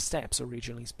from the steppes,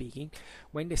 originally speaking.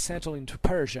 When they settle into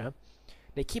Persia,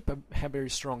 they keep a very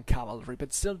strong cavalry,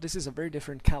 but still this is a very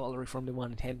different cavalry from the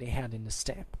one they had in the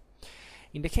steppe.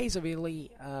 In the case of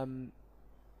Italy,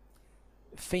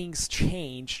 things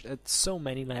changed at so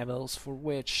many levels, for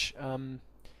which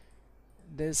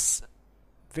this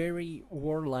very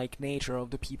warlike nature of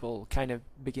the people kind of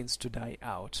begins to die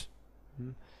out.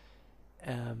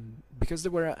 Because they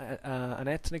were an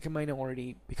ethnic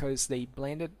minority, because they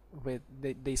blended with,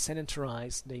 they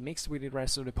sedentarized, they mixed with the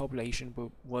rest of the population, but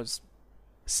was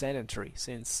sedentary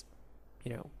since,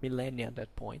 millennia at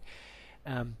that point.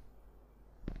 And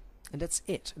that's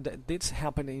it. This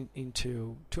happened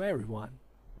to everyone.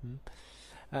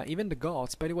 Even the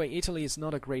Goths. By the way, Italy is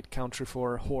not a great country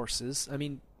for horses. I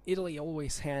mean, Italy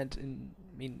always had,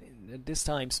 at this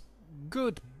times,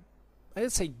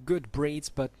 I'd say good breeds,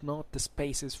 but not the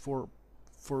spaces for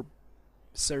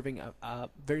serving a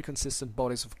very consistent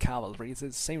bodies of cavalry. It's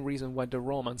the same reason why the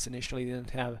Romans initially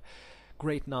didn't have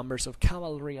great numbers of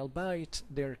cavalry, albeit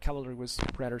their cavalry was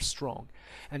rather strong.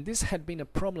 And this had been a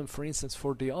problem, for instance,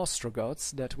 for the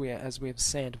Ostrogoths, that as we have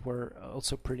said, were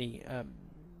also pretty,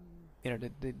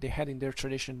 they had in their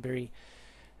tradition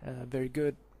very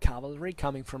good cavalry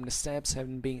coming from the steppes,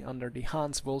 having been under the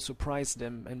Huns, who also prized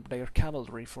them and their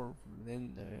cavalry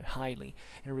highly,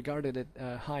 and regarded it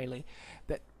highly.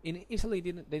 That in Italy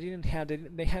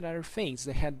they had other things.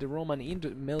 They had the Roman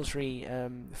military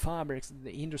fabrics,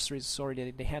 the industries.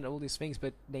 They had all these things,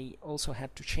 but they also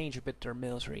had to change a bit their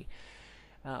military.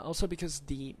 Also because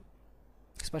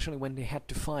especially when they had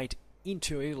to fight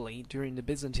into Italy during the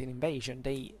Byzantine invasion,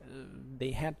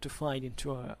 they had to fight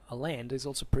into a land. It's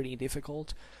also pretty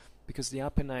difficult, because the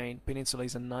Apennine Peninsula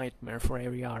is a nightmare for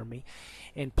every army,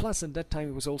 and plus at that time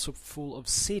it was also full of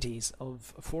cities,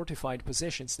 of fortified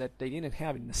positions that they didn't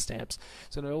have in the steppes.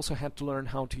 So they also had to learn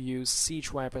how to use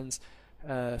siege weapons,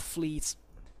 fleets,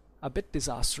 a bit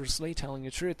disastrously, telling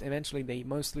the truth. Eventually they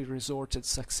mostly resorted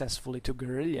successfully to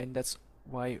guerrilla, and that's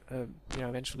why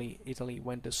eventually Italy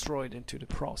went destroyed into the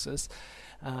process,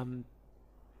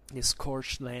 this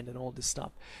scorched land and all this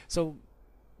stuff. So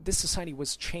this society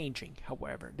was changing.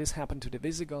 However, this happened to the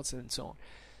Visigoths and so on.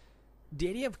 The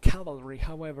idea of cavalry,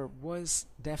 however, was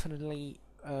definitely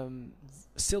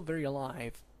still very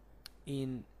alive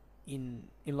in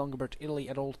Longobard Italy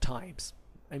at all times.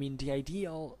 I mean, the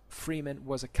ideal freeman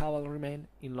was a cavalryman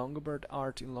in Longobard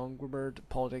art, in Longobard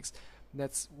politics.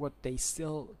 That's what they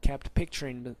still kept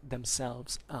picturing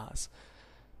themselves as.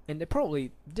 And they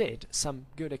probably did some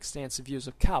good extensive use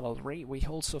of cavalry. We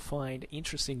also find,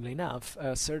 interestingly enough,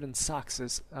 certain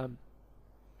saxes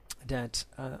that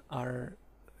are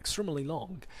extremely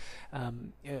long,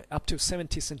 up to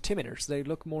 70 centimeters. They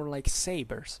look more like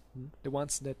sabers, the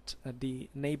ones that the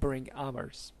neighboring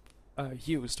Avars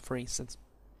used, for instance.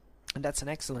 And that's an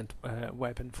excellent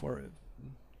weapon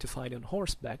to fight on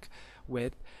horseback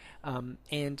with.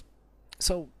 And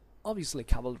so, obviously,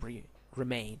 cavalry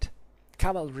remained.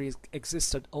 Cavalry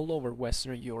existed all over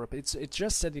Western Europe. It's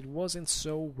just that it wasn't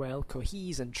so well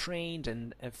cohesed and trained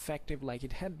and effective like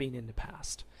it had been in the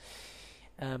past.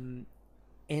 And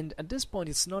at this point,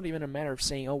 it's not even a matter of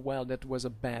saying, oh, well, that was a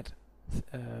bad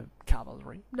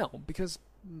cavalry. No, because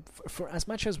for as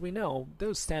much as we know,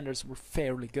 those standards were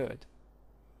fairly good.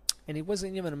 And it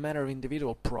wasn't even a matter of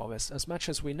individual prowess. As much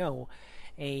as we know,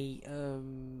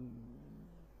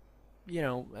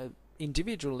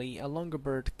 individually, a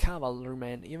Longobard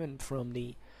cavalryman, even from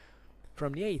the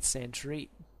 8th century,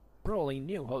 probably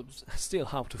knew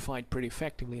how to fight pretty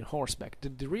effectively on horseback.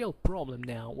 The real problem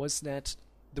now was that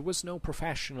there was no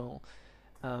professional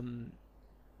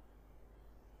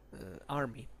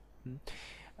army.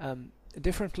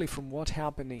 Differently from what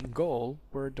happened in Gaul,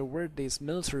 where there were these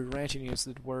military retinues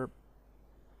that were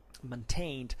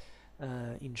maintained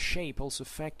in shape also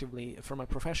effectively from a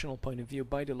professional point of view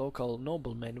by the local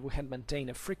noblemen who had maintained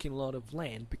a freaking lot of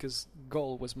land, because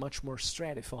Gaul was much more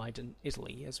stratified than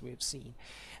Italy, as we have seen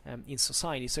in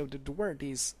society. So there were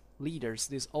these leaders,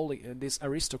 these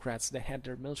aristocrats that had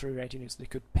their military retinues they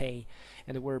could pay,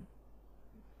 and they were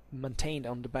maintained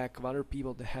on the back of other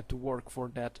people that had to work for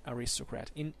that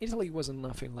aristocrat. In Italy it wasn't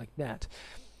nothing like that.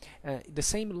 The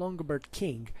same Longobard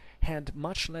king had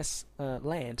much less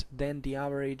land than the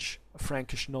average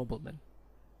Frankish nobleman.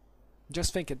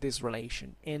 Just think at this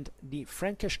relation. And the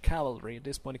Frankish cavalry, at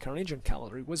this point the Carolingian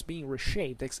cavalry, was being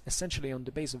reshaped essentially on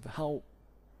the basis of how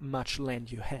much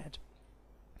land you had.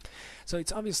 So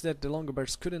it's obvious that the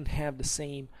Longobards couldn't have the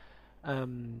same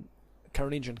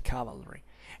Carolingian cavalry.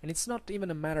 And it's not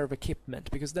even a matter of equipment,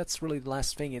 because that's really the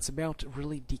last thing. It's about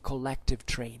really the collective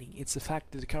training. It's the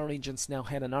fact that the Carolingians now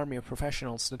had an army of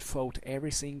professionals that fought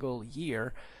every single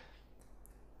year,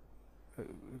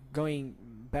 going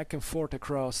back and forth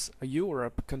across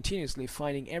Europe, continuously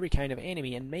fighting every kind of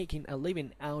enemy and making a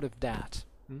living out of that,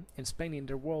 and spending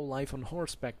their whole life on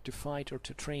horseback to fight or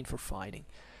to train for fighting.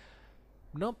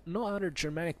 No other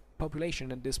Germanic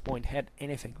population at this point had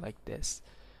anything like this.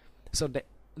 So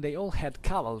they all had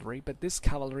cavalry, but this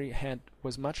cavalry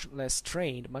was much less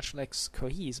trained, much less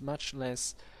cohesive, much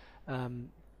less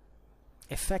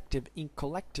effective in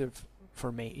collective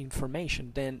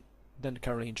information than the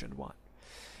Carolingian one.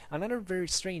 Another very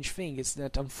strange thing is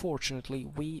that, unfortunately,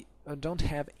 we don't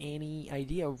have any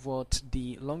idea of what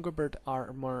the Longobard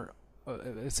armor,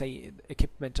 say,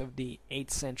 equipment of the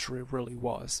 8th century really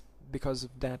was, because of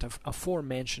that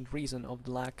aforementioned reason of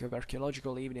the lack of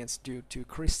archaeological evidence due to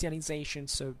Christianization,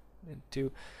 so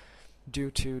due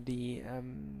to the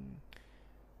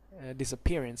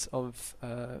disappearance of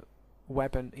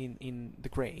weapon in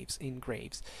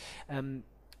graves.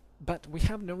 But we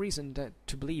have no reason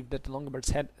to believe that the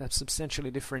Longobards had a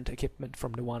substantially different equipment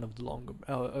from the one of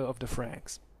the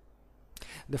Franks.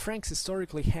 The Franks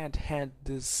historically had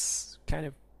this kind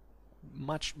of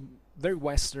very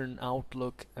Western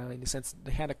outlook, in the sense that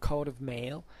they had a coat of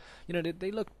mail.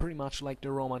 They looked pretty much like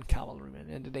the Roman cavalrymen,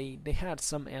 and they had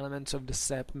some elements of the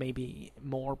steppe, maybe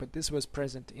more, but this was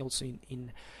present also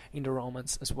in the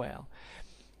Romans as well.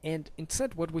 And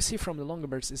instead, what we see from the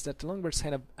Longobards is that the Longobards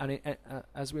had,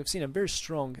 as we have seen, a very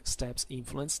strong steppes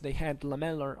influence. They had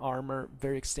lamellar armor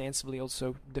very extensively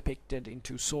also depicted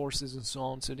into sources and so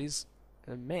on. So these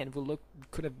men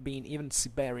could have been even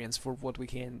Siberians for what we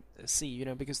can see,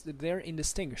 because they're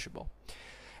indistinguishable.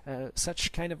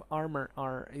 Such kind of armor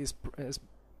is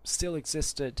still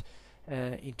existed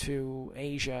into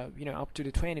Asia, up to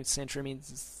the 20th century. I mean,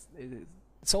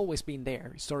 it's always been there,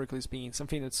 historically speaking,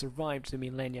 something that survived the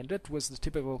millennia. That was the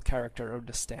typical character of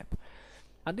the steppe.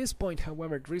 At this point,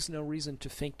 however, there is no reason to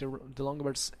think the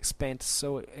Longobards spent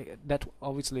so that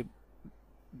obviously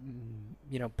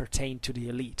pertain to the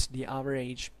elite. The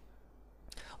average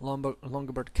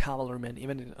Longobard cavalryman,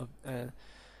 even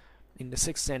in the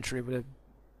 6th century, would have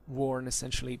worn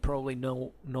essentially probably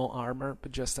no armor,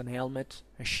 but just an helmet,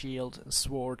 a shield, a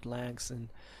sword, lance, and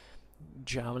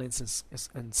javelins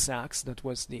and sacks. That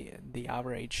was the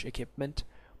average equipment,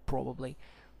 probably.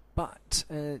 But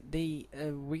we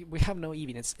have no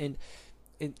evidence, and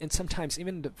and sometimes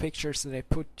even the pictures that I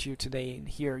put you today in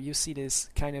here, you see this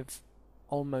kind of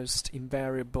almost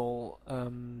invariable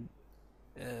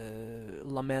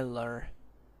lamellar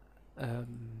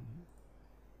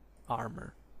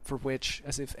armor, for which,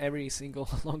 as if every single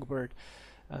Longobard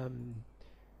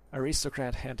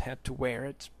aristocrat had to wear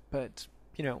it, but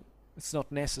you know, it's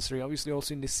not necessary. Obviously,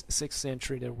 also in this 6th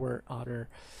century there were other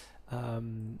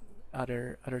kind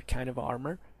of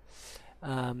armor,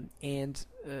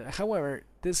 however,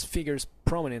 this figures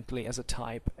prominently as a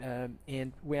type,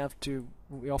 and we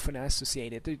often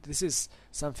associate it. This is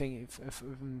something,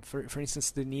 for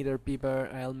instance, the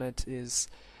Niederbiber helmet is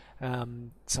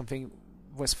something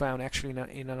was found actually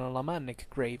in an Alemannic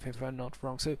grave, if I'm not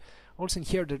wrong. So also in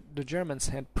here, the Germans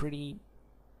had pretty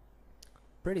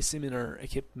similar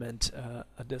equipment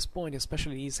at this point,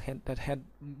 especially these that had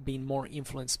been more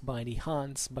influenced by the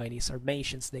Huns, by the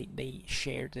Sarmatians. They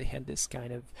had this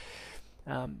kind of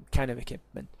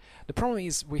equipment. The problem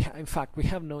is in fact we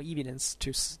have no evidence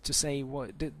to say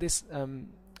what this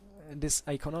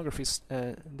iconography,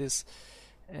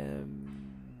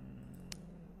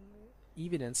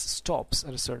 evidence stops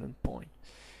at a certain point.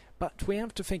 But we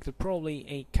have to think that probably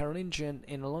a Carolingian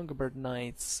and a Longobard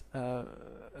knights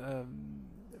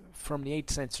from the 8th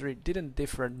century didn't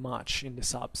differ much in the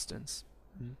substance,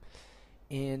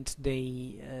 and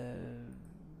they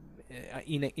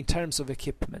in terms of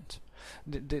equipment.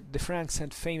 The Franks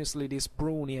had famously these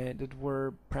brunia that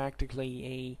were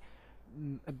practically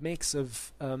a mix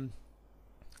of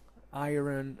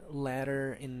iron,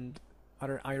 leather, and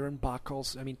other iron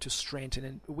buckles, I mean, to strengthen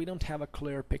it. We don't have a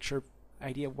clear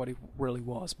idea of what it really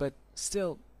was, but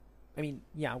still, I mean,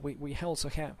 yeah, we also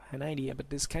have an idea,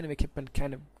 but this kind of equipment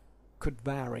kind of could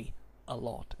vary a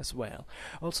lot as well.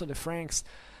 Also, the Franks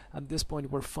at this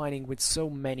point were fighting with so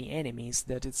many enemies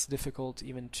that it's difficult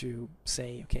even to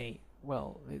say, okay,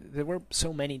 well, there were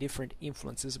so many different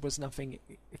influences. It was nothing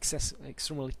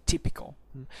extremely typical.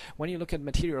 When you look at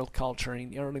material culture in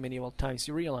the early medieval times,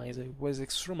 you realize it was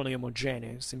extremely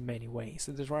homogeneous in many ways.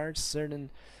 So there are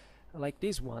certain, like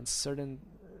these ones, certain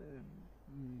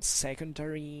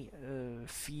secondary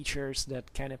features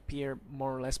that can appear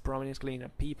more or less prominently in a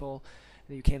people.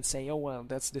 You can say, oh well,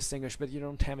 that's distinguished, but you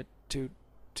don't have it to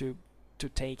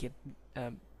take it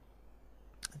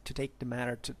to take the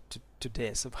matter to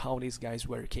this of how these guys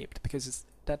were equipped, because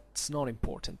that's not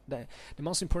important. The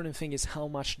most important thing is how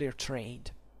much they're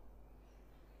trained.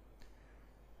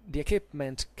 The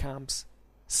equipment comes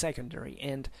secondary,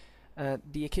 and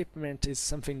the equipment is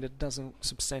something that doesn't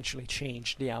substantially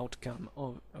change the outcome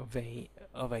of a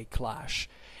clash,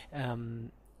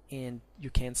 and you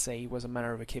can't say it was a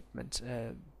matter of equipment.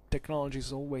 Technology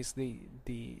is always the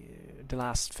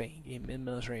last thing in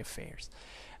military affairs.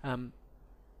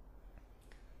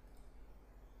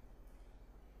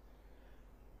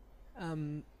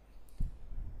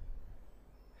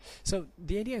 So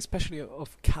the idea, especially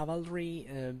of cavalry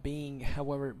being,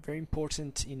 however, very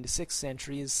important in the 6th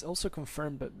century, is also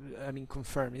confirmed. But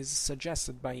is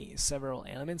suggested by several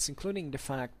elements, including the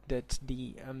fact that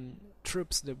the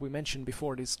troops that we mentioned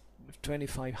before, these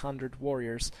 2,500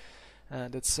 warriors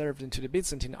that served into the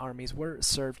Byzantine armies, were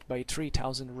served by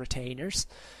 3,000 retainers.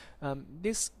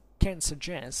 This can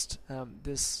suggest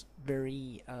this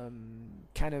very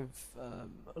kind of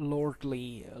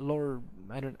lordly,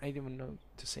 I don't even know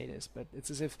to say this, but it's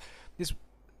as if these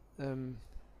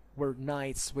were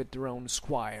knights with their own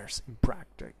squires in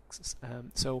practice.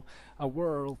 So a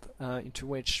world into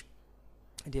which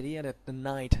the idea that the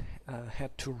knight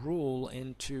had to rule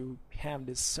and to have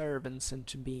these servants and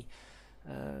to be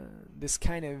this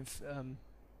kind of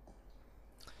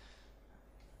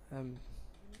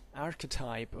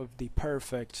archetype of the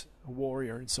perfect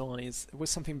warrior and so on was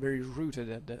something very rooted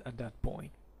at that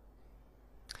point.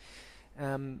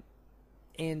 And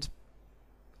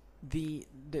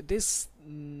this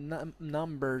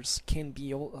numbers can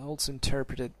be also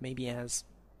interpreted maybe as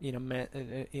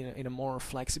in a more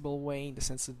flexible way, in the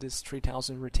sense that this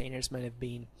 3,000 retainers might have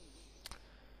been,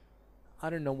 I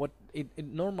don't know what it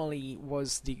normally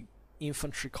was, the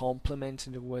infantry complement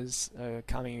that was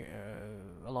coming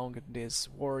along with these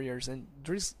warriors, and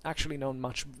there is actually not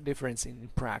much difference in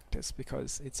practice,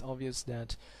 because it's obvious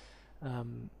that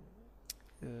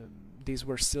these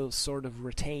were still sort of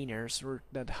retainers, or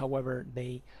that, however,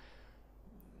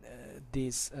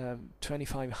 these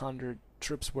 2,500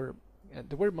 troops were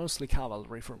they were mostly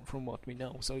cavalry from what we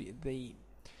know. So they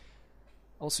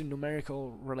also, in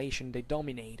numerical relation, they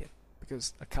dominated,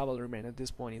 because a cavalryman at this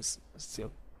point is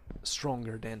still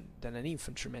stronger than an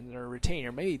infantryman or a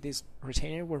retainer. Maybe these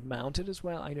retainers were mounted as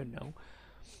well, I don't know.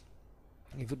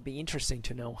 It would be interesting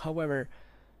to know. However,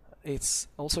 it's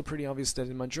also pretty obvious that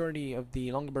the majority of the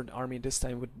Longobard army this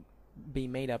time would be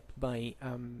made up by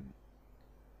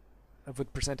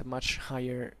would present a much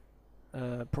higher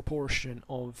proportion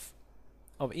of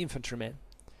infantrymen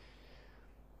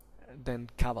than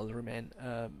cavalrymen,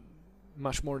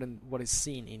 much more than what is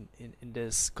seen in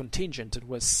this contingent that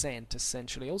was sent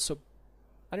essentially. Also,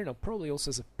 I don't know, probably also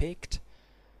as a picked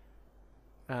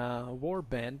war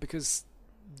band, because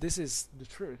this is the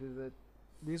truth, is that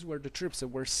these were the troops that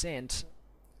were sent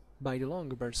by the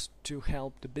Longobards to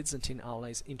help the Byzantine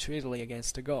allies into Italy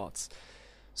against the Goths.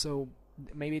 So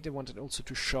maybe they wanted also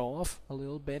to show off a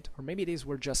little bit, or maybe these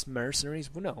were just mercenaries,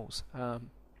 who knows.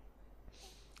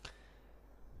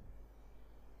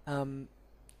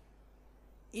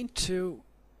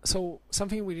 So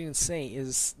something we didn't say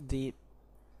is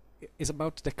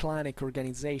about the clanic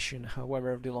organization,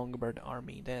 however, of the Longobard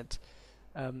army, that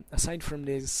aside from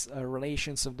these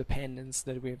relations of dependence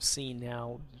that we have seen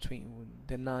now between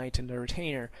the knight and the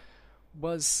retainer,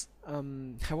 was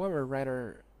however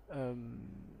rather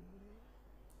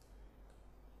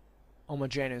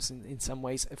homogeneous in some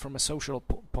ways from a social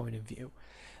point of view.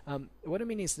 What I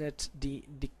mean is that the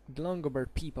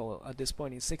Longobard people at this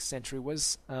point in the 6th century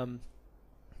was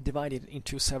divided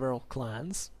into several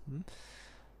clans.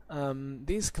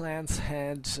 These clans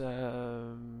had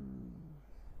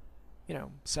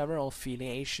several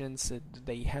affiliations.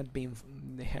 They had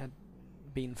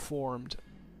been formed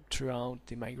throughout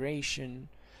the migration,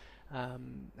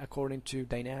 according to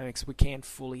dynamics we can't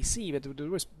fully see, but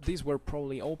these were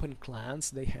probably open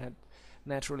clans. They had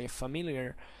naturally a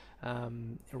familiar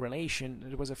relation.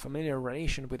 There was a familiar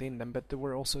relation within them, but there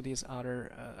were also these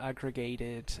other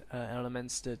aggregated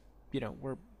elements that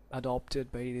were adopted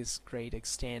by this great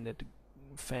extended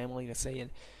family, let's say,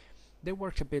 and they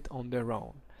worked a bit on their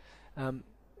own.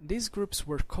 These groups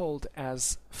were called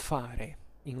as fare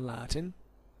in Latin.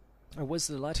 It was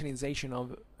the Latinization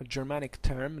of a Germanic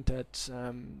term that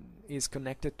is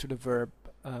connected to the verb,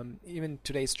 even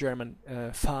today's German,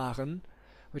 fahren,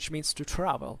 which means to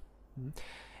travel.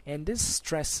 And this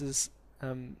stresses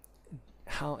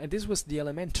how, and this was the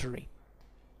elementary.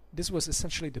 This was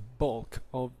essentially the bulk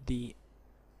of the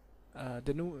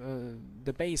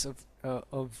base of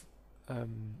the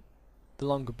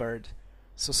Longobard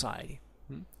society.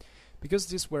 Because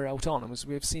these were autonomous,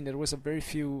 we have seen there was a very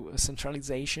few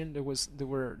centralization.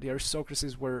 The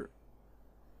aristocracies were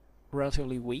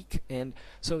relatively weak, and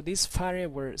so these fare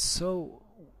were so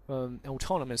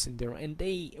autonomous in their, and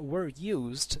they were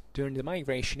used during the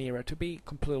migration era to be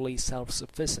completely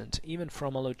self-sufficient, even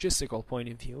from a logistical point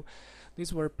of view.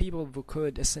 These were people who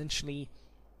could essentially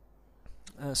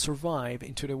survive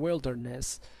into the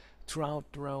wilderness throughout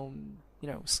their own,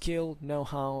 skill,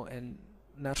 know-how, and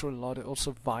naturally a lot of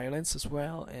also violence as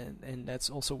well, and that's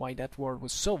also why that war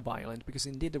was so violent, because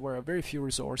indeed there were very few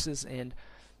resources, and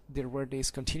there were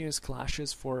these continuous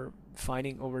clashes for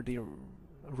fighting over the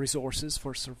resources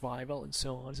for survival and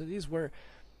so on. So these were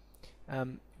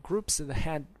groups that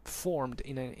had formed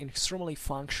in an extremely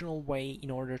functional way in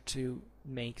order to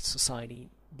make society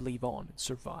live on and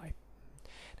survive.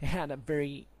 They had a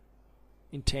very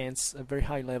intense, a very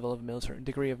high level of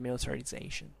degree of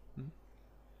militarization.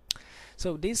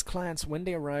 So these clans, when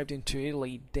they arrived into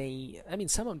Italy,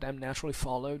 some of them naturally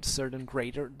followed certain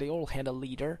greater. They all had a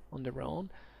leader on their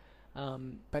own,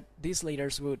 but these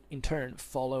leaders would in turn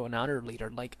follow another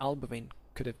leader, like Albovin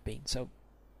could have been. So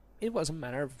it was a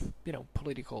matter of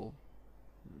political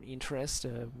interest,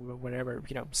 wherever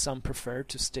some preferred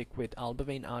to stick with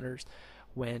Albovin, others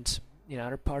went in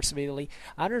other parts of Italy.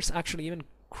 Others actually even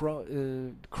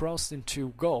crossed into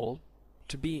Gaul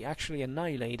to be actually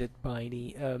annihilated by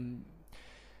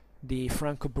the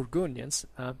Franco-Burgundians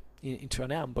into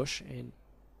an ambush,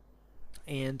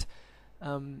 and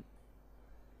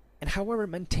however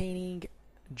maintaining,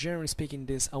 generally speaking,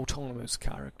 this autonomous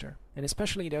character, and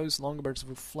especially those Longobards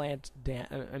who fled down,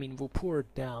 who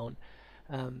poured down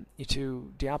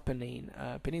into the Apennine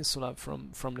Peninsula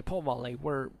from the Po Valley,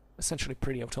 were essentially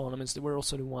pretty autonomous. They were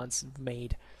also the ones who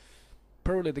made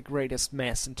probably the greatest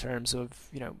mess in terms of,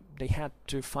 they had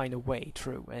to find a way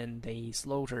through, and they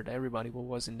slaughtered everybody who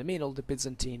was in the middle. The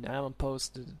Byzantine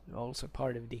avant-post, also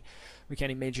part of we can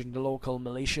imagine the local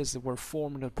militias that were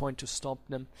formed at a point to stop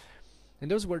them. And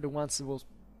those were the ones that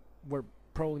were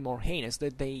probably more heinous.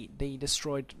 That they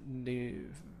destroyed the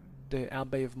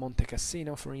Abbey of Monte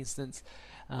Cassino, for instance,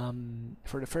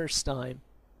 for the first time.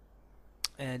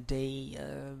 And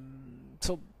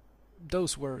so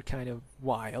those were kind of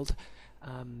wild.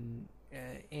 And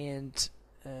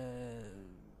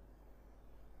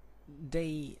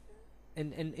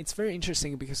it's very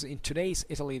interesting because in today's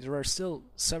Italy there are still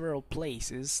several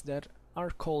places that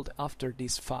are called after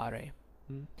these fare.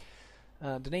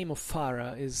 The name of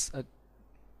Fara is a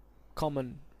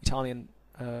common Italian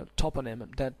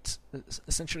toponym that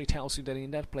essentially tells you that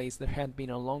in that place there had been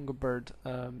a Longobard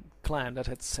clan that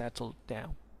had settled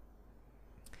down.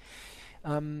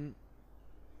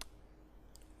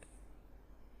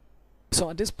 So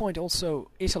at this point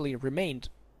also Italy remained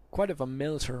quite of a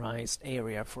militarized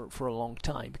area for a long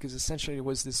time, because essentially it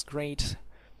was this great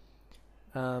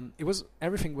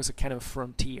everything was a kind of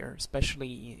frontier,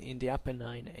 especially in the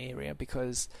Apennine area,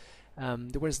 because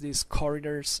there was these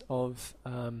corridors of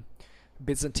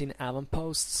Byzantine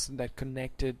avamposts that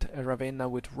connected Ravenna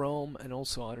with Rome, and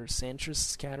also other centers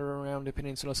scattered around the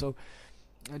peninsula. So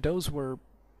those were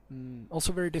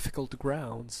also very difficult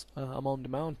grounds among the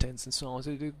mountains and so on.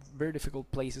 So very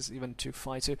difficult places even to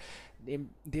fight. So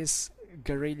this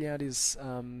guerrilla, these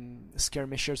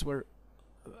skirmishers, were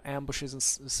ambushes and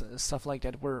stuff like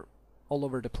that were all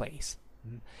over the place,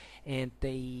 and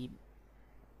they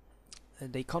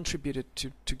contributed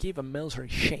to give a military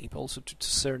shape also to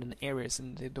certain areas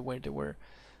and the way they were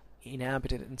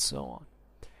inhabited and so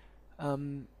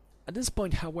on. At this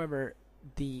point, however,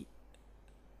 the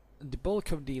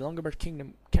bulk of the Longobard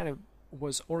kingdom kind of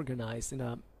was organized in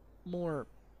a more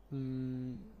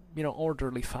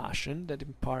orderly fashion that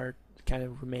in part kind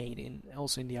of remained in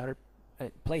also in the other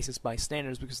places by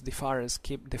standards, because the fare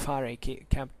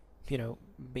kept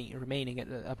remaining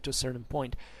up to a certain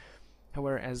point.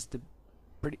 However, as the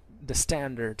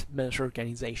standard military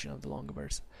organization of the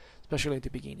Longobards, especially at the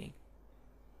beginning.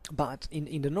 But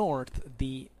in the north,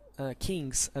 the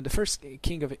kings, the first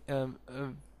king of the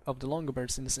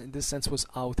Longobards in this sense was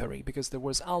Authari, because there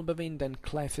was Albavin, then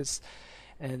Clephis,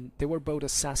 and they were both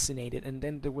assassinated, and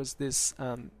then there was this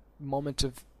moment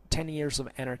of 10 years of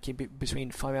anarchy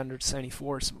between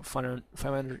 574 and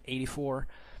 584,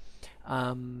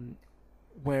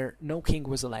 where no king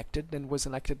was elected. Then was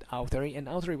elected Authari, and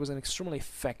Authari was an extremely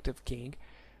effective king.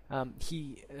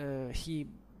 He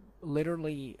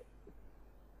literally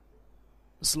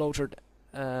slaughtered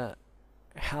half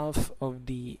of all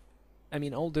the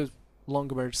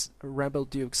Longobards rebel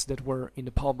dukes that were in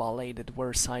the Po Valley that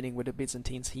were siding with the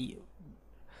Byzantines. He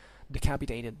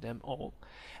decapitated them all.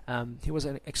 He was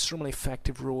an extremely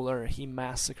effective ruler. He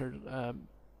massacred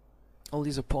all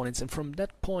his opponents, and from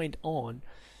that point on,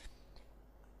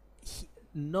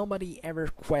 nobody ever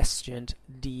questioned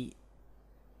the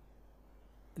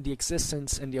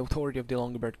existence and the authority of the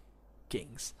Longobard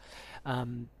kings.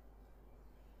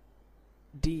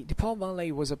 The Po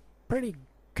Valley was a pretty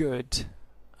good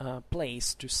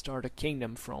place to start a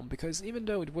kingdom from, because even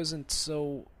though it wasn't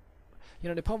so,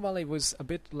 the Po Valley was a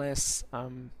bit less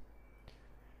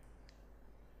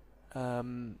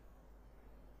let's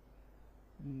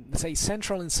say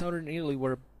central and southern Italy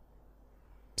were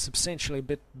substantially a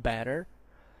bit better,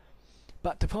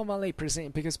 but the Po Valley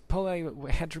because Po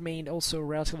Valley had remained also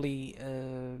relatively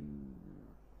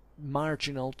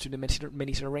marginal to the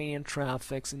Mediterranean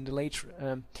traffics. In the late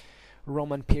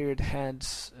Roman period had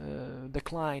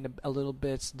declined a little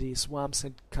bit. The swamps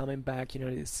had coming back.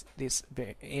 This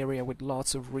area with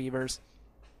lots of rivers,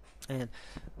 and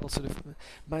also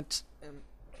but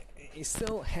it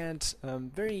still had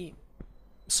very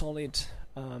solid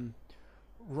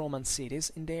Roman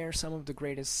cities in there. Some of the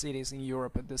greatest cities in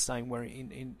Europe at this time were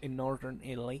in northern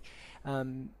Italy.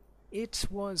 It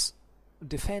was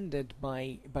defended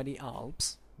by the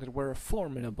Alps, that were a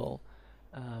formidable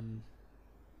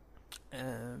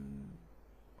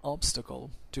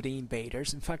obstacle to the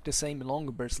invaders. In fact, the same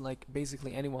Longobards, like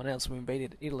basically anyone else who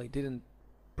invaded Italy, didn't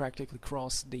practically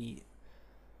cross the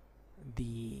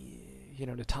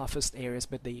toughest areas,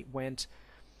 but they went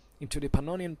into the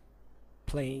Pannonian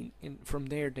plain. From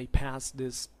there they passed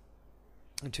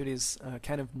into this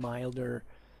kind of milder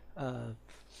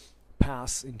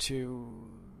pass into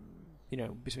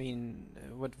between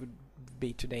what would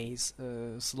be today's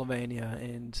Slovenia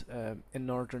and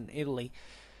northern Italy,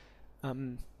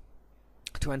 to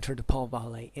enter the Po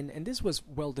Valley, and this was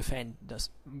well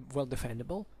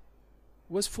defendable.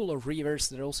 Was full of rivers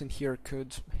that also in here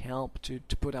could help to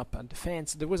put up a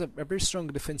defense. There was a very strong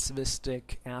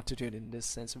defensivistic attitude in this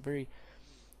sense, from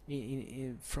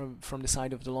the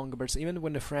side of the Longobards. Even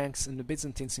when the Franks and the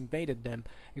Byzantines invaded them,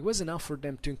 it was enough for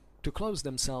them to close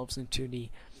themselves into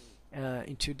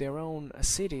their own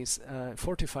cities,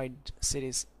 fortified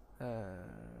cities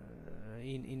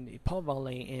in the Po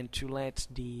Valley, and to let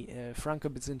the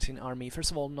Franco-Byzantine army,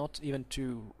 first of all, not even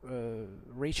to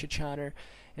reach each other,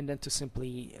 and then to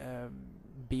simply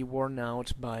be worn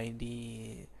out by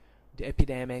the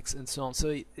epidemics and so on.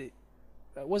 So it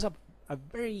was a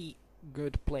very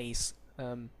good place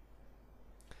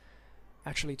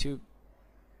actually to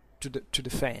to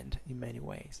defend in many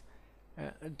ways.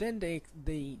 Then they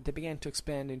began to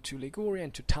expand into Liguria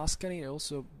and to Tuscany. It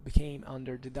also became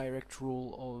under the direct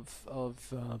rule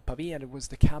of Pavia. That was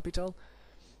the capital.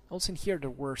 Also in here there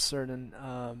were certain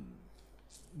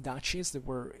duchies that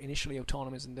were initially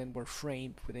autonomous and then were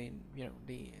framed within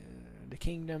the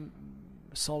kingdom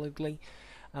solidly.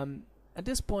 At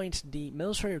this point, the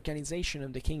military organization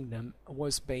of the kingdom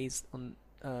was based on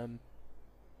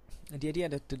the idea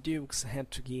that the dukes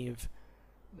had to give,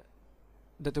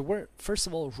 that there were first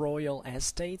of all royal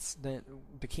estates that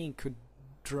the king could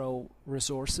draw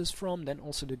resources from. Then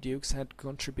also the dukes had to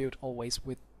contribute always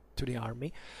to the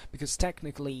army, because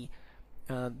technically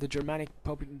the Germanic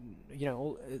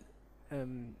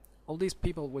all these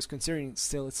people was considering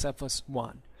still itself as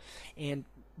one. And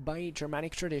by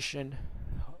Germanic tradition,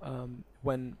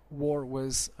 when war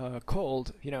was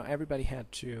called, everybody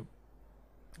had to,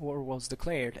 war was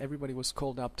declared, everybody was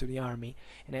called up to the army,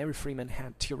 and every freeman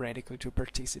had theoretically to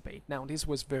participate. Now this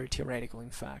was very theoretical in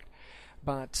fact,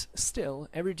 but still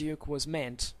every duke was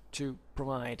meant to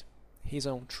provide his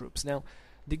own troops. Now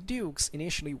the dukes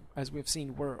initially, as we've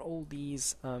seen, were all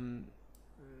these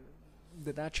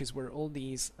the duchies were all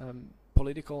these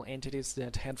political entities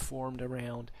that had formed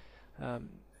around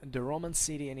the Roman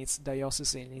city and its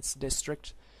diocese and its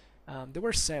district. There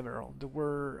were several. There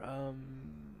were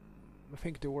I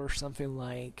think there were something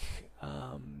like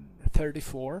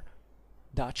 34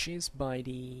 duchies by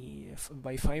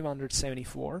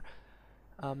 574.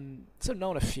 So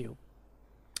not a few,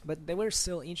 but they were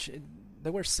still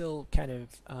kind of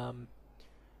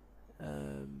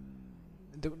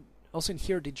also in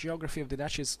here the geography of the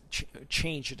duchies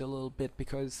changed a little bit,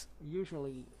 because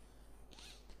usually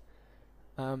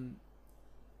in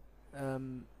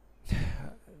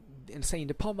saying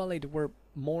the Po Valley there were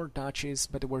more duchies,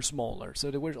 but they were smaller, so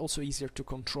they were also easier to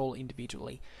control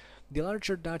individually. The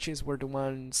larger duchies were the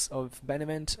ones of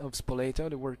Benevent, of Spoleto.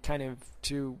 They were kind of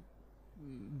two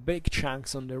big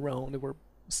chunks on their own. They were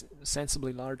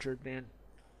sensibly larger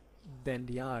than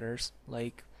the others.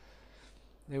 Like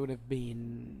they would have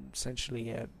been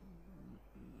essentially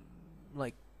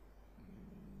like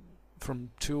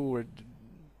from 2 or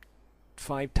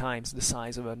 5 times the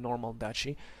size of a normal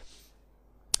duchy.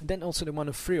 Then also the one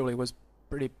of Friuli was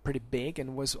pretty big,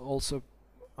 and was also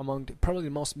among probably the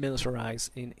most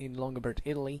militarized in Longobard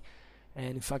Italy,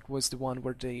 and in fact was the one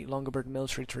where the Longobard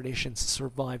military traditions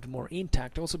survived more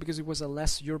intact, also because it was a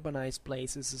less urbanized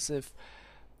place. It's as if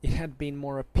it had been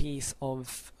more a piece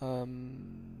of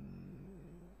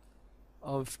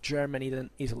Germany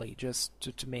than Italy, just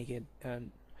to make it to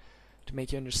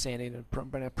make you understand it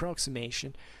an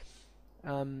approximation.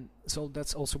 So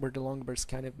that's also where the Longobards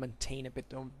kind of maintain a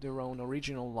bit of their own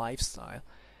original lifestyle,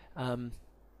 and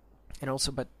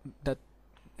also, but that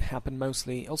happened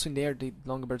mostly also in there. The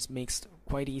Longobards mixed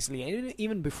quite easily, and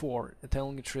even before,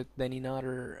 telling the truth, than in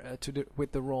other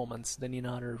with the Romans than in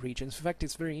other regions. In fact,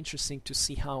 it's very interesting to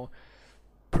see how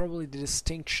probably the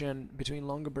distinction between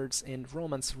Longobards and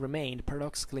Romans remained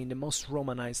paradoxically in the most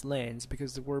Romanized lands,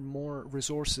 because there were more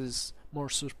resources, more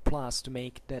surplus to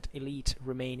make that elite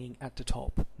remaining at the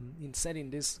top. Instead,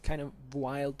 in this kind of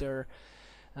wilder,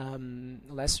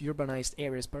 less urbanized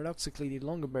areas, paradoxically the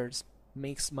Longobards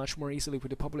mixed much more easily with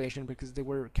the population, because they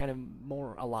were kind of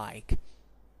more alike.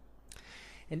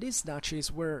 And these duchies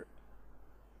were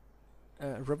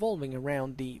revolving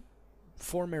around the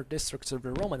former districts of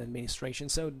the Roman administration,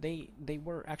 so they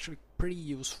were actually pretty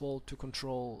useful to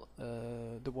control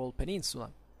the whole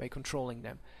peninsula by controlling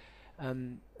them.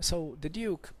 So the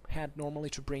Duke had normally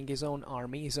to bring his own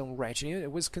army, his own retinue.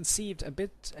 It was conceived a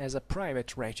bit as a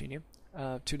private retinue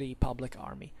to the public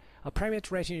army. A private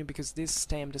retinue because this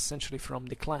stemmed essentially from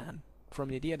the clan, from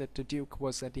the idea that the Duke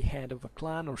was at the head of a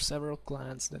clan or several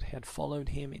clans that had followed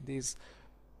him in this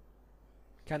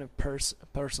kind of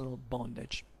personal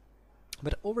bondage.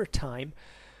 But over time,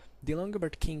 the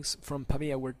Longobard kings from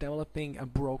Pavia were developing a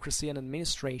bureaucracy and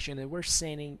administration, and were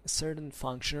sending certain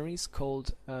functionaries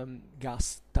called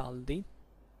Gastaldi,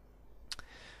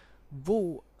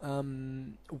 who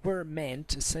were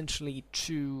meant essentially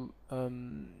to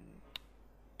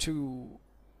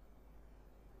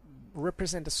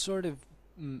represent a sort of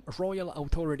royal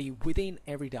authority within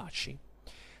every duchy.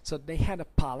 So they had a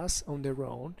palace on their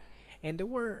own, and they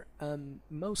were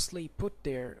mostly put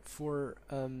there for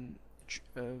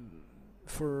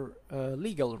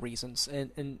legal reasons,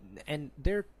 and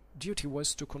their duty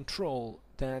was to control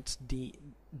that the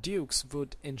dukes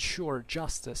would ensure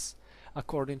justice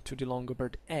according to the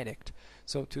Longobard edict,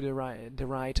 so to the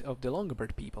right of the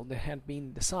Longobard people that had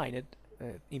been decided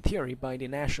in theory, by the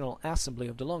National Assembly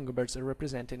of the Longobards,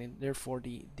 representing therefore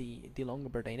the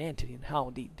Longobard identity and how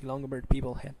the Longobard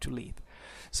people had to live.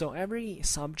 So every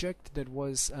subject that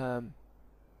was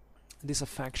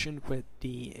disaffection with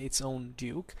its own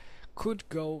duke could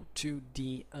go to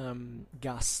the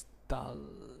Gastaldus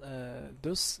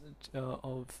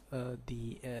of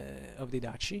the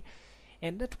duchy,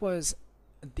 and that was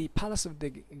the palace of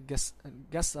the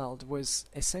Gastald was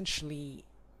essentially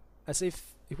as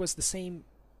if it was the same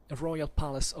royal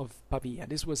palace of Pavia.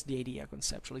 This was the idea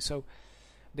conceptually. So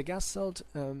the Gastald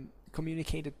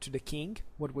communicated to the king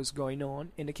what was going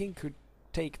on, and the king could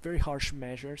take very harsh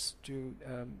measures to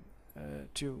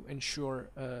ensure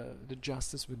the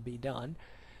justice would be done.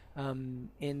 The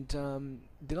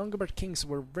Longobard kings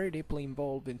were very deeply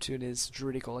involved into these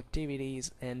juridical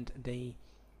activities, and they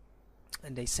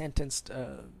sentenced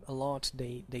a lot.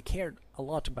 They cared a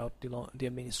lot about the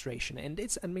administration, and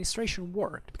its administration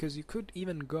worked, because you could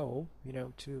even go,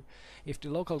 to, if the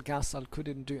local Gastald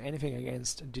couldn't do anything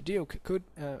against the duke,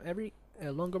 every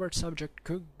Longobard subject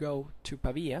could go to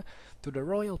Pavia, to the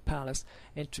royal palace,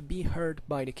 and to be heard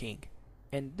by the king.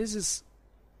 And this is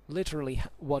literally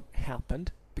what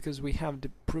happened, because we have the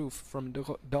proof from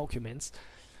the documents,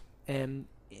 and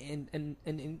in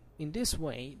this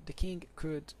way the king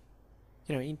could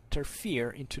interfere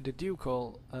into the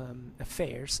ducal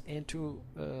affairs, and to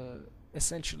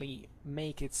essentially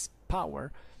make its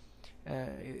power,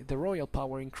 the royal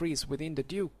power, increase within the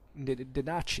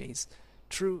duchies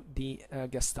through the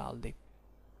Gastaldi.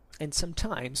 And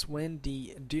sometimes when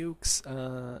the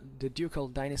ducal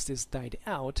dynasties died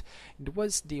out, it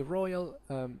was the royal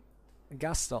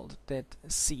Gastald that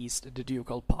seized the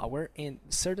ducal power, and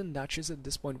certain duchies at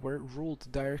this point were ruled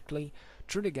directly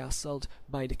through the Gastald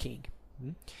by the king.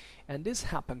 And this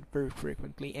happened very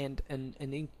frequently, and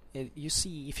you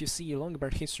see, if you see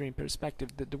Longobard history in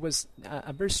perspective, that there was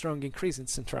a very strong increase in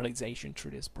centralization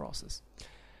through this process.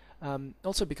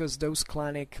 Also because those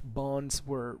clanic bonds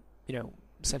were,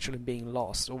 essentially being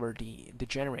lost over the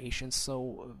generations,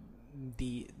 so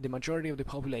the majority of the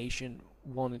population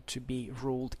wanted to be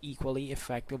ruled equally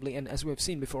effectively, and as we have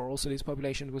seen before, also this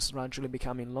population was gradually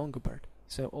becoming Longobard.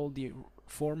 So all the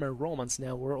former Romans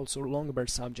now were also Longobard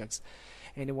subjects,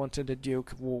 and they wanted a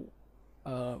duke who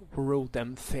ruled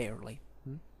them fairly.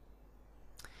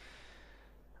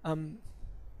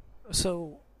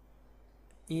 So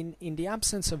in the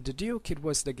absence of the duke, it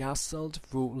was the Gastald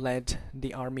who led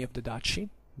the army of the duchy.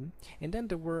 And then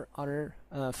there were other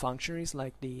functionaries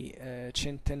like the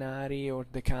Centenari or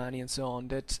Decani and so on,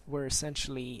 that were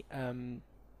essentially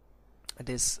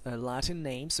these Latin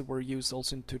names that were used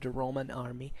also into the Roman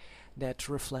army, that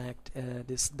reflect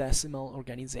this decimal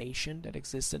organization that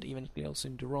existed even also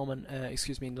in the Roman,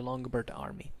 in the Longobard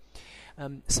army.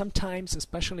 Sometimes,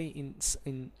 especially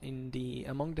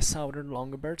among the southern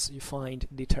Longobards, you find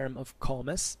the term of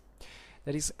comes.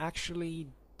 That is actually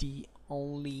the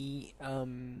only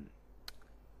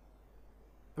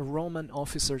Roman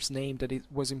officer's name that it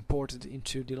was imported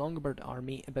into the Longobard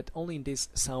army, but only in these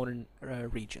southern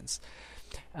regions.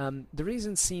 The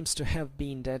reason seems to have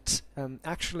been that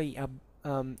actually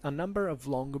a number of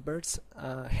Longobards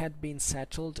had been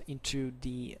settled into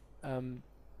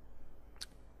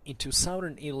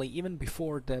southern Italy even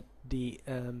before that the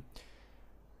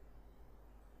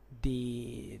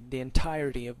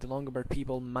entirety of the Longobard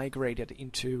people migrated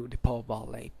into the Po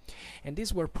Valley, and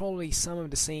these were probably some of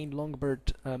the same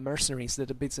Longobard mercenaries that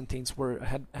the Byzantines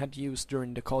had used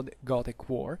during the Gothic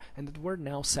War, and that were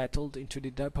now settled into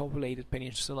the depopulated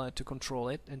peninsula to control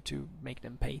it and to make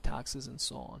them pay taxes and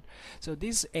so on. So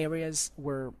these areas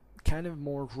were kind of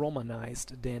more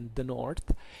Romanized than the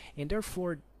north, and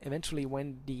therefore eventually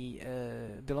when the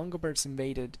Longobards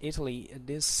invaded Italy,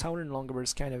 these southern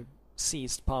Longobards kind of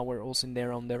seized power also on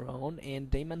their own,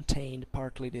 and they maintained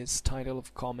partly this title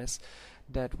of comes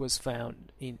that was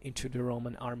found into the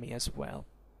Roman army as well.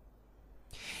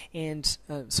 And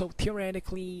so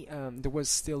theoretically there was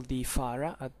still the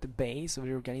Fara at the base of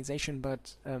the organization,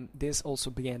 but this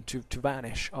also began to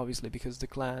vanish, obviously, because the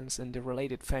clans and the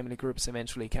related family groups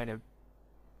eventually kind of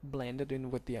blended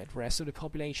in with the rest of the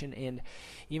population. And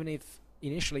even if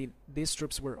initially these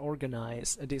troops were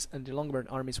organized, and the Longobard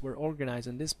armies were organized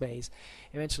on this base,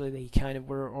 eventually they kind of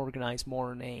were organized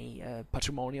more on a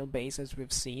patrimonial base, as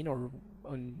we've seen, or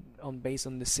based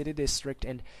on the city district,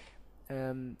 and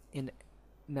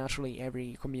naturally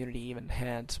every community even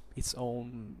had its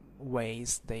own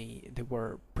ways they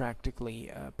were practically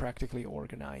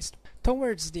organized.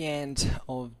 Towards the end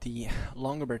of the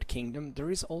Longobard kingdom,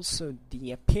 there is also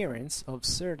the appearance of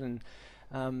certain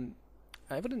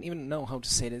I wouldn't even know how to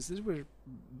say this. These were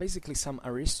basically some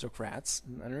aristocrats,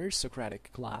 an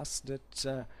aristocratic class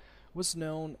that was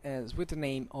known as with the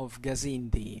name of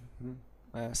Gazindi,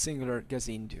 singular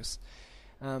Gazindius.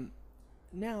 Um,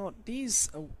 Now, these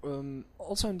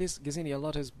also in this Gazindi, a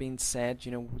lot has been said.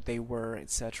 You know, who they were,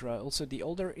 etc. Also, the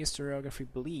older historiography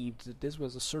believed that this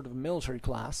was a sort of military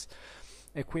class,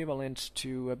 equivalent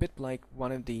to a bit like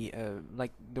one of the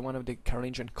one of the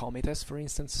Carolingian comites, for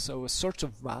instance. So, a sort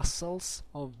of vassals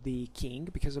of the king,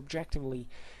 because objectively,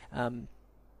 and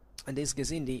these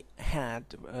Gazindi had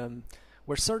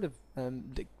were sort of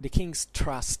the king's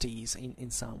trustees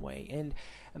in some way, and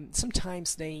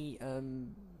sometimes they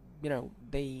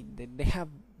they have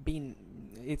been,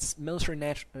 its military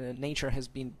nature has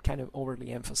been kind of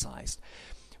overly emphasized.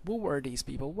 Who were these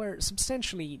people? Were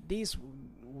substantially, these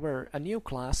were a new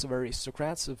class of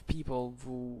aristocrats, of people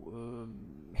who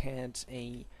had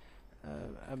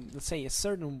let's say, a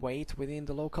certain weight within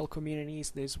the local communities.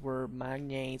 These were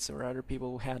magnates or other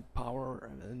people who had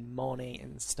power and money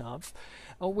and stuff,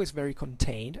 always very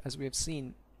contained, as we have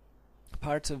seen.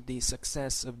 Part of the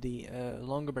success of the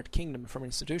Longobard kingdom from an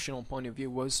institutional point of view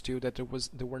was too that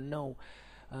there were no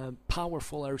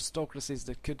powerful aristocracies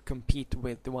that could compete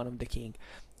with the one of the king.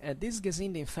 This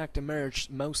Gazindi in fact emerged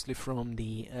mostly from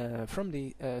the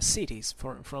cities,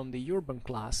 from the urban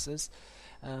classes,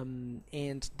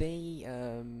 and they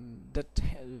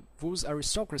those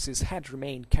aristocracies had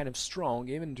remained kind of strong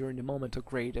even during the moment of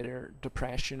greater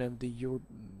depression of the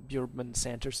urban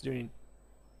centers during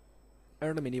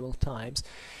early medieval times,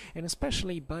 and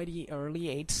especially by the early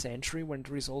 8th century, when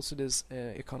there is also this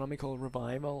economical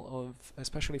revival of,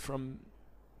 especially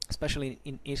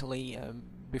in Italy,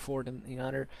 before than in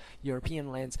other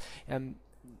European lands,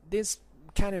 this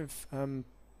kind of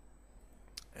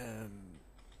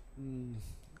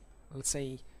let's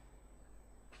say,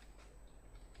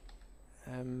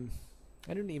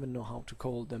 I don't even know how to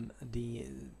call them, the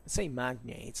say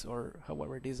magnates, or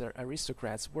however these are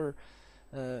aristocrats, were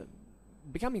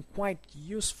becoming quite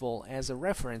useful as a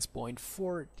reference point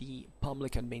for the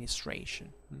public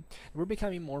administration. We're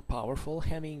becoming more powerful,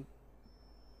 having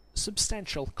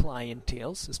substantial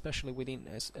clienteles, especially within,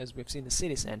 as we've seen, the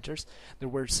city centers. There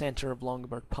were center of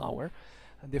Longobard power,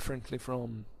 differently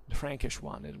from the Frankish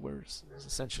one. It was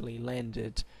essentially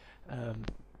landed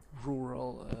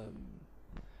rural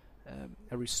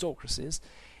aristocracies,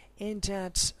 and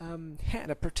that had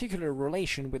a particular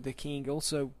relation with the king,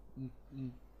 also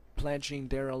pledging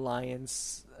their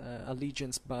allegiance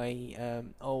by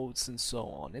oaths and so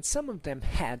on. And some of them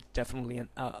had definitely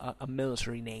a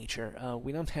military nature.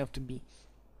 We don't have to be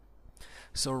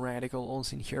so radical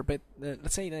also in here, but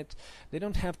let's say that they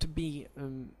don't have to be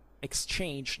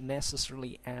exchanged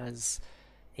necessarily as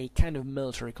a kind of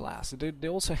military class. They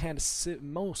also had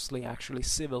mostly actually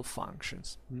civil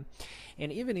functions.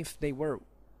 And even if they were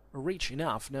rich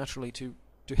enough naturally to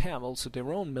have also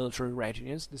their own military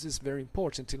retinues, this is very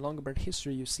important. In Longobard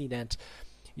history you see that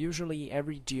usually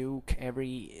every duke,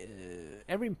 every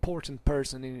important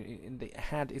person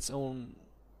had its own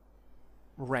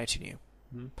retinue.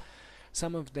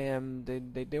 Some of them,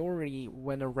 they already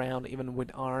went around even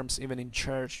with arms, even in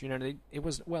church. You know, it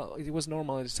was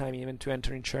normal at the time even to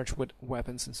enter in church with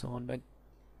weapons and so on. But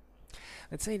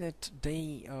let's say that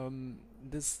they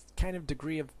this kind of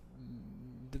degree of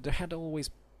there had always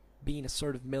been a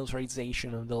sort of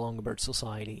militarization of the Longobard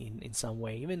society in some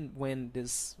way, even when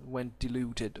this went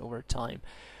diluted over time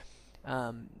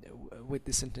with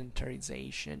this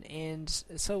militarization. And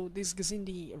so these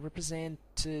Gazindi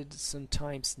represented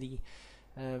sometimes the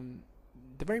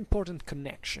very important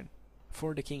connection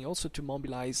for the king, also to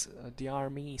mobilize the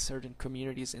army, certain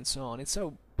communities, and so on. And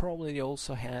so probably they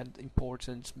also had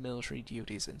important military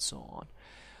duties and so on.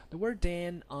 There were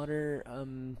then other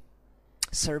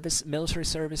military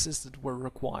services that were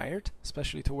required,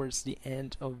 especially towards the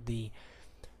end of the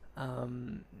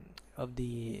Longobard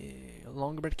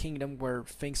kingdom, where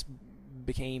things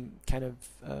became kind of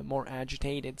more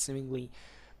agitated. Seemingly,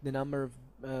 the number of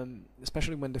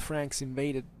especially when the Franks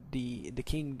invaded the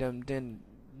kingdom, then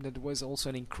there was also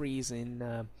an increase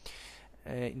in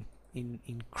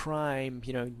crime,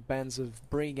 you know, bands of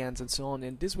brigands and so on.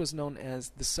 And this was known as,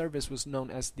 the service was known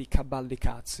as the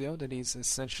cavallicazio, that is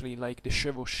essentially like the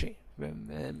chevauchée.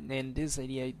 And this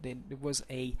idea, it was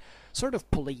a sort of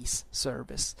police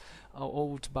service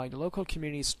owed by the local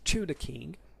communities to the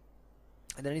king.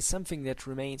 And that is something that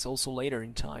remains also later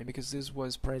in time, because this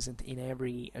was present in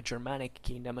every Germanic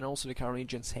kingdom, and also the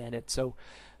Carolingians had it. So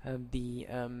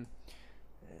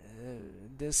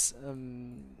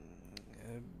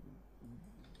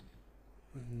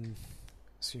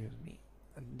excuse me,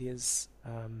 this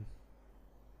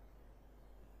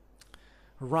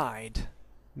ride,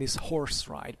 this horse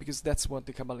ride, because that's what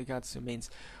the cavalcazzo means,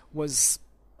 was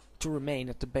to remain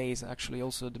at the base. Actually,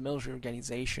 also the military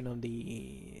organization of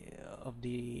the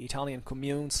Italian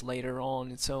communes later on,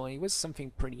 and so on. It was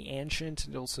something pretty ancient.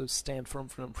 It also stemmed from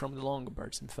the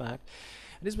Longobards, in fact.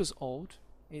 And this was old.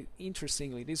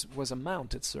 Interestingly, this was a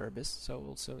mounted service, so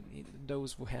also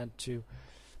those who had to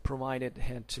provide it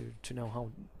had to know how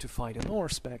to fight on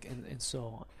horseback, and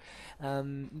so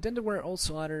on. Then there were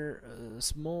also other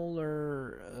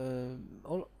smaller,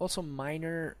 also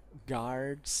minor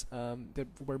guards that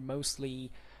were mostly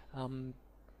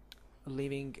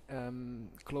living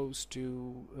close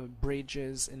to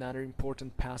bridges and other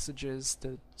important passages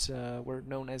that were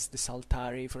known as the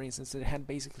saltari, for instance, that had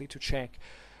basically to check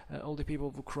all the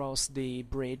people who crossed the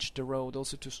bridge, the road,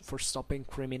 also for stopping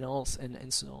criminals,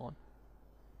 and so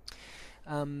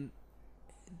on.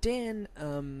 Then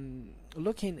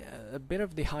looking a bit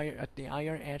of the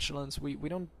higher echelons, we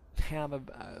don't have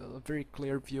a very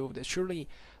clear view of this. Surely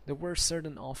there were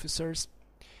certain officers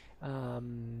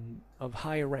of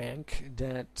high rank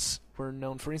that were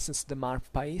known. For instance, the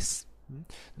Marpais.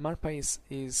 The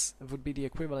Marpais would be the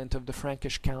equivalent of the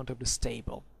Frankish Count of the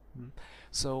Stable.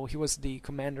 So he was the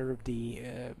commander of the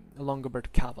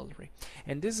Longobard cavalry.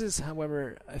 And this is,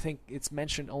 however, I think it's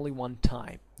mentioned only one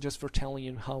time, just for telling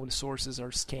you how the sources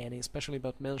are scanning, especially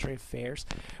about military affairs.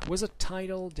 It was a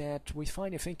title that we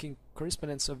find, I think, in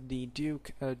correspondence of the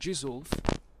Duke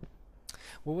Gisulf,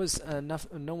 who was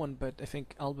no one but, I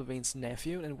think, Alboin's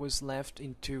nephew, and was left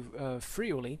into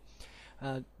Friuli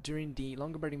during the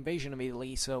Longobard invasion of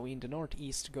Italy, so in the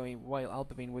northeast, while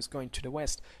Alboin was going to the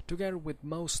west, together with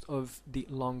most of the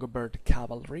Longobard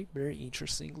cavalry, very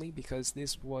interestingly, because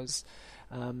this was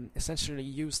essentially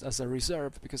used as a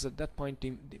reserve, because at that point,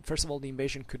 first of all, the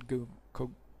invasion could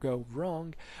go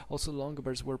wrong. Also,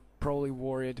 Longobards were probably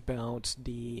worried about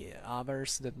the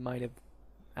Avars that might have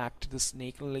acted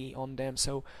sneakily on them,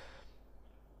 so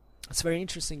it's very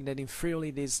interesting that in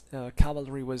Friuli this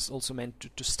cavalry was also meant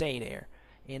to stay there,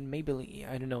 and maybe,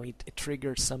 I don't know, it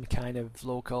triggered some kind of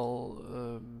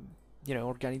local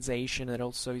organization that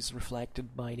also is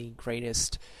reflected by the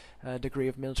greatest degree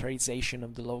of militarization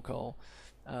of the local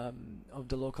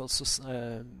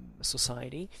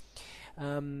society.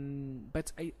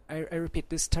 But I repeat,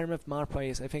 this term of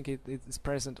Marpais, I think it is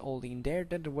present only in there.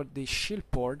 Then what the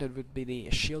Schildport, that would be the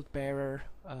shield bearer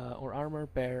or armor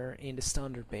bearer, and the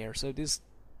standard bearer. So these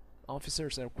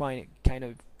officers are quite kind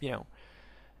of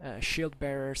shield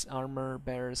bearers, armor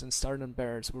bearers, and standard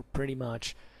bearers were pretty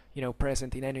much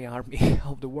present in any army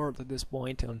of the world at this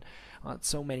point on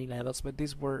so many levels. But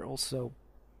these were also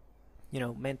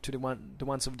meant to the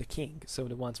ones of the king, so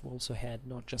the ones who also had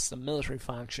not just a military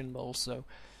function, but also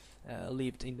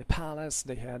lived in the palace.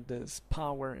 They had this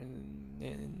power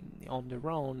on their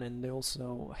own, and they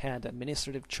also had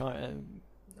administrative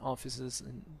offices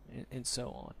and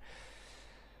so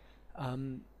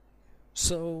on.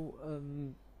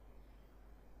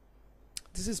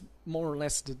 This is more or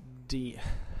less the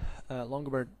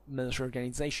Longobard military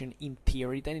organization in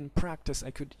theory. Then in practice,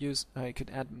 I could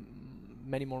add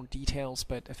many more details,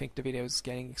 but I think the video is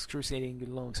getting excruciatingly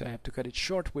long, so I have to cut it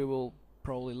short. We will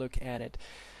probably look at it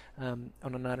on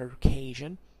another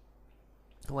occasion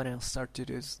when I'll start to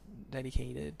do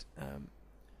dedicated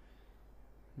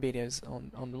videos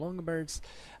on the Longobards.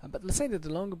 But let's say that the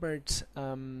Longobard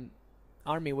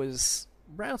army was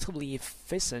relatively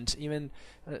efficient. Even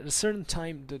at a certain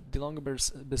time, the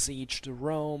Longobards besieged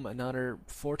Rome and other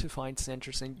fortified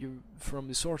centers, and from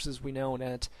the sources we know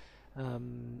that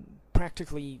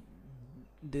practically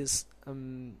this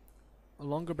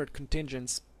Longobard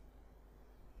contingents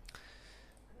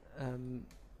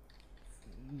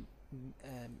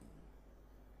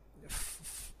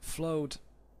flowed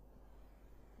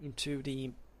into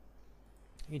the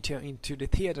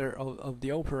theater of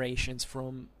the operations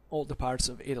from all the parts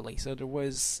of Italy. So there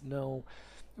was no,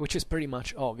 which is pretty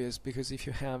much obvious, because if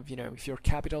you have, if your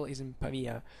capital is in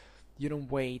Pavia, you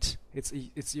don't wait.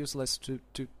 It's useless to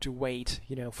wait,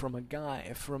 from a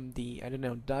guy from the, I don't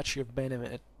know, Duchy of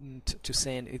Benevent to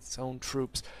send its own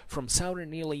troops from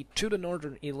southern Italy to the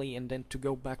northern Italy and then to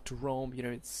go back to Rome.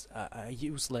 It's a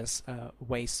useless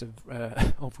waste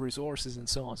of resources and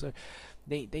so on. So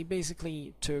they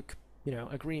basically took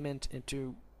agreement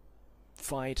to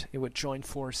fight with joint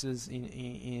forces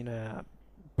in a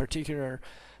particular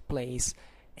place.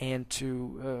 And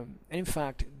in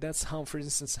fact, that's how, for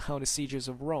instance, how the sieges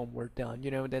of Rome were done.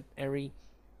 That every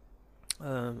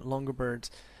Longobard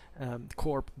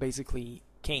corps basically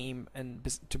came and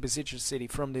to besiege the city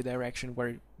from the direction where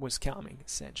it was coming,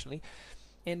 essentially.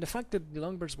 And the fact that the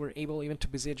Longobards were able even to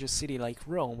besiege a city like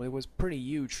Rome, it was pretty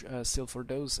huge still for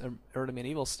those early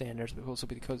medieval standards, but also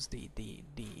because the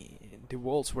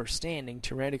walls were standing.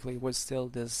 Theoretically, it was still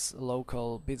this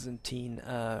local Byzantine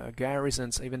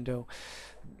garrisons, even though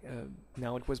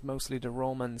now it was mostly the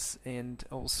Romans and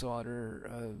also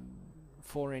other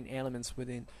foreign elements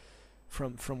within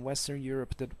from Western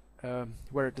Europe that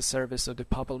were at the service of the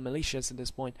papal militias at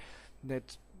this point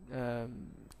that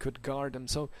could guard them.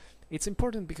 So it's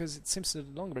important because it seems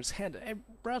that the Longobards had a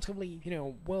relatively,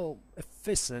 well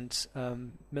efficient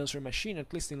military machine,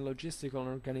 at least in logistical and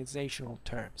organizational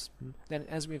terms. Then,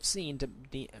 as we've seen,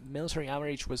 the military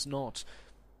average was not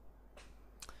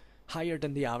higher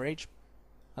than the average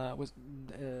of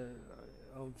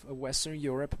Western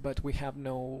Europe, but we have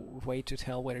no way to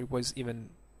tell whether it was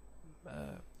even,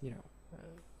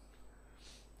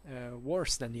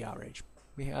 worse than the average.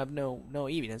 We have no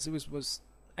evidence. It was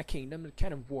a kingdom that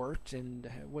kind of worked and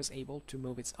was able to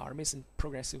move its armies and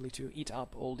progressively to eat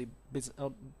up all the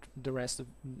rest of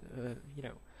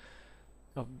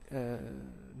the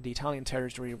Italian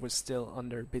territory was still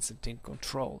under Byzantine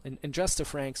control, and just the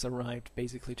Franks arrived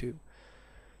basically to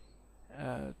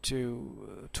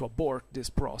abort this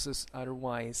process.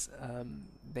 Otherwise,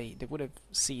 they would have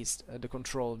seized the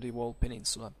control of the whole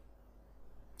peninsula.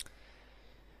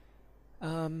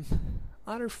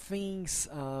 Other things,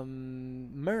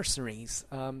 mercenaries.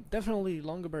 Definitely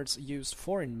Longobards used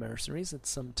foreign mercenaries at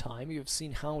some time. You've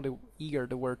seen how eager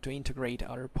they were to integrate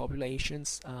other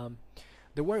populations.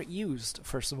 They were used,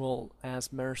 first of all,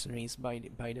 as mercenaries by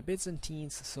the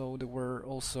Byzantines, so they were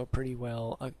also pretty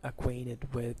well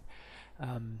acquainted with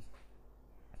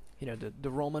the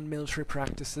Roman military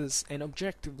practices, and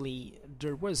objectively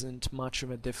there wasn't much of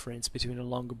a difference between a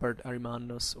Longobard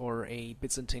Arimanos or a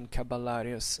Byzantine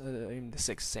Caballarius in the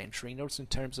 6th century, and also in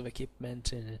terms of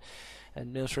equipment and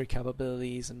military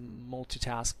capabilities and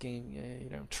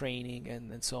multitasking, training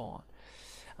and so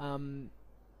on.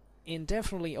 And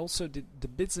definitely also the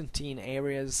Byzantine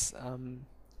areas,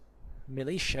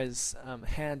 militias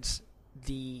had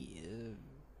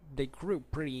they grew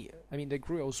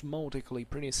osmotically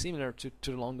pretty similar to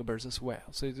the Longobards as well.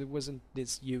 So it wasn't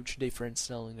this huge difference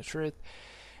telling the truth.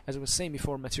 As I was saying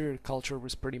before, material culture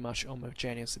was pretty much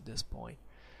homogeneous at this point.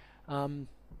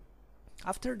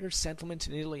 After their settlement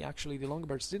in Italy, actually the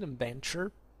Longobards didn't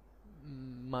venture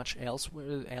much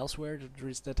elsewhere. There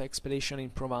is that expedition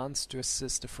in Provence to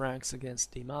assist the Franks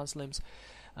against the Muslims.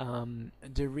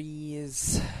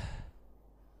 There's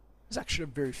actually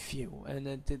very few, and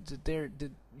the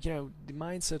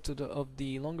mindset of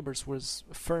the Longobards was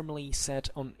firmly set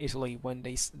on Italy when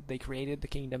they created the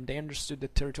kingdom. They understood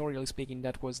that territorially speaking,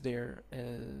 that was their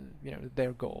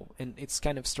goal, and it's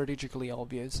kind of strategically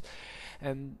obvious.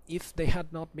 And if they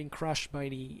had not been crushed by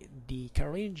the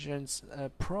Carolingians,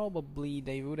 probably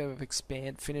they would have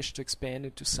finished to expand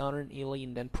into southern Italy,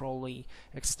 and then probably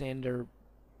extend their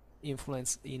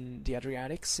influence in the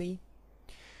Adriatic Sea.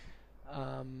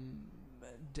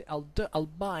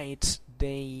 Albeit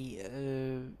they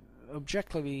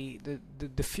objectively the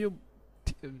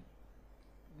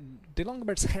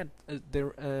Longobards had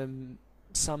their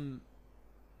some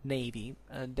navy,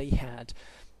 and they had,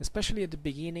 especially at the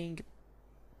beginning,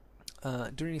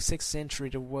 during the 6th century,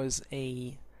 there was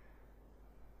a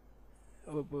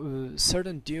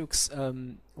certain dukes,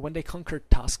 when they conquered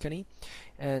Tuscany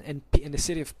and in the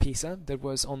city of Pisa that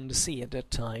was on the sea at that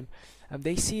time,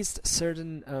 they seized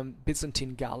certain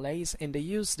Byzantine galleys, and they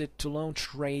used it to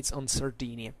launch raids on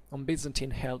Sardinia, on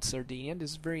Byzantine-held Sardinia.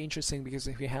 This is very interesting because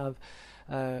if we have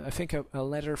I think a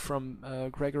letter from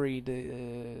Gregory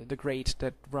the Great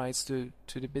that writes to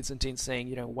the Byzantines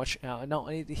saying, watch out. No,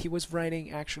 he was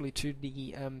writing actually to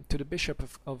the bishop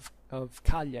of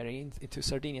Cagliari into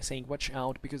Sardinia, saying watch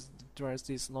out because there's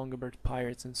these Longobard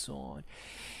pirates and so on.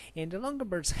 And the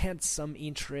Longobards had some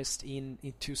interest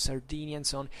into Sardinia and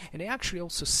so on, and they actually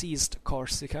also seized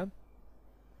Corsica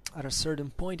at a certain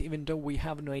point, even though we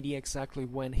have no idea exactly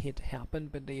when it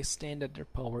happened, but they extended their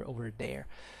power over there.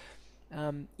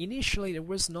 Initially, there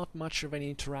was not much of an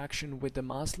interaction with the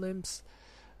Muslims.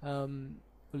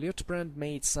 Liutprand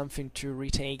made something to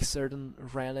retake certain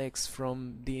relics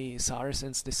from the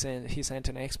Saracens. He sent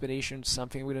an expedition,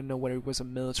 something we don't know whether it was a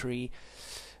military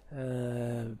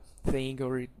thing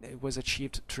or it was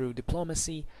achieved through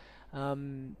diplomacy.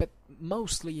 But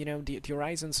mostly, the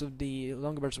horizons of the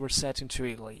Longobards were set into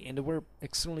Italy, and they were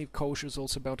extremely cautious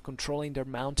also about controlling their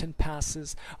mountain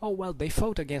passes. Oh, well, they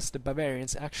fought against the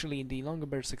Bavarians. Actually, the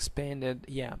Longobards expanded,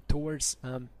 towards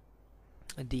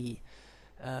the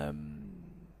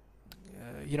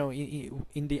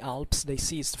in the Alps, they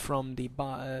seized from the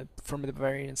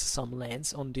Bavarians some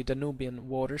lands on the Danubian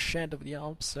watershed of the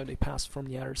Alps, so they passed from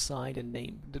the other side, and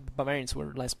the Bavarians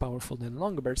were less powerful than the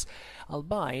Longobards,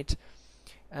 albeit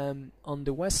on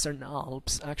the Western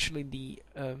Alps, actually the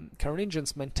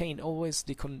Carolingians maintained always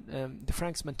the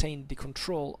Franks maintained the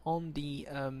control on the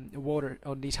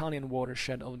on the Italian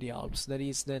watershed of the Alps. That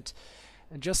is that.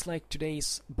 Just like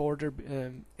today's border,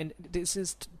 and this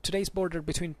is today's border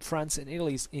between France and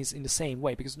Italy is in the same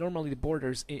way, because normally the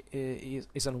borders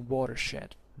is on a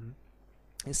watershed.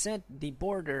 Instead, the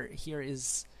border here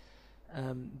is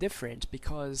different,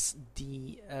 because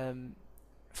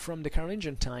from the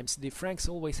Carolingian times, the Franks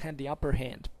always had the upper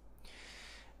hand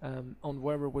on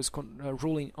whoever was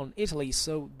ruling on Italy.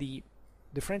 So the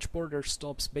French border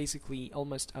stops basically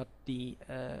almost at the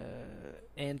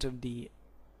end of the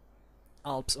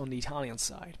Alps on the Italian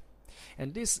side,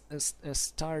 and this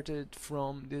stemmed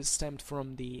from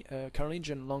the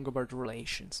Carolingian Longobard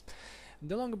relations.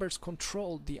 The Longobards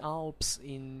controlled the Alps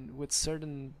with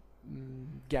certain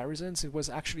garrisons. It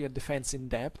was actually a defense in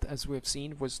depth, as we have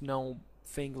seen. It was no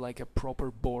thing like a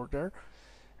proper border,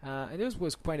 and this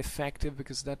was quite effective,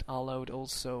 because that allowed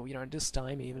also, at this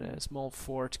time, even a small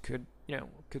fort could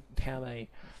have a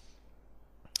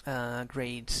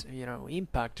great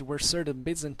impact. There were certain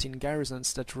Byzantine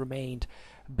garrisons that remained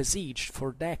besieged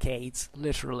for decades,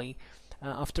 literally,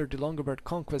 after the Longobard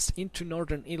conquest into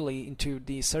northern Italy, into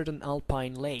the certain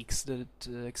alpine lakes that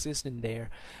exist in there.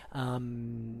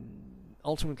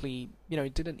 Ultimately,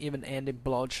 it didn't even end in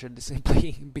bloodshed. They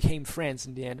simply became friends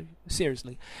in the end,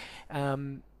 seriously.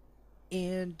 So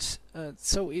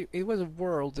it was a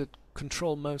world that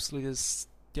controlled mostly this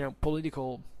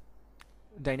political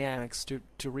dynamics to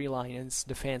rely on its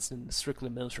defense than strictly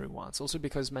military ones. Also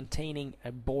because maintaining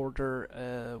a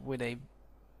border with a,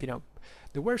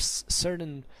 there were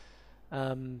certain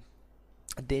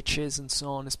ditches and so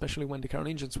on, especially when the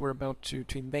Carolingians were about to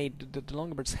invade. The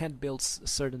Longobards had built a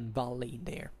certain valley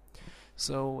there.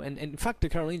 So, and in fact, the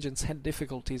Carolingians had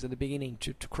difficulties at the beginning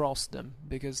to cross them,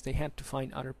 because they had to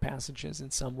find other passages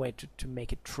in some way to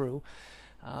make it through.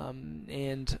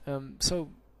 So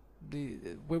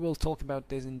we will talk about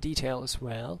this in detail as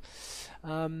well.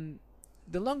 The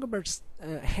Longobards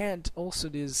had also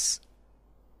these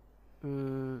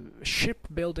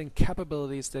shipbuilding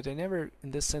capabilities that they never,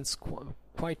 in this sense,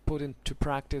 quite put into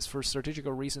practice for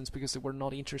strategical reasons, because they were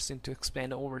not interested to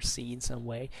expand overseas in some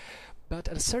way. But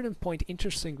at a certain point,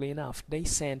 interestingly enough, they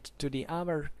sent to the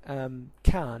Avar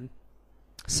Khan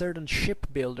certain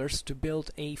shipbuilders to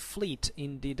build a fleet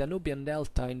in the Danubian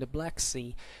Delta in the Black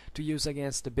Sea to use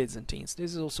against the Byzantines.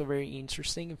 This is also very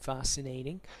interesting and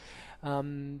fascinating,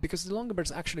 because the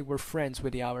Longobards actually were friends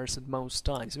with the Avars at most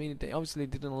times. I mean, they obviously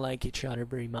didn't like each other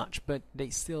very much, but they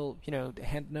still, they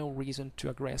had no reason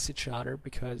to aggress each other,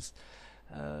 because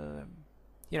the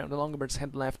Longobards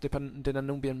had left the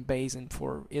Danubian basin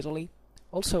for Italy.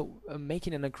 Also,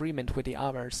 making an agreement with the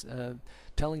Avars,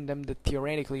 telling them that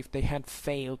theoretically, if they had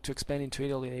failed to expand into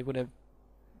Italy, they would have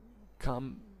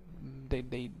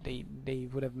they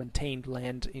would have maintained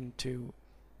land into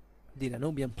the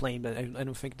Danubian plain. But I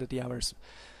don't think that the Avars,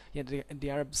 the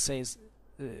Arab says,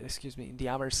 the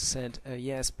Avars said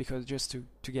yes, because just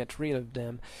to get rid of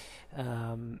them,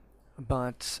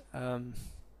 but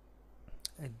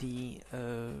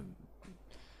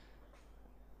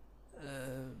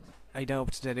I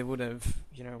doubt that it would have,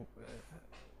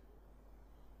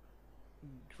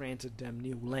 granted them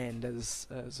new land as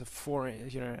a foreign,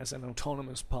 as an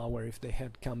autonomous power if they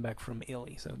had come back from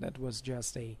Italy. So that was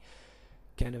just a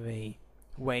kind of a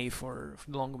way for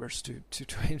the Longobards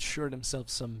to ensure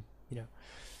themselves some,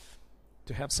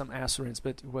 to have some assurance,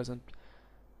 but it wasn't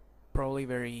probably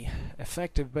very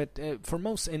effective. But for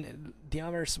most, and the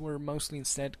Avars were mostly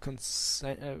instead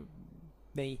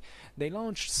They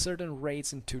launched certain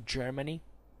raids into Germany.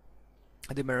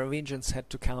 The Merovingians had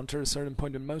to counter at a certain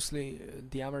point, and mostly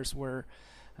the Avars were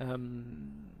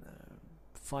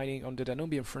fighting on the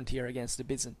Danubian frontier against the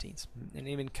Byzantines, and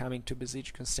even coming to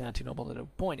besiege Constantinople at a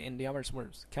point. And the Avars were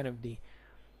kind of the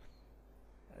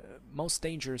most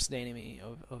dangerous enemy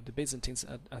of the Byzantines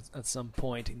at some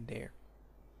point in there.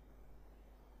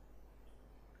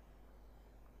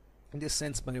 In this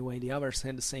sense, by the way, the Avars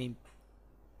had the same.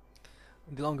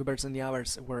 The Longobards and the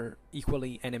Avars were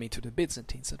equally enemy to the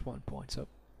Byzantines at one point, so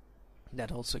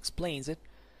that also explains it.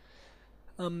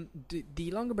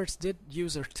 The Longobards did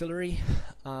use artillery,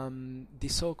 the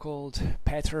so-called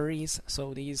petraries,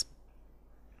 so these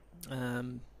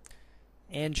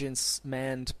engines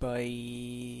manned by,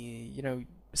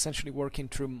 essentially working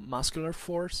through muscular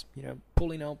force,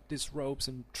 pulling up these ropes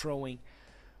and throwing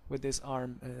with these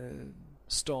arm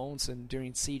stones, and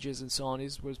during sieges and so on,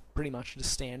 it was pretty much the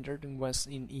standard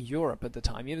in Europe at the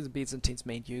time. Even the Byzantines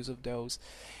made use of those,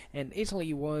 and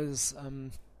Italy was,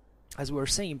 as we were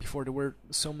saying before, there were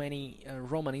so many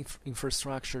Roman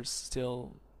infrastructures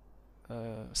still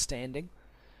standing.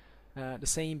 The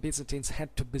same Byzantines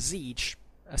had to besiege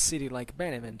a city like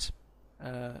Benevent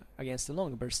against the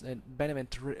Longobards, and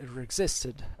Benevent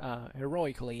resisted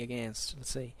heroically against,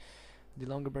 let's say,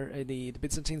 the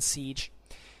Byzantine siege.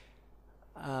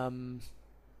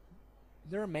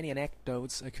 There are many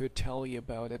anecdotes I could tell you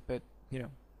about it, but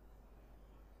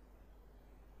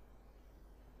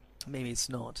maybe it's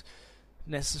not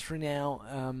necessary now.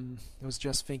 I was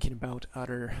just thinking about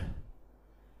other.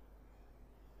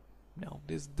 No,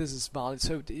 this is valid.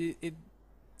 So the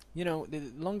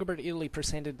Longobard Italy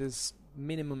presented this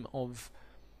minimum of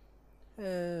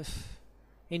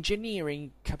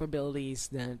engineering capabilities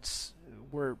that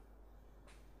were,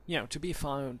 to be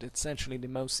found essentially the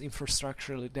most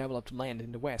infrastructurally developed land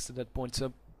in the West at that point.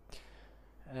 So,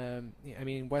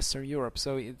 in Western Europe.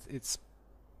 So it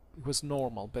was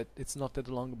normal, but it's not that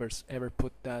the Longobards ever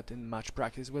put that in much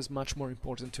practice. It was much more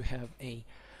important to have an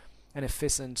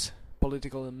efficient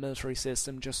political and military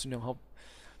system, just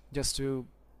to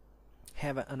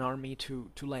have an army to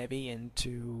levy and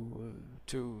to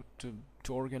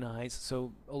organize.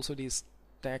 So also these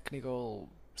technical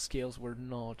skills were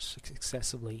not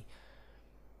excessively.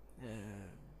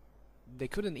 They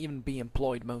couldn't even be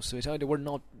employed most of the time. They were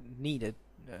not needed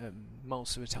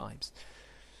most of the times.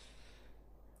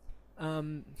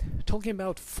 Talking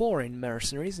about foreign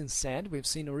mercenaries instead, we've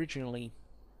seen originally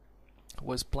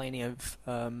was plenty of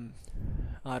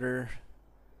other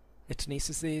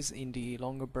ethnicities in the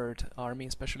Longobard army,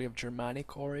 especially of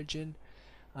Germanic origin.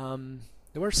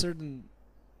 There were certain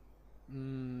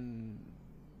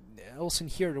also in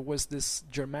here there was this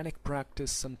Germanic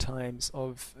practice sometimes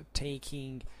of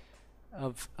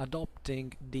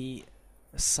adopting the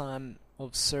son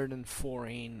of certain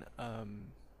foreign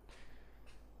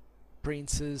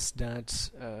princes that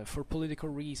for political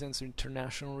reasons or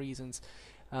international reasons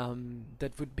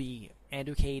that would be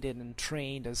educated and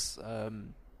trained as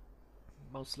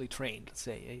mostly trained, let's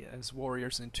say, as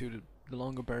warriors into the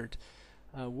Longobard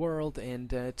world, and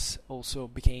that also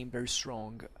became very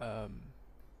strong,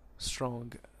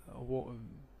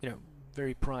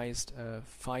 very prized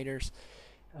fighters.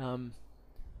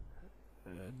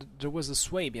 There was a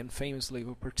Swabian, famously,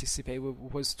 who participated, who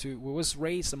was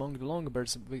raised among the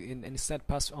Longobards, and instead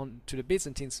passed on to the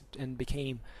Byzantines and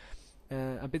became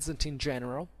a Byzantine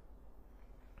general.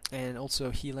 And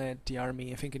also he led the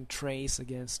army, I think, in Thrace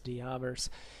against the Avars,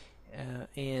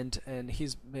 and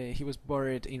he was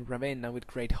buried in Ravenna with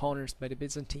great honors by the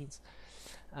Byzantines.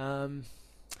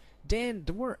 Then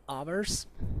there were Avars,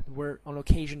 who were on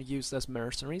occasion used as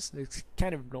mercenaries. It's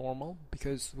kind of normal,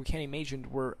 because we can imagine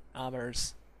there were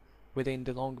Avars within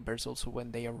the Longobards also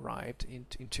when they arrived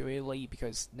into Italy,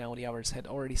 because now the Avars had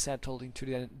already settled into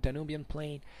the Danubian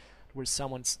plain. There was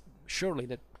someone surely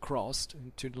that crossed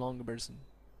into the Longobards in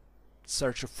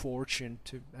search of fortune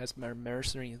as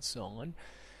mercenary and so on.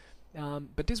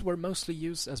 But these were mostly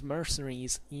used as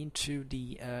mercenaries into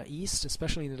the east,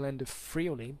 especially in the land of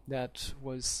Friuli, that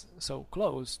was so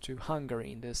close to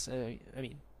Hungary. In this,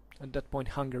 at that point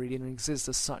Hungary didn't exist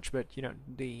as such, but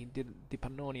the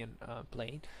Pannonian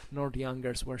plain, nor the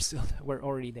Angers were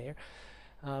already there.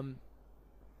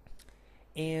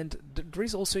 And there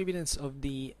is also evidence of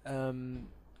the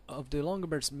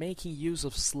Longobards making use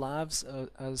of Slavs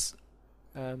as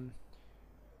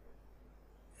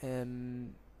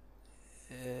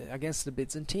against the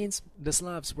Byzantines. The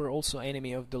Slavs were also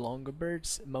enemy of the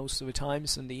Longobards most of the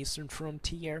times on the eastern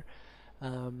frontier.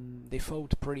 They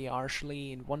fought pretty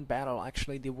harshly. In one battle,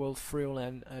 actually, the Wolf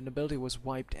Friulan nobility was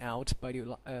wiped out by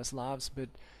the Slavs, but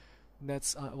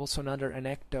that's also another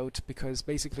anecdote, because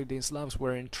basically the Slavs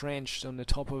were entrenched on the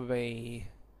top of a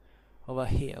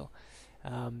hill,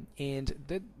 and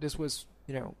this was,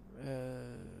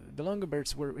 the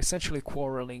Longobards were essentially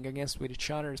quarreling with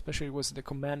each other. Especially it was the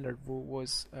commander who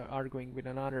was arguing with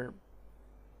another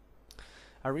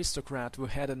aristocrat who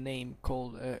had a name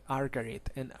called Argarit,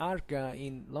 and Arga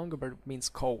in Longobard means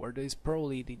coward. It is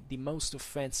probably the most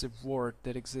offensive word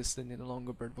that existed in the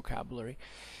Longobard vocabulary.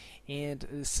 And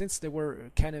since they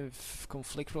were kind of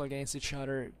conflictual against each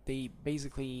other, they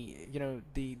basically,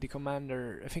 the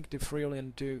commander, I think the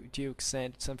Friulian Duke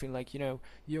said something like,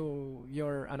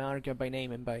 you're an Arga by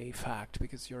name and by fact,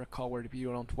 because you're a coward if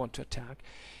you don't want to attack.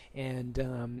 And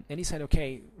he said,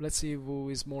 okay, let's see who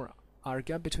is more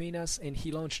Arga between us, and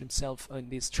he launched himself on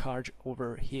this charge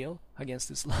over hill against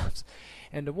the Slavs,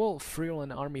 and the whole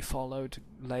Friulan army followed,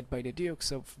 led by the Duke.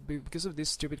 So because of these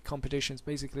stupid competitions,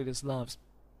 basically the Slavs,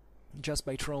 just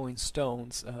by throwing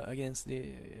stones against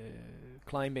the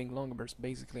climbing Longobards,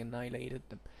 basically annihilated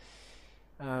them.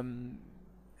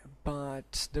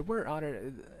 But there were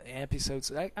other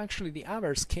episodes. Actually, the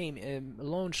Avars came and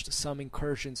launched some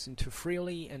incursions into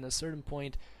Friuli, and at a certain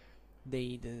point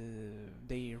they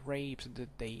raped,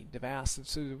 they devastated.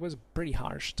 So it was a pretty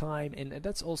harsh time, and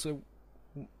that's also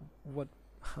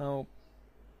how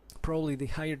probably the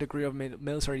higher degree of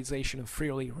militarization of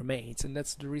Friuli remains, and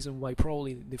that's the reason why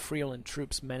probably the Friulan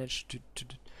troops managed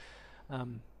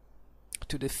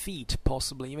to defeat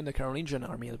possibly even the Carolingian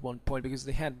army at one point, because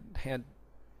they had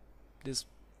this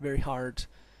very hard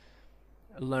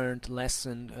learned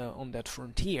lesson on that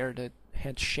frontier that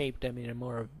had shaped them in a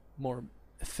more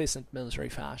efficient military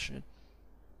fashion.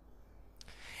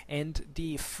 And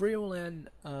the Friulan,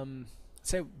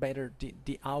 say better,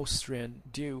 the Austrian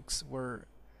dukes were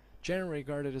generally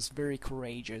regarded as very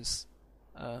courageous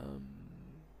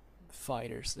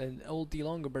fighters, and all the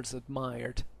Longobards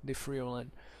admired the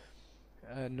Friulan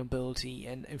nobility,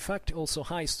 and in fact also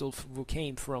Heistulf, who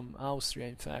came from Austria,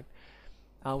 in fact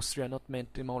Austria not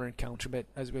meant the modern country, but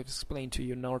as we've explained to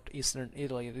you, northeastern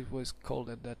Italy, it was called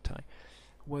at that time,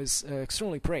 was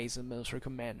extremely praised as a military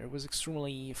commander, was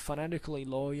extremely fanatically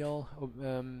loyal.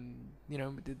 There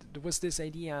was this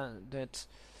idea that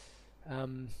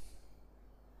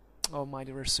oh my,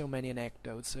 there were so many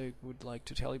anecdotes I would like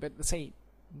to tell you, but let's say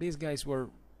these guys were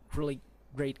really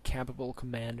great, capable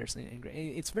commanders, and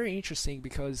it's very interesting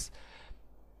because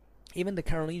even the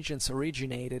Carolingians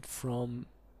originated from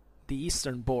the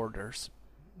eastern borders,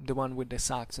 the one with the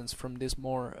Saxons, from this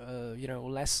more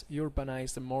less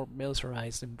urbanized and more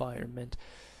militarized environment.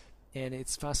 And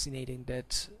it's fascinating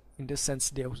that in this sense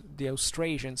the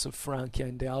Austrasians of Francia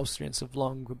and the Austrians of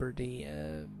Lombardy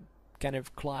kind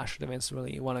of clashed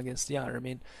eventually one against the other. I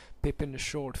mean, Pippin the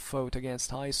Short fought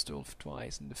against Heistulf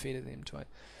twice and defeated him twice.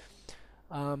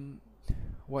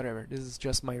 Whatever, this is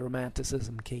just my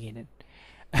romanticism kicking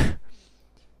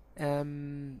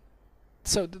in.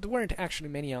 So there weren't actually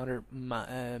many other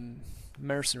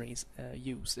mercenaries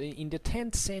used in the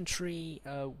 10th century.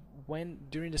 When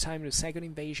during the time of the second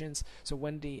invasions, so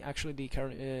when the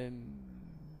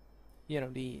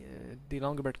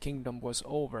Longobard kingdom was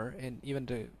over, and even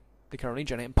the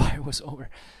Carolingian Empire was over,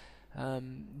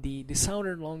 the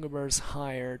southern Longobards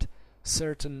hired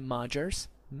certain Magyars,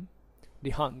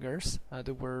 the Hungars,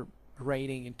 that were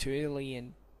raiding into Italy,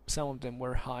 and some of them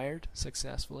were hired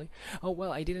successfully. Oh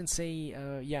well, I didn't say,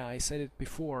 I said it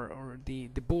before, or the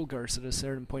Bulgars at a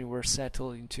certain point were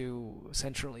settled into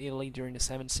central Italy during the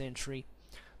 7th century,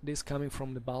 this coming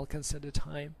from the Balkans at the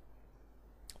time.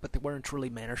 But they weren't really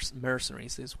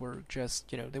mercenaries, these were just,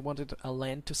 they wanted a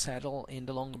land to settle, and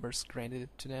the Longobards granted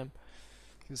it to them,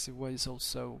 because it was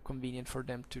also convenient for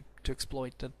them to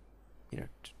exploit that,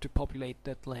 to populate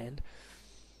that land.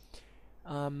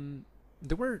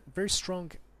 There were very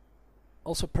strong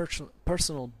also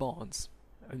personal bonds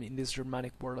in this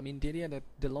Germanic world. I mean, the idea that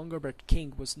the Longobard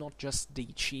king was not just the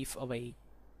chief of a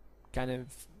kind of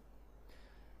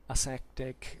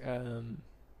ascetic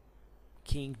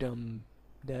kingdom,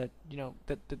 that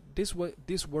these were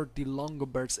the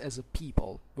Longobards as a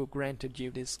people who granted you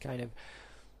this kind of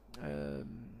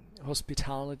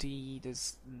hospitality.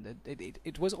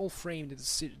 It was all framed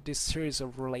as this series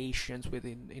of relations with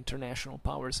international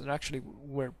powers, and actually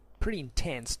were pretty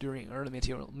intense during early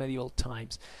medieval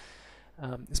times,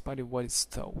 in spite of what is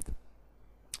thought.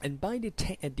 And by the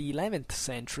 11th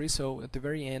century, so at the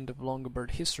very end of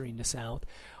Longobard history in the south,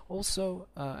 also,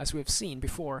 as we have seen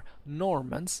before,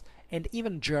 Normans and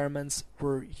even Germans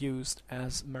were used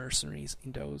as mercenaries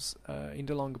in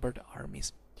the Longobard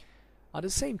armies. At the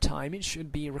same time, it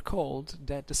should be recalled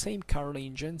that the same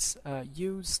Carolingians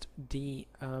used the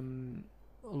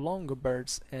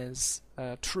Longobards as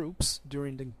troops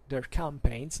during their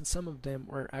campaigns, and some of them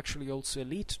were actually also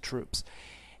elite troops.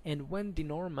 And when the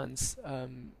Normans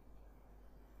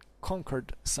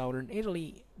conquered southern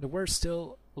Italy, there were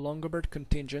still Longobard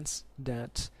contingents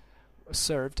that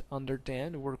served under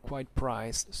them, were quite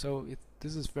prized. So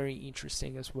this is very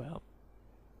interesting as well,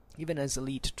 even as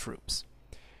elite troops.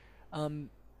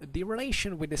 The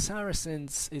relation with the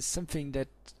Saracens is something that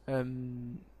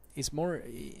is more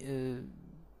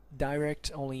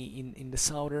direct only in the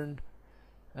southern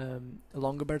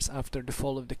Longobards after the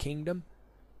fall of the kingdom.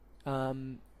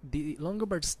 The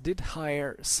Longobards did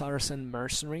hire Saracen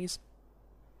mercenaries,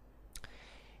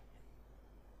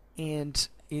 and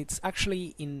it's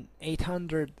actually in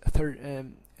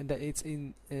 830 that it's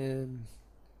in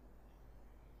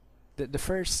the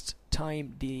first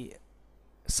time the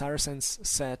Saracens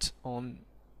set on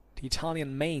the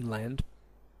Italian mainland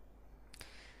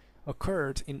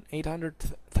occurred in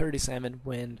 837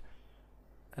 when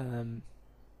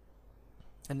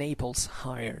Naples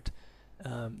hired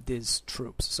these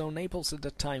troops. So Naples at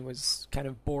that time was kind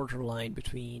of borderline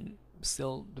between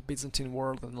still the Byzantine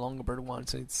world and the Longobard one,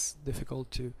 so it's difficult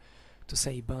to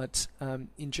say. But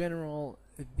in general,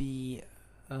 there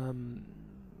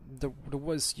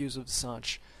was use of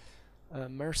such.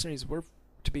 Mercenaries were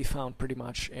to be found pretty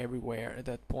much everywhere at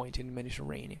that point in the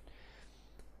Mediterranean.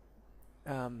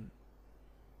 And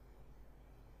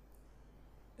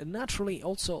naturally,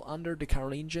 also under the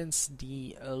Carolingians,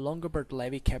 the Longobard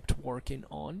levy kept working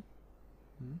on.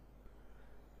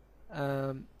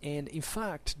 And in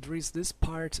fact, there is this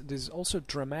part that is also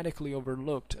dramatically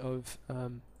overlooked of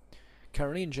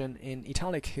Carolingian in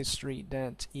Italic history,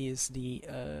 that is the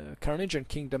Carolingian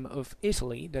kingdom of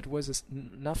Italy, that was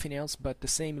nothing else but the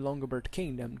same Longobard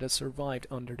kingdom that survived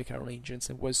under the Carolingians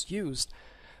and was used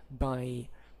by,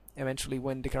 eventually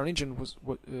when the Carolingian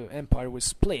empire was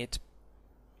split,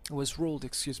 was ruled,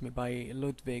 by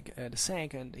Ludwig II,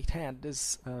 and it had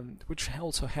this, which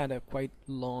also had a quite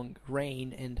long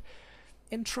reign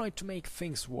and tried to make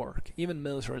things work, even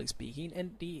militarily speaking.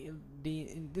 And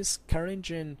this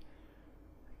Carolingian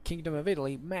Kingdom of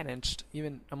Italy managed,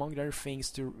 even among other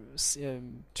things, to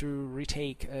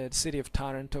retake the city of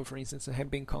Taranto, for instance, that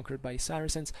had been conquered by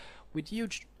Saracens, with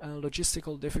huge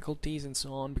logistical difficulties and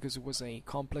so on, because it was a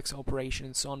complex operation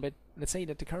and so on. But let's say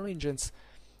that the Carolingians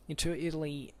into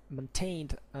Italy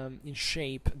maintained in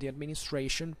shape the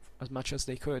administration as much as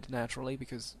they could, naturally,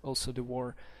 because also the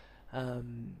war,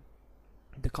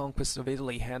 the conquest of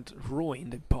Italy had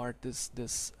ruined in part this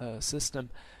system.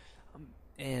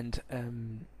 And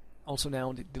also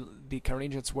now the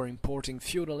Carolingians were importing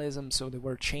feudalism, so they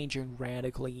were changing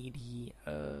radically the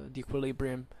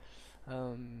equilibrium.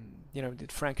 The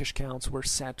Frankish counts were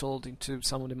settled into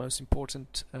some of the most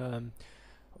important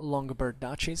Longobard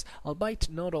duchies, albeit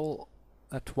not all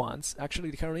at once. Actually,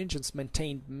 the Carolingians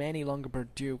maintained many Longobard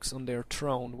dukes on their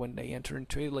throne when they entered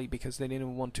into Italy, because they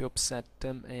didn't want to upset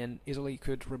them, and Italy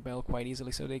could rebel quite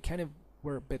easily, so they kind of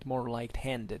were a bit more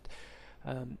light-handed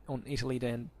on Italy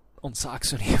than on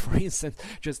Saxony, for instance.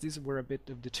 Just these were a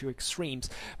bit of the two extremes.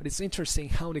 But it's interesting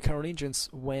how the Carolingians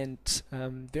went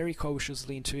very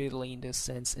cautiously into Italy in this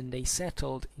sense, and they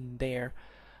settled in there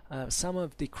some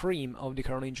of the cream of the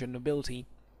Carolingian nobility,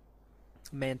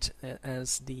 meant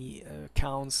as the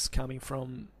counts coming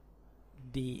from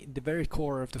the very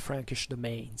core of the Frankish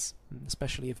domains,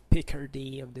 especially of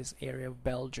Picardy, of this area of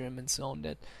Belgium and so on.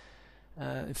 That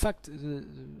in fact,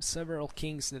 several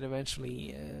kings that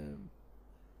eventually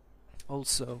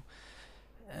also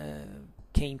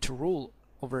came to rule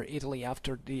over Italy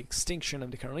after the extinction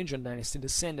of the Carolingian dynasty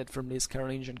descended from these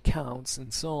Carolingian counts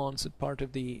and so on. So part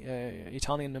of the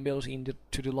Italian nobility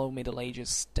to the low Middle Ages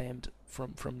stemmed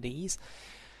from these.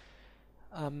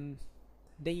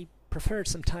 They preferred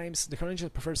sometimes, the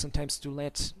Carolingians preferred sometimes to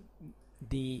let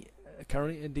the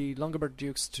Longobard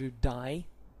dukes to die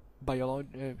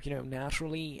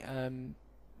naturally, and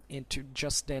to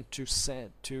just then to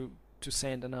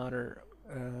send another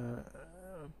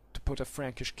to put a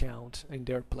Frankish count in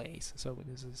their place. So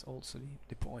this is also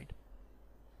the point.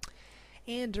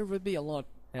 And there would be a lot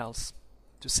else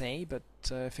to say, but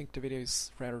I think the video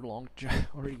is rather long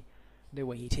already the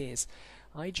way it is.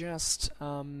 I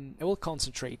will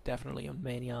concentrate definitely on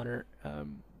many other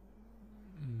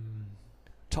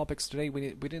topics today.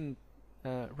 We didn't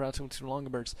relatively to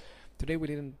Longobards. Today we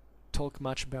didn't talk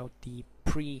much about the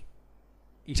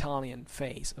pre-Italian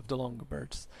phase of the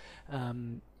Longobards.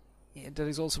 That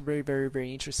is also very, very,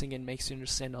 very interesting and makes you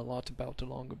understand a lot about the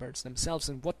Longobards themselves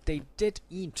and what they did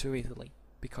into Italy,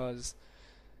 because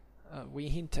we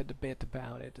hinted a bit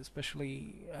about it,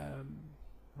 especially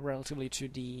relatively to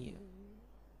the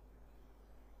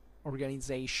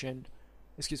organization,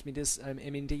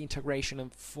 the integration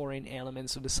of foreign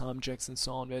elements of the subjects and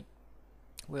so on, but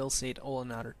we'll see it all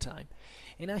another time.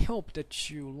 And I hope that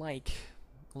you like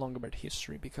Longobard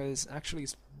history, because actually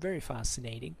it's very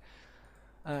fascinating,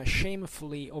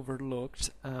 shamefully overlooked,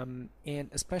 and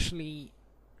especially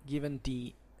given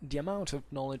the amount of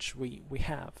knowledge we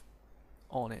have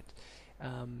on it.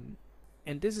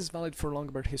 And this is valid for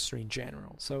Longobard history in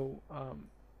general. So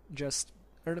just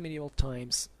early medieval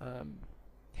times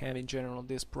have in general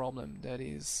this problem that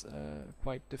is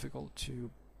quite difficult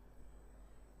to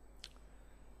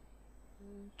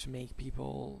make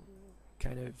people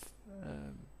kind of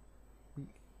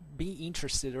be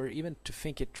interested or even to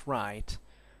think it right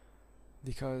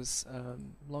because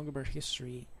Longobard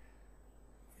history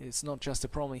is not just a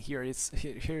problem here.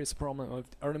 Here is a problem of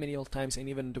early medieval times and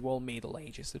even the old Middle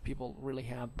Ages, that people really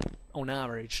have, on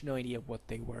average, no idea what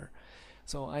they were.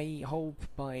 So I hope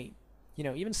by,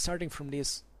 even starting from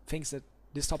these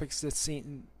topics that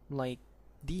seem like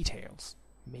details,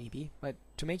 maybe, but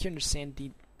to make you understand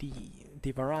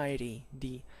the variety,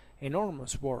 the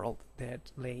enormous world that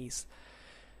lays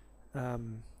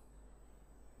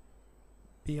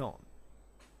beyond.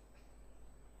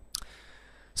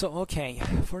 So okay,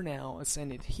 for now let's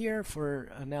end it here.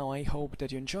 For now, I hope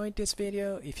that you enjoyed this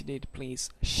video. If you did, please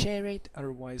share it,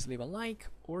 otherwise leave a like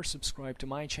or subscribe to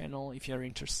my channel if you're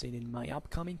interested in my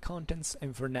upcoming contents.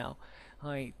 And for now,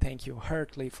 I thank you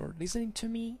heartily for listening to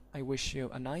me. I wish you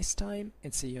a nice time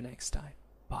and see you next time.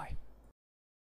 Bye.